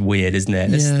year is weird, isn't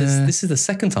it? This is the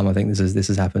second time I think this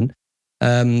has happened.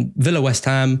 Villa West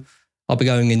Ham. I'll be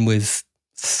going in with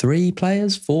four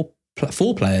players,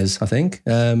 I think,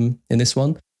 in this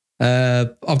one.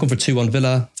 I've gone for 2-1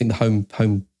 Villa. I think the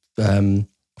home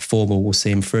form will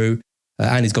see him through.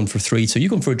 Andy's gone for 3-2.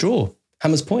 You've gone for a draw.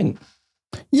 Hammers Point.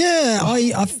 Yeah,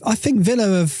 I think Villa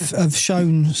have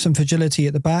shown some fragility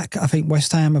at the back. I think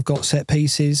West Ham have got set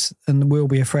pieces and will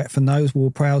be a threat from those.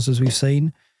 Ward-Prowse, as we've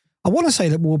seen. I want to say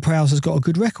that Ward-Prowse has got a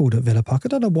good record at Villa Park. I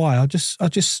don't know why. I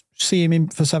just see him in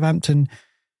for Southampton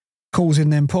causing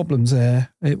them problems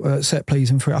there at set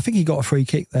plays and free. I think he got a free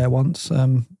kick there once.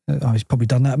 He's probably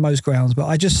done that at most grounds, but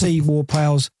I just see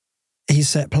Ward-Prowse, his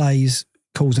set plays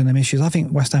causing them issues. I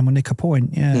think West Ham will nick a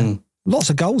point. Yeah.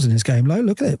 Lots of goals in this game, though.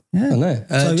 Look at it. Yeah. I know.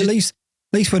 So at least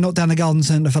we're not down the Garden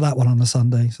Centre for that one on a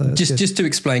Sunday. So just to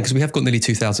explain, because we have got nearly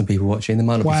 2,000 people watching, they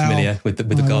might not be familiar with the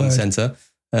Garden Centre.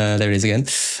 There it is again.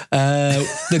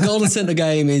 The Garden Centre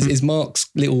game is Mark's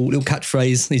little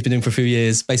catchphrase he's been doing for a few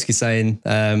years, basically saying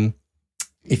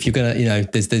if you're gonna,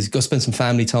 there's got to spend some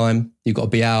family time. You've got to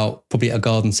be out, probably at a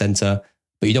garden centre,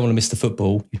 but you don't want to miss the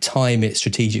football. You time it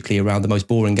strategically around the most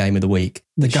boring game of the week.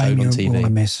 The game you want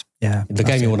to miss. Yeah. The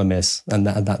game you want to miss. And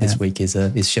that this week is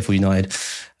Sheffield United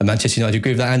and Manchester United. Do you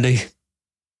agree with that, Andy?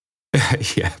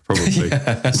 Yeah, probably.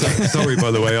 Yeah. Sorry,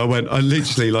 by the way, I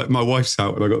literally, my wife's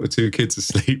out and I got the two kids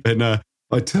asleep and I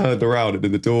turned around and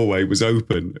then the doorway was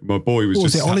open. My boy was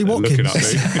just Ollie Watkins? looking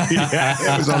at me. Yeah,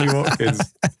 it was Ollie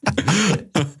Watkins.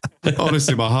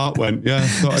 Honestly, my heart went, I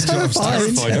was terrified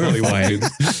of Ollie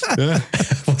Watkins. Yeah.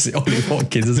 Was it Ollie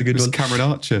Watkins? That's a good one. Cameron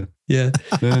Archer. Yeah.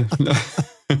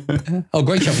 Oh,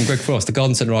 great shout from Greg Frost. The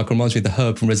Garden Centre icon reminds me of the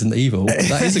Herb from Resident Evil.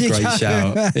 That is a great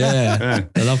shout. Yeah.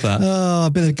 I love that. Oh,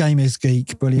 a bit of gamers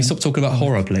geek. Brilliant. Can you stop talking about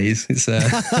horror, please? It's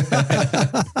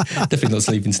definitely not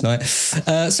sleeping tonight.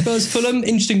 Spurs Fulham,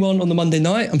 interesting one on the Monday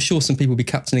night. I'm sure some people will be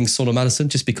captaining Son or Maddison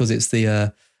just because it's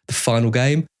the final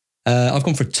game. I've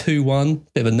gone for a 2-1,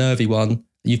 bit of a nervy one.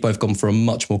 You've both gone for a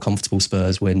much more comfortable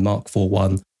Spurs win. Mark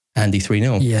 4-1. Andy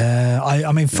 3-0. Yeah,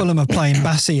 I mean, Fulham are playing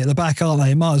Bassey at the back, aren't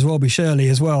they? It might as well be Shirley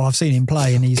as well. I've seen him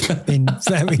play and he's been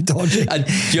very dodgy. And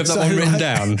do you have that one written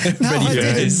down? No, I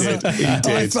did.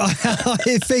 I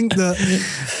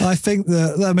think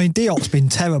that, I mean, Diop's been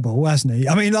terrible, hasn't he?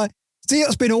 I mean,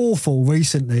 Diop's been awful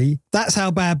recently. That's how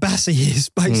bad Bassey is,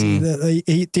 basically.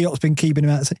 Diop's been keeping him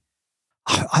out.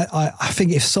 I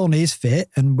think if Son is fit,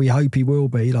 and we hope he will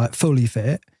be, fully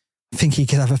fit, I think he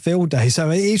could have a field day.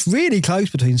 So it's really close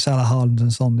between Salah, Haaland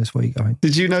and Son this week, I think.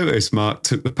 Did you notice Mark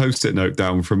took the post-it note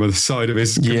down from the side of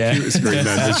his computer screen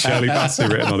then with Shirley Bassey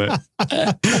written on it?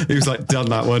 He was like, done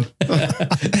that one.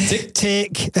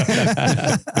 Tick.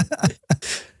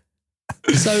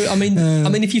 So, I mean,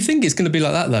 if you think it's going to be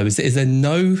like that, though, is there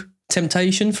no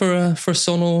temptation for a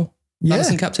Son or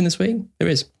Maddison captain this week? There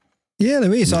is. Yeah,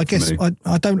 there is. I guess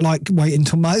I don't like waiting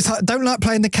until Monday. I don't like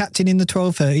playing the captain in the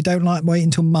 12:30. Don't like waiting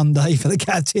until Monday for the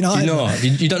captain. Do you not?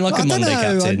 You don't like a Monday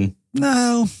captain?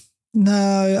 No.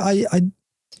 I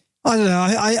don't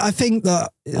know. I think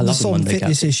that the Son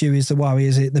fitness issue is the worry.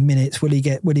 Is it the minutes? Will he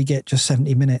get just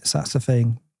 70 minutes? That's the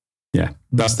thing. Yeah,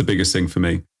 that's the biggest thing for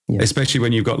me. Yeah. Especially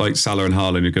when you've got Salah and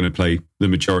Haaland who are going to play the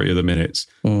majority of the minutes.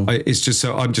 It's just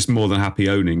I'm just more than happy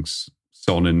owning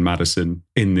Son and Maddison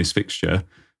in this fixture.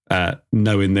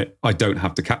 Knowing that I don't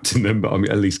have to captain them, but I'm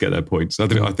at least get their points. I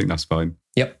think that's fine.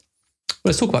 Yep. Well,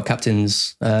 let's talk about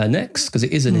captains next because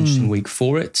it is an interesting week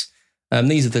for it.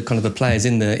 These are the kind of the players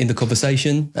in the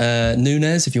conversation.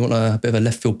 Núñez, if you want a bit of a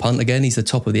left field punt again, he's the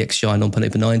top of the XGI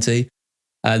non-punt for 90.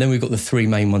 Then we've got the three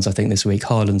main ones I think this week: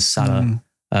 Haaland, Salah,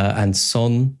 and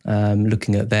Son.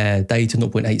 Looking at their data,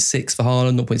 0.86 for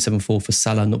Haaland, 0.74 for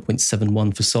Salah,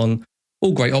 0.71 for Son.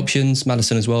 All great options.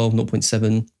 Maddison as well,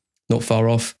 0.7, not far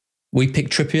off. We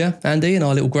picked Trippier, Andy, in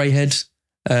our little greyhead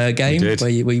game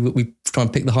where we try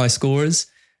and pick the high scorers.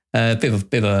 Bit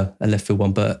of a left field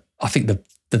one, but I think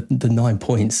the 9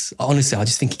 points. Honestly, I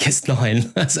just think he gets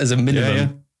 9 as a minimum. Yeah.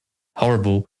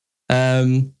 Horrible.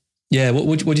 What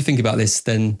do you think about this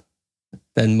then?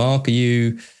 Then Mark, are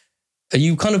you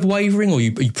kind of wavering, or are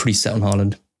you pretty set on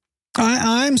Haaland?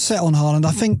 I'm set on Haaland.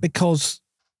 I think because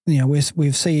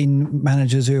we've seen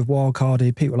managers who have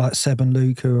wildcarded, people like Seb and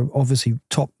Luke, who are obviously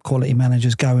top quality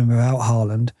managers, going without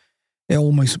Haaland. It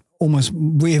almost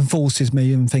reinforces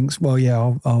me and thinks, well,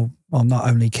 yeah, I'll not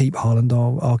only keep Haaland,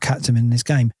 I'll captain him in this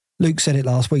game. Luke said it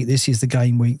last week. This is the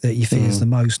game week that he fears the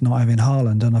most, not having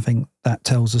Haaland, and I think that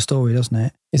tells the story, doesn't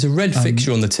it? It's a red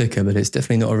fixture on the ticker, but it's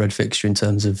definitely not a red fixture in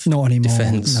terms of not anymore.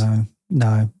 Defence.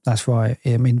 No, that's right.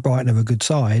 I mean, Brighton are a good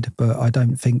side, but I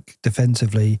don't think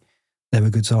defensively they're a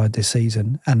good side this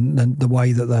season. And the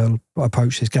way that they'll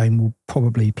approach this game will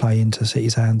probably play into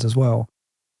City's hands as well.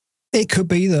 It could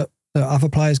be that other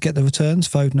players get the returns.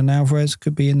 Foden and Alvarez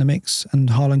could be in the mix and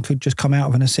Haaland could just come out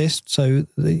of an assist. So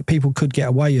people could get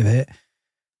away with it.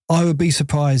 I would be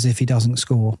surprised if he doesn't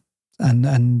score.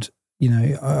 And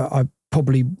I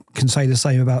probably can say the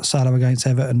same about Salah against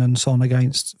Everton and Son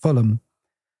against Fulham.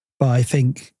 But I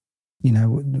think,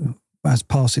 as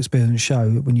past experience show,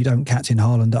 when you don't captain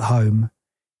Haaland at home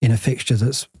in a fixture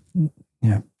that's,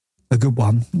 a good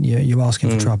one, you're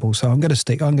asking for trouble. So I'm going to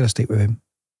stick with him.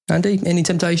 Andy, any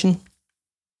temptation?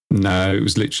 No, it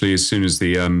was literally as soon as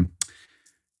I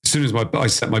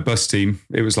set my bus team,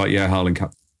 it was like, Haaland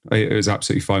cap. It was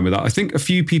absolutely fine with that. I think a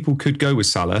few people could go with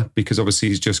Salah because obviously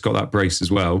he's just got that brace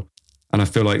as well. And I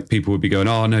feel like people would be going,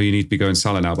 oh, no, you need to be going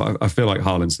Salah now. But I feel like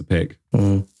Haaland's the pick.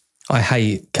 I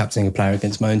hate captaining a player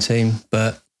against my own team,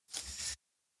 but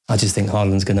I just think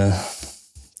Haaland's going to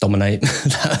dominate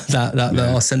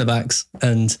our centre-backs.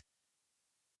 And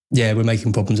we're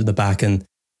making problems at the back and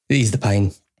ease the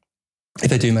pain if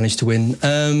they do manage to win.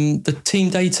 The team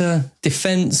data,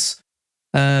 defence,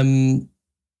 no.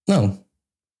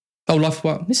 Oh, life.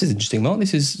 Well, this is interesting, Mark.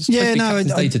 This is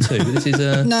data too. But this is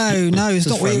no, it's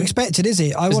not what you expected, is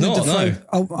it? I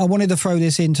wanted to throw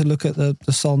this in to look at the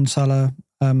Son, Salah,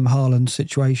 Haaland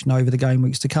situation over the game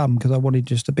weeks to come because I wanted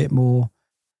just a bit more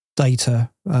data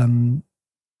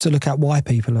to look at why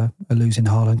people are losing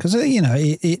Haaland because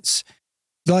it's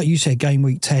like you said, game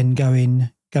week 10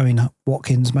 going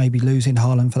Watkins maybe losing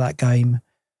Haaland for that game,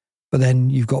 but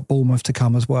then you've got Bournemouth to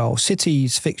come as well.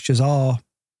 City's fixtures are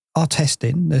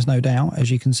testing, there's no doubt. As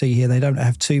you can see here, they don't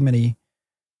have too many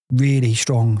really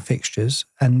strong fixtures.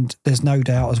 And there's no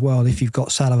doubt as well, if you've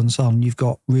got Salah and Son, you've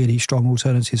got really strong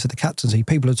alternatives for the captaincy.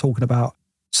 People are talking about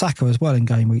Saka as well in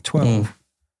game week 12.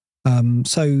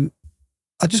 So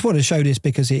I just want to show this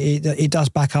because it does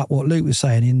back up what Luke was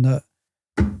saying in that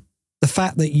the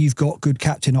fact that you've got good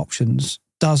captain options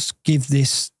does give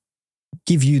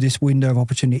you this window of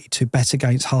opportunity to bet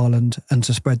against Haaland and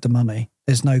to spread the money.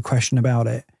 There's no question about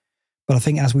it. But I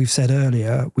think, as we've said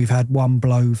earlier, we've had one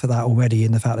blow for that already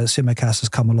in the fact that Tsimikas has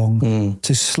come along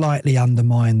to slightly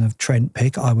undermine the Trent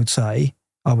pick, I would say,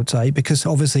 because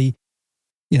obviously,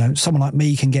 someone like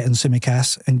me can get in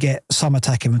Tsimikas and get some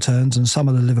attacking returns and some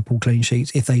of the Liverpool clean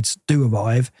sheets if they do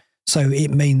arrive. So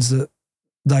it means that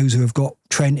those who have got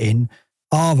Trent in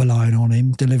are relying on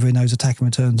him delivering those attacking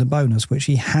returns and bonus, which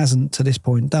he hasn't to this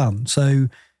point done. So,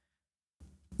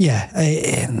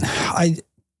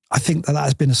 I think that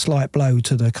has been a slight blow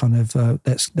to the kind of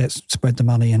let's spread the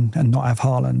money and not have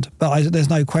Haaland. But there's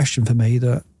no question for me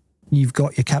that you've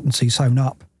got your captaincy sewn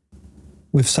up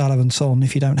with Salah and Son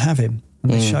if you don't have him,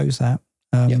 and this shows that.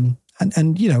 And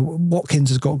Watkins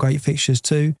has got great fixtures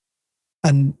too.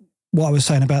 And what I was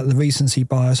saying about the recency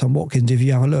bias on Watkins, if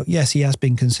you have a look, yes, he has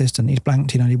been consistent. He's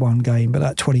blanked in only one game, but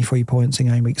that 23 points in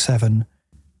game week 7,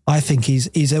 I think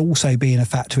he's also being a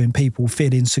factor in people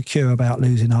feeling secure about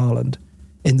losing Haaland.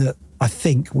 In that, I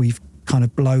think we've kind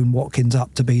of blown Watkins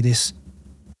up to be this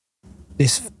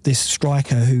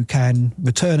striker who can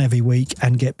return every week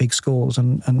and get big scores,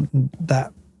 and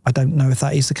that I don't know if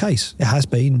that is the case. It has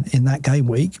been in that game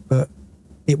week, but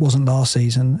it wasn't last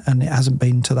season, and it hasn't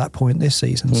been to that point this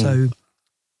season. So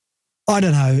I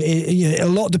don't know. A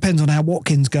lot depends on how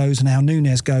Watkins goes and how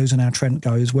Nunez goes and how Trent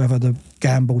goes, whether the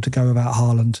gamble to go without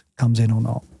Haaland comes in or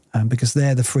not, because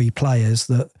they're the three players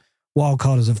that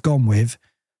wildcarders have gone with.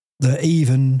 That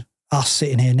even us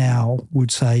sitting here now would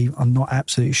say, I'm not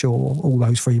absolutely sure all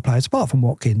those three players, apart from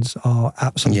Watkins, are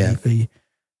absolutely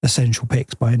essential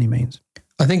picks by any means.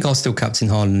 I think I'll still captain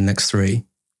Haaland in the next 3.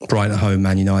 Brighton at home,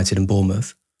 Man United and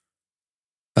Bournemouth.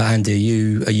 Andy, do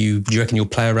you reckon you'll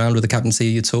play around with the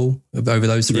captaincy at all over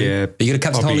those 3? Yeah. Are you going to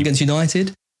captain Haaland against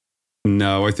United?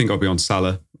 No, I think I'll be on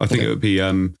Salah. I think it would be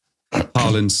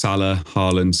Haaland,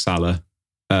 Salah.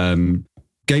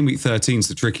 Game week 13 is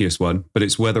the trickiest one, but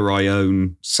it's whether I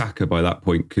own Saka by that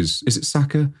point, because is it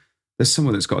Saka? There's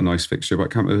someone that's got a nice fixture, but I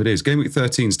can't remember who it is. Game week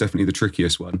 13 is definitely the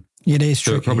trickiest one. It is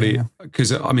tricky. Probably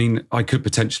because I could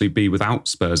potentially be without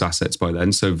Spurs assets by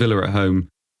then. So Villa at home,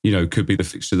 could be the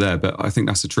fixture there, but I think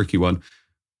that's a tricky one.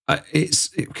 It's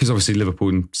because obviously Liverpool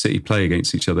and City play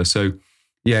against each other. So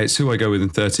it's who I go with in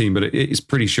 13, but it's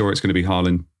pretty sure it's going to be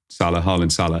Haaland,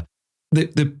 Salah.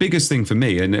 The biggest thing for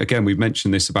me, and again, we've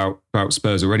mentioned this about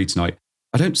Spurs already tonight,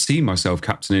 I don't see myself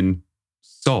captaining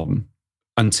Son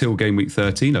until game week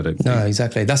 13, I don't think. No,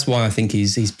 exactly. That's why I think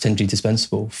he's potentially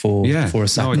dispensable for a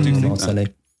Saka. No, I do think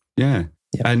that. Yeah.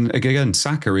 And again,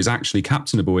 Saka is actually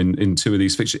captainable in 2 of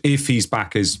these fixtures, if he's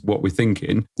back as what we're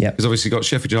thinking. Yeah. Because obviously you've got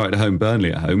Sheffield United at home,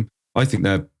 Burnley at home. I think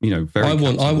they're, very I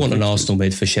want an Arsenal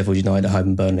mid for Sheffield United at home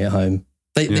and Burnley at home.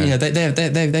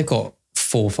 They've got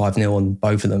 4-5-0 on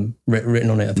both of them written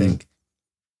on it, I think.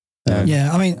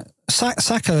 I mean,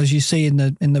 Saka, as you see in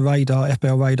the radar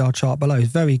FPL radar chart below,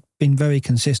 has been very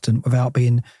consistent without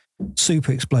being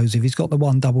super explosive. He's got the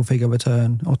 1 double figure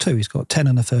return, or 2. He's got 10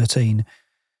 and a 13.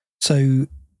 So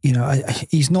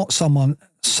he's not someone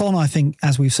Son, I think,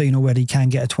 as we've seen already, can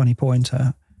get a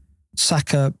 20-pointer.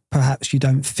 Saka, perhaps you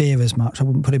don't fear as much. I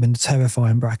wouldn't put him in the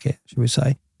terrifying bracket, should we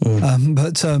say.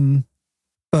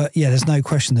 But yeah, there's no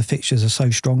question the fixtures are so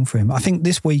strong for him. I think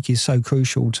this week is so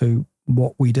crucial to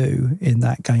what we do in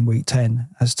that game week 10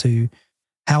 as to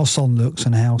how Son looks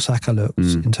and how Saka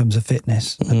looks in terms of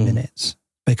fitness and minutes.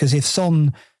 Because if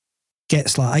Son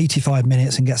gets like 85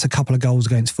 minutes and gets a couple of goals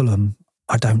against Fulham,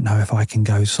 I don't know if I can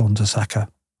go Son to Saka.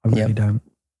 I really don't.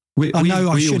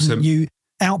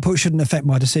 Output shouldn't affect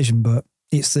my decision, but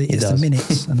it's the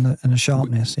minutes and the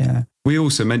sharpness. Yeah. We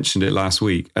also mentioned it last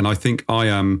week, and I think I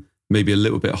am maybe a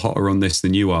little bit hotter on this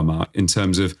than you are, Mark, in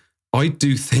terms of I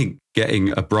do think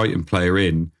getting a Brighton player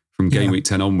in from game week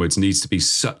 10 onwards needs to be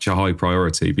such a high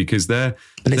priority because their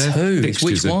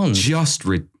fixtures are just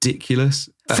ridiculous.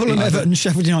 Fulham, Everton,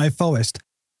 Sheffield United, Forest.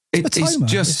 It's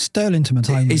just Sterling to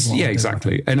Matoma. Yeah,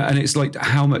 exactly. And it's like,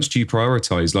 how much do you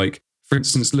prioritise? Like, for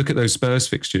instance, look at those Spurs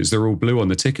fixtures. They're all blue on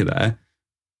the ticker there.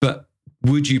 But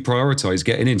would you prioritise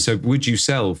getting in? So would you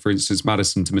sell, for instance,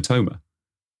 Maddison to Matoma?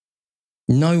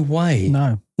 No way.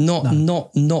 No.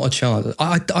 Not a chance.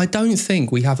 I don't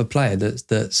think we have a player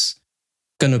that's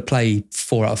going to play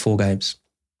 4 out of 4 games.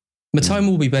 Matoma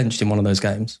will be benched in one of those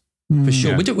games for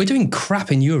sure. Yeah. We're doing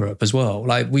crap in Europe as well.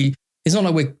 Like it's not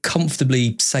like we're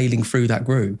comfortably sailing through that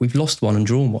group. We've lost one and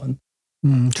drawn one.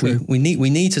 True. We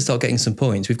need to start getting some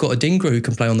points. We've got Adingra who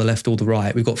can play on the left or the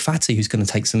right. We've got Fati who's going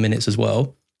to take some minutes as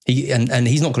well. And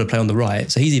he's not going to play on the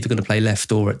right, so he's either going to play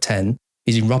left or at 10.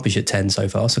 He's been rubbish at 10 so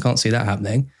far, so I can't see that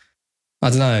happening. I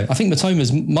don't know. I think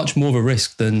Matoma's much more of a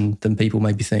risk than people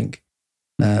maybe think.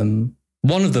 One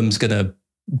of them's going to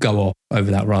go off over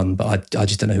that run, but I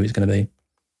just don't know who it's going to be.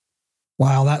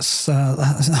 Wow, that's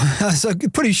a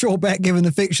pretty short bet given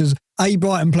the fixtures. A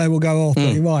Brighton player will go off,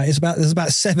 but you're right. There's about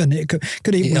 7. It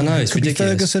could even. I know, it's ridiculous. Be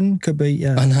Ferguson, could be.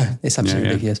 Yeah, I know, it's absolutely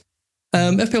ridiculous.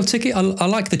 FPL ticket, I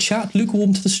like the chat.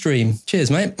 Lukewarm to the stream.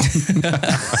 Cheers, mate.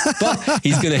 But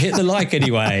he's going to hit the like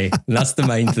anyway. That's the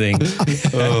main thing.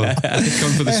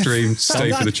 Come for the stream,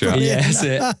 stay for the chat. Yeah, that's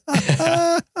it.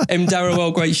 M.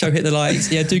 Darrowell, great show. Hit the likes.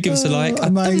 Yeah, do give us a like.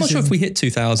 I'm not sure if we hit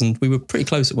 2,000. We were pretty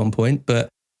close at one point, but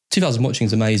 2,000 watching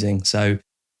is amazing. So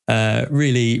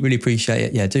really, really appreciate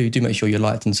it. Yeah, do make sure you're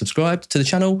liked and subscribed to the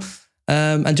channel.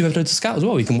 And do have to Scout as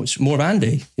well. You can watch more of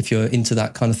Andy if you're into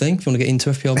that kind of thing. If you want to get into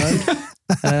FPL mode,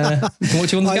 you can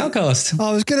watch you on the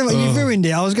Scoutcast. You've ruined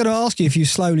it. I was going to ask you if you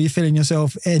slowly feeling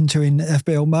yourself entering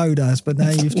FPL mode but now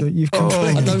you've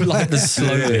completely. I don't like the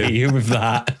slowly with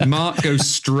that. Mark goes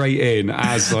straight in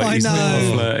as like he's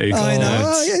not flirty. I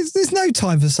know. There's no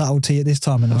time for subtlety at this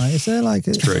time of night. Is there? Like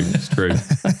it's true.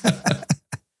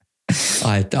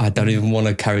 I don't even want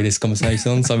to carry this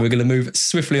conversation on, so we're going to move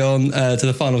swiftly on to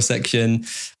the final section.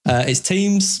 It's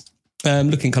teams,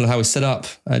 looking kind of how it's set up.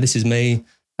 This is me.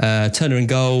 Turner in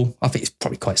goal. I think it's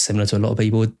probably quite similar to a lot of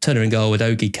people. Turner in goal with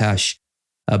Ogie, Cash,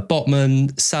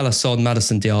 Botman, Salah, Son,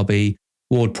 Maddison, Diaby,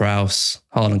 Ward-Prowse,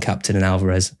 Haaland captain and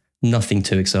Alvarez. Nothing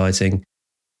too exciting.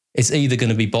 It's either going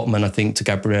to be Botman, I think, to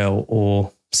Gabriel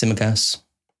or Tsimikas.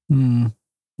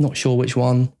 Not sure which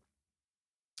one.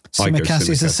 Tsimikas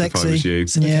is a sexy.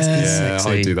 Yeah,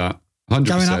 I'd do that.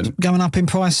 100%. Going up in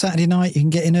price Saturday night. You can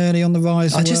get in early on the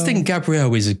rise. I just think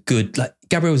Gabriel is a good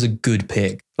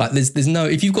pick. Like there's no,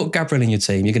 if you've got Gabriel in your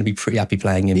team, you're going to be pretty happy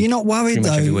playing him. You're not worried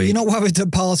though. You're not worried that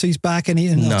Partey's back and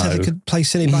Arteta could play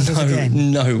silly buggers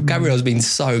again. No, Gabriel's been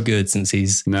so good since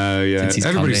he's.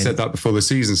 Everybody said that before the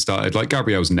season started. Like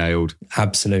Gabriel's nailed.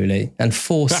 Absolutely, and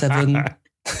 4-7.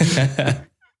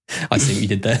 I see what you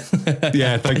did there.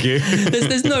 Yeah, thank you.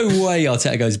 There's no way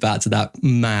Arteta goes back to that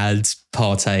mad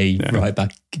Partey right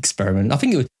back experiment. I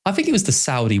think it was the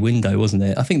Saudi window, wasn't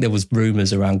it? I think there was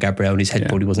rumours around Gabriel and his head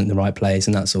probably wasn't in the right place,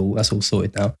 and that's all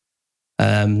sorted now.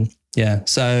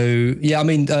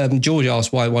 George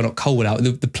asked why not Colwell out.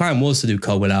 The plan was to do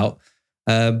Colwell out,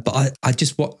 but I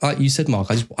just like you said, Mark.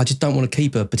 I just don't want to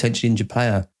keep a potentially injured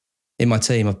player in my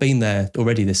team. I've been there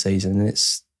already this season, and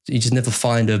you just never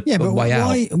find a way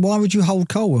out. Why would you hold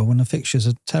Colwell when the fixtures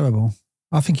are terrible?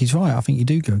 I think he's right. I think you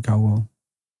do go Colwell.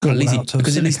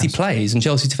 Because at least he plays, and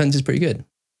Chelsea's defence is pretty good.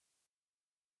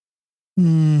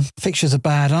 Fixtures are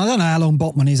bad. I don't know how long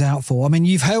Botman is out for. I mean,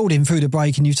 you've held him through the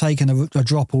break and you've taken a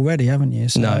drop already, haven't you?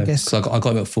 So no, I guess I got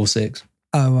him at 4-6.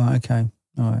 Oh, right, okay.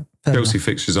 All right. Chelsea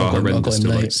fixtures are horrendous to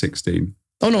like 16.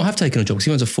 Oh, no, I have taken a drop because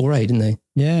he went to 4-8, didn't he?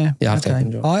 Yeah. Yeah, I've taken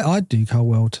a drop. I'd do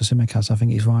Colwell to Tsimikas. I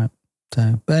think he's right.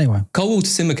 So, but anyway. Colwell to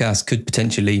Tsimikas could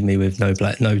potentially leave me with 9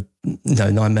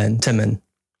 men, 10 men.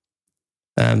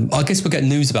 I guess we'll get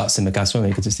news about Tsimikas, won't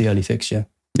we? Because it's the early fixture.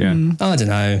 Yeah. I don't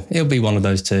know. It'll be one of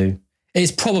those two.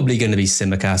 It's probably going to be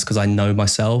Tsimikas because I know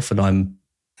myself and I'm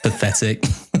pathetic.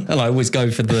 And I always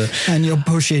go for the... And you're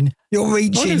pushing, you're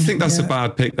reaching. I don't think that's a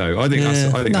bad pick, though. I think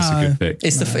that's a good pick.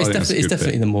 It's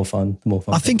definitely the more fun.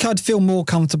 I think I'd feel more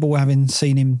comfortable having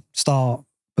seen him start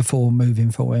before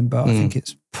moving for him, but I think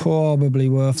it's probably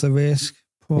worth the risk,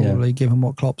 given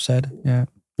what Klopp said. Yeah.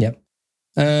 Yep.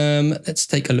 Let's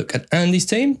take a look at Andy's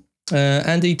team.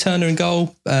 Andy, Turner in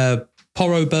goal,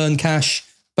 Porro, Burn, Cash,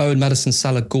 Bowen, Maddison,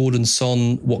 Salah, Gordon,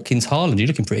 Son, Watkins, Haaland. You're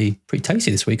looking pretty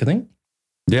tasty this week, I think.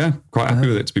 Yeah, quite happy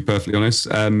with it, to be perfectly honest.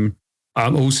 I'm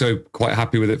also quite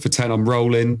happy with it for 10. I'm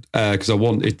rolling because I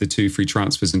wanted the 2 free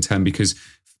transfers in 10 because,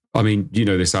 I mean, you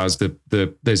know this as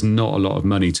there's not a lot of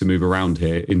money to move around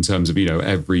here in terms of,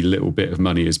 every little bit of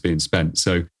money is being spent.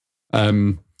 So,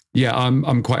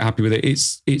 I'm quite happy with it.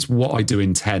 It's what I do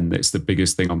in 10 that's the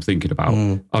biggest thing I'm thinking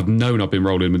about. I've known I've been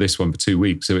rolling with this one for 2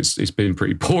 weeks, so it's been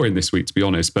pretty boring this week, to be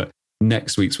honest, but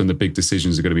next week's when the big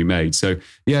decisions are going to be made. So,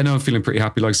 I'm feeling pretty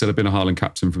happy. Like I said, I've been a Haaland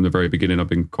captain from the very beginning. I've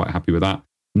been quite happy with that.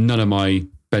 None of my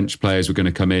bench players were going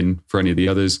to come in for any of the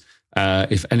others.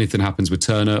 If anything happens with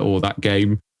Turner or that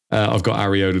game, I've got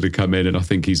Areola to come in, and I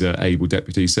think he's an able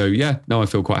deputy. So, I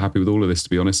feel quite happy with all of this, to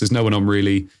be honest. There's no one I'm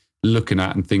really looking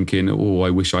at and thinking,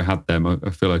 I wish I had them. I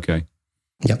feel okay.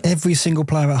 Yep. Every single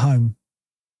player at home?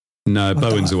 No,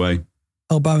 Bowen's away.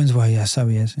 Oh, Bowen's away, yeah, so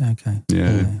he is. Okay.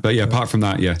 Yeah. But apart from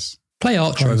that, yes. Play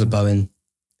Archer over Bowen.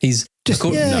 He's,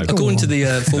 according to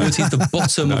the forwards, he's the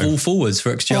bottom of all forwards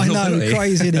for XG. I know,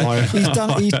 crazy, isn't it?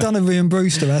 He's done a Ryan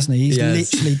Brewster, hasn't he? He's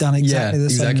literally done exactly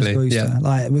the same as Brewster. Yeah.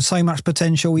 Like, with so much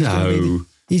potential, he's going to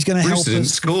help us. Brewster didn't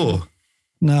score.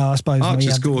 No, I suppose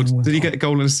Archer scored. Did he get a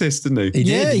goal and assist, didn't he? He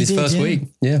did in his first week.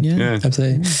 Yeah,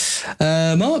 absolutely.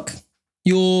 Mark,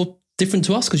 you're different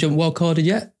to us because you haven't wildcarded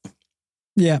yet.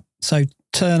 Yeah, so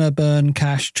Turner, Burn,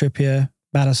 Cash, Trippier,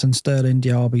 Maddison, Sterling,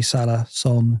 Diaby, Salah,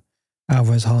 Son,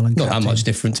 Alvarez, Haaland. Not that much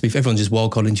different. To be fair, everyone's just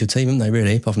wildcarded into your team, haven't they,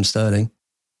 really, apart from Sterling?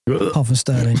 Apart from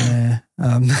Sterling, yeah.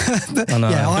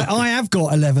 I have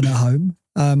got 11 at home.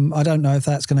 I don't know if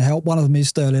that's going to help. One of them is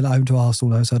Sterling at home to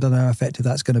Arsenal, though, so I don't know how effective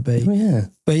that's going to be. Oh, yeah.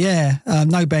 But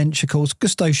no bench, of course.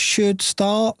 Gusto should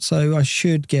start, so I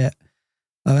should get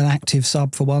an active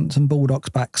sub for once, and Baldock's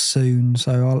back soon.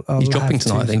 So I'll He's dropping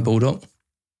tonight, I think, Baldock.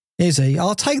 Is he?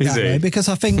 I'll take that, though, because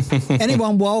I think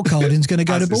anyone wildcarding is going to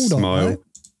go to Baldock. Right?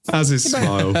 As his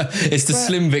smile. It's the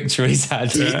slim victory he's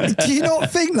had. Do you not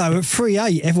think, though, at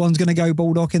 3-8, everyone's going to go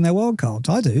Baldock in their wildcards?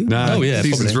 I do. No,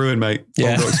 season's ruined, mate.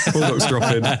 Yeah. Baldock's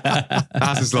dropping.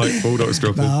 As is like, Baldock's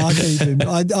dropping. No, I keep him.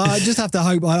 I just have to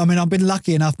hope. I mean, I've been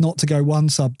lucky enough not to go one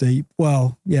sub deep.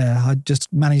 Well, I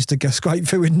just managed to go scrape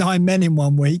through with 9 men in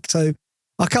 1 week, so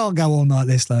I can't go on like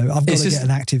this, though. I've got to get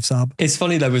an active sub. It's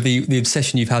funny, though, with the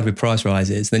obsession you've had with price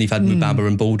rises, then you've had Mubama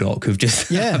and Baldock who've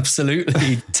just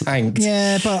absolutely tanked.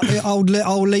 Yeah, but I'll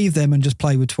leave them and just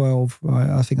play with 12. Right?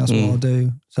 I think that's what I'll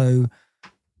do. So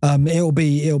it'll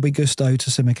be Gusto to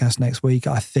Tsimikas next week,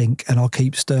 I think, and I'll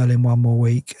keep Sterling 1 more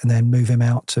week and then move him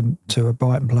out to a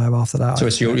Brighton player after that. So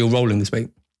you're rolling this week?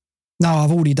 No,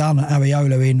 I've already done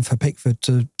Areola in for Pickford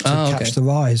to catch the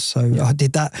rise. So I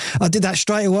did that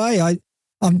straight away.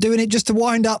 I'm doing it just to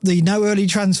wind up the no early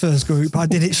transfers group. I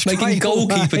did it straight Making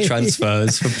goalkeeper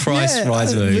transfers for price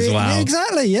rise moves. Wow.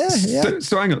 Exactly, yeah.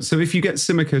 So hang on. So if you get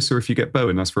Tsimikas or if you get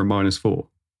Bowen, that's for a -4?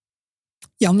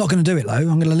 Yeah, I'm not going to do it, though.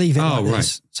 I'm going to leave it like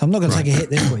this. So I'm not going to take a hit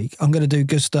this week. I'm going to do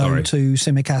Gusto to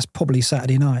Tsimikas probably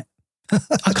Saturday night.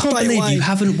 I can't believe you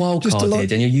haven't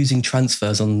wildcarded and you're using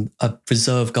transfers on a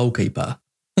reserve goalkeeper.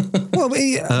 Well,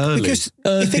 because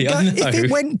if it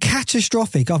went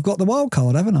catastrophic, I've got the wild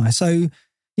card, haven't I? So,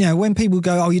 when people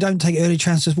go, you don't take early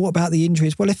transfers, what about the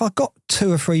injuries? Well, if I've got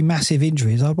 2 or 3 massive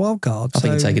injuries, I'd wild card. I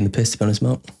think you're taking the piss, to be honest,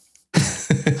 Mark. At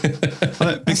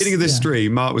the beginning of this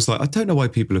stream, Mark was like, I don't know why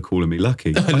people are calling me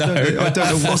lucky. I don't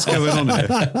know what's going on here.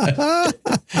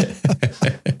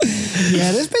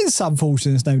 Yeah, there's been some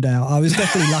fortunes, no doubt. I was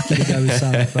definitely lucky to go with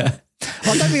some, but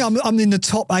I don't think I'm in the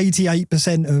top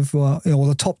 88% of, or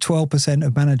the top 12%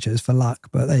 of managers for luck,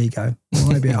 but there you go.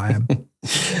 Well, maybe I am.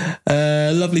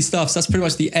 Lovely stuff. So that's pretty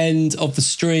much the end of the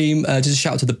stream. Just a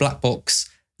shout out to the Black Box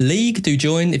League. Do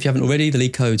join if you haven't already. The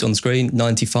league code's on screen,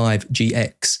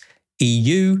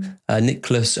 95GXEU.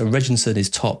 Nicholas Reginson is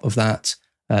top of that.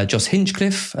 Josh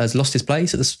Hinchcliffe has lost his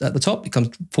place at the top. It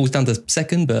falls down to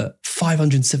second, but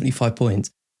 575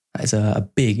 points. That is a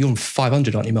big. You're on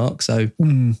 500, aren't you, Mark? So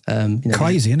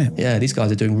crazy, isn't it? Yeah, these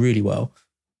guys are doing really well.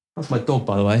 That's my dog,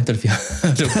 by the way. I don't know if you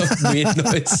heard a weird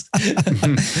noise.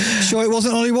 Sure, it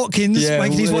wasn't Ollie Watkins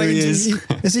making his way into.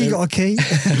 Has he got a key?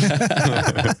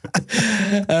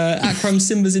 Akram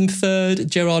Simba's in 3rd.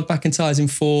 Gerard McIntyre's in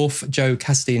 4th. Joe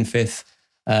Cassidy in 5th.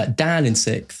 Dan in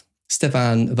 6th.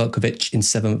 Stefan Velkovic in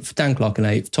 7th, Dan Clark in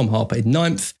 8th, Tom Harper in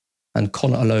 9th, and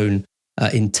Connor Alone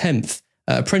in 10th.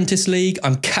 Apprentice League,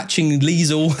 I'm catching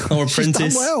Liesel, our apprentice.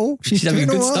 She's done well. She's having a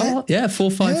good all right. start. Yeah,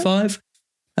 4-5-5.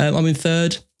 I'm in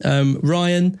 3rd.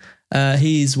 Ryan,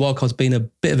 his wildcard's been a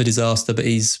bit of a disaster, but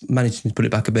he's managed to put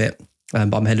it back a bit.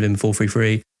 But I'm ahead of him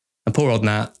 4-3-3. And poor old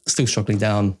Nat, still struggling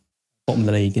down bottom of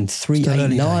the league in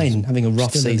 3-8-9, having a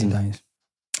rough season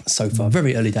so far.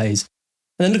 Very early days.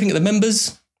 And then looking at the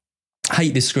members, I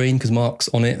hate this screen because Mark's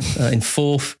on it in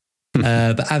 4th.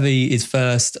 But Avi is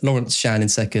 1st, Lawrence Shan in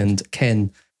 2nd,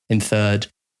 Ken in 3rd,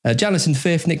 Janice in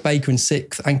 5th, Nick Baker in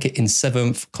 6th, Ankit in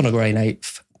 7th, Conor Gray in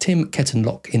 8th, Tim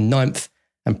Kettenlock in 9th,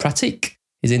 and Pratik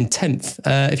is in 10th.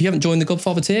 If you haven't joined the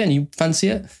Godfather tier and you fancy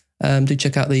it, do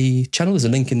check out the channel. There's a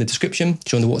link in the description.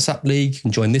 Join the WhatsApp league, you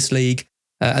can join this league.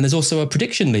 And there's also a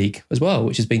prediction league as well,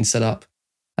 which has been set up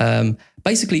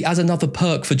basically as another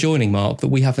perk for joining, Mark, that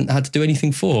we haven't had to do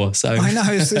anything for. So I know,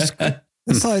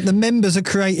 it's like the members are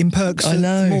creating perks for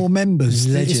more members.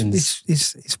 Legends.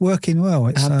 It's working well.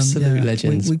 It's absolute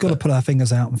legends. We've got to put our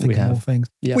fingers out and think of more things.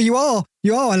 Yep. Well,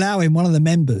 you are allowing one of the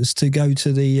members to go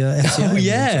to the FCA. Oh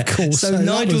yeah, of course. So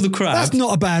Nigel the Crab. That's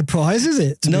not a bad prize, is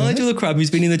it? Nigel the Crab, who's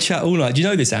been in the chat all night. Do you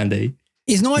know this, Andy?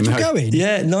 Is Nigel going?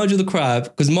 Yeah, Nigel the Crab,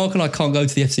 because Mark and I can't go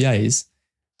to the FCAs.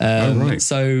 Right.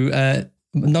 So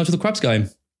Nigel the Crab's going.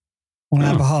 On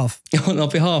our behalf. On our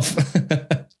behalf.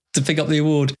 To pick up the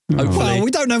award, hopefully. Well,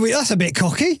 we don't know. That's a bit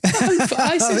cocky.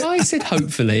 I said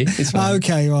hopefully. It's fine.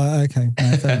 Okay, right, okay.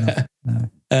 No, fair enough.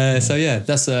 No. So yeah,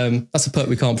 that's a perk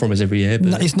we can't promise every year.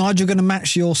 But is Nigel going to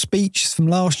match your speech from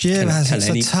last year? It's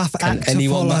a tough act to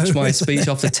anyone follow. match my speech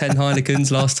after 10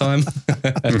 Heinekens last time?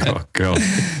 Oh God,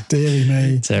 dearie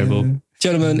me, terrible. Yeah.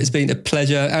 Gentlemen, it's been a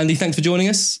pleasure. Andy, thanks for joining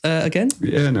us again.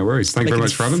 Yeah, no worries. Thank you very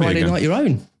much for having me again. Friday night your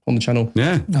own on the channel.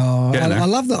 Yeah. Oh, I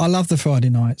love that. I love the Friday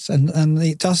nights, and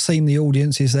it does seem the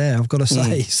audience is there, I've got to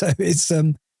say. So it's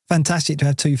fantastic to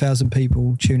have 2,000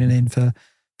 people tuning in for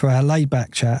our laid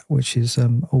back chat, which is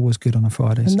always good on a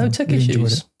Friday. And so no tech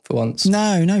issues for once.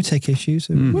 No tech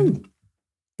issues.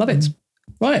 Love it.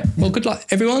 Right. Well, good luck,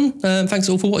 everyone. Thanks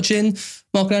all for watching.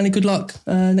 Mark and Andy, good luck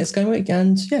next game week.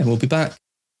 And yeah, we'll be back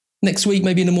next week,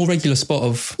 maybe in a more regular spot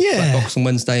of Black Box on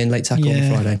Wednesday and Late Tackle on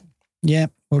Friday. Yeah,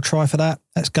 we'll try for that.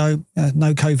 Let's go.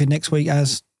 No COVID next week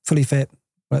as fully fit.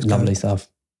 Lovely stuff.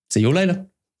 See you all later.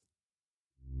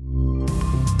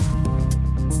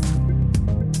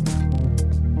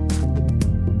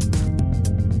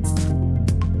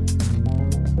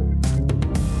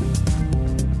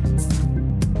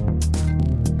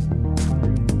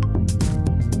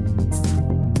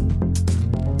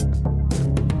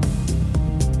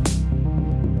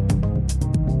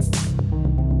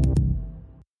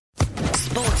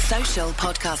 Social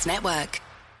Podcast Network.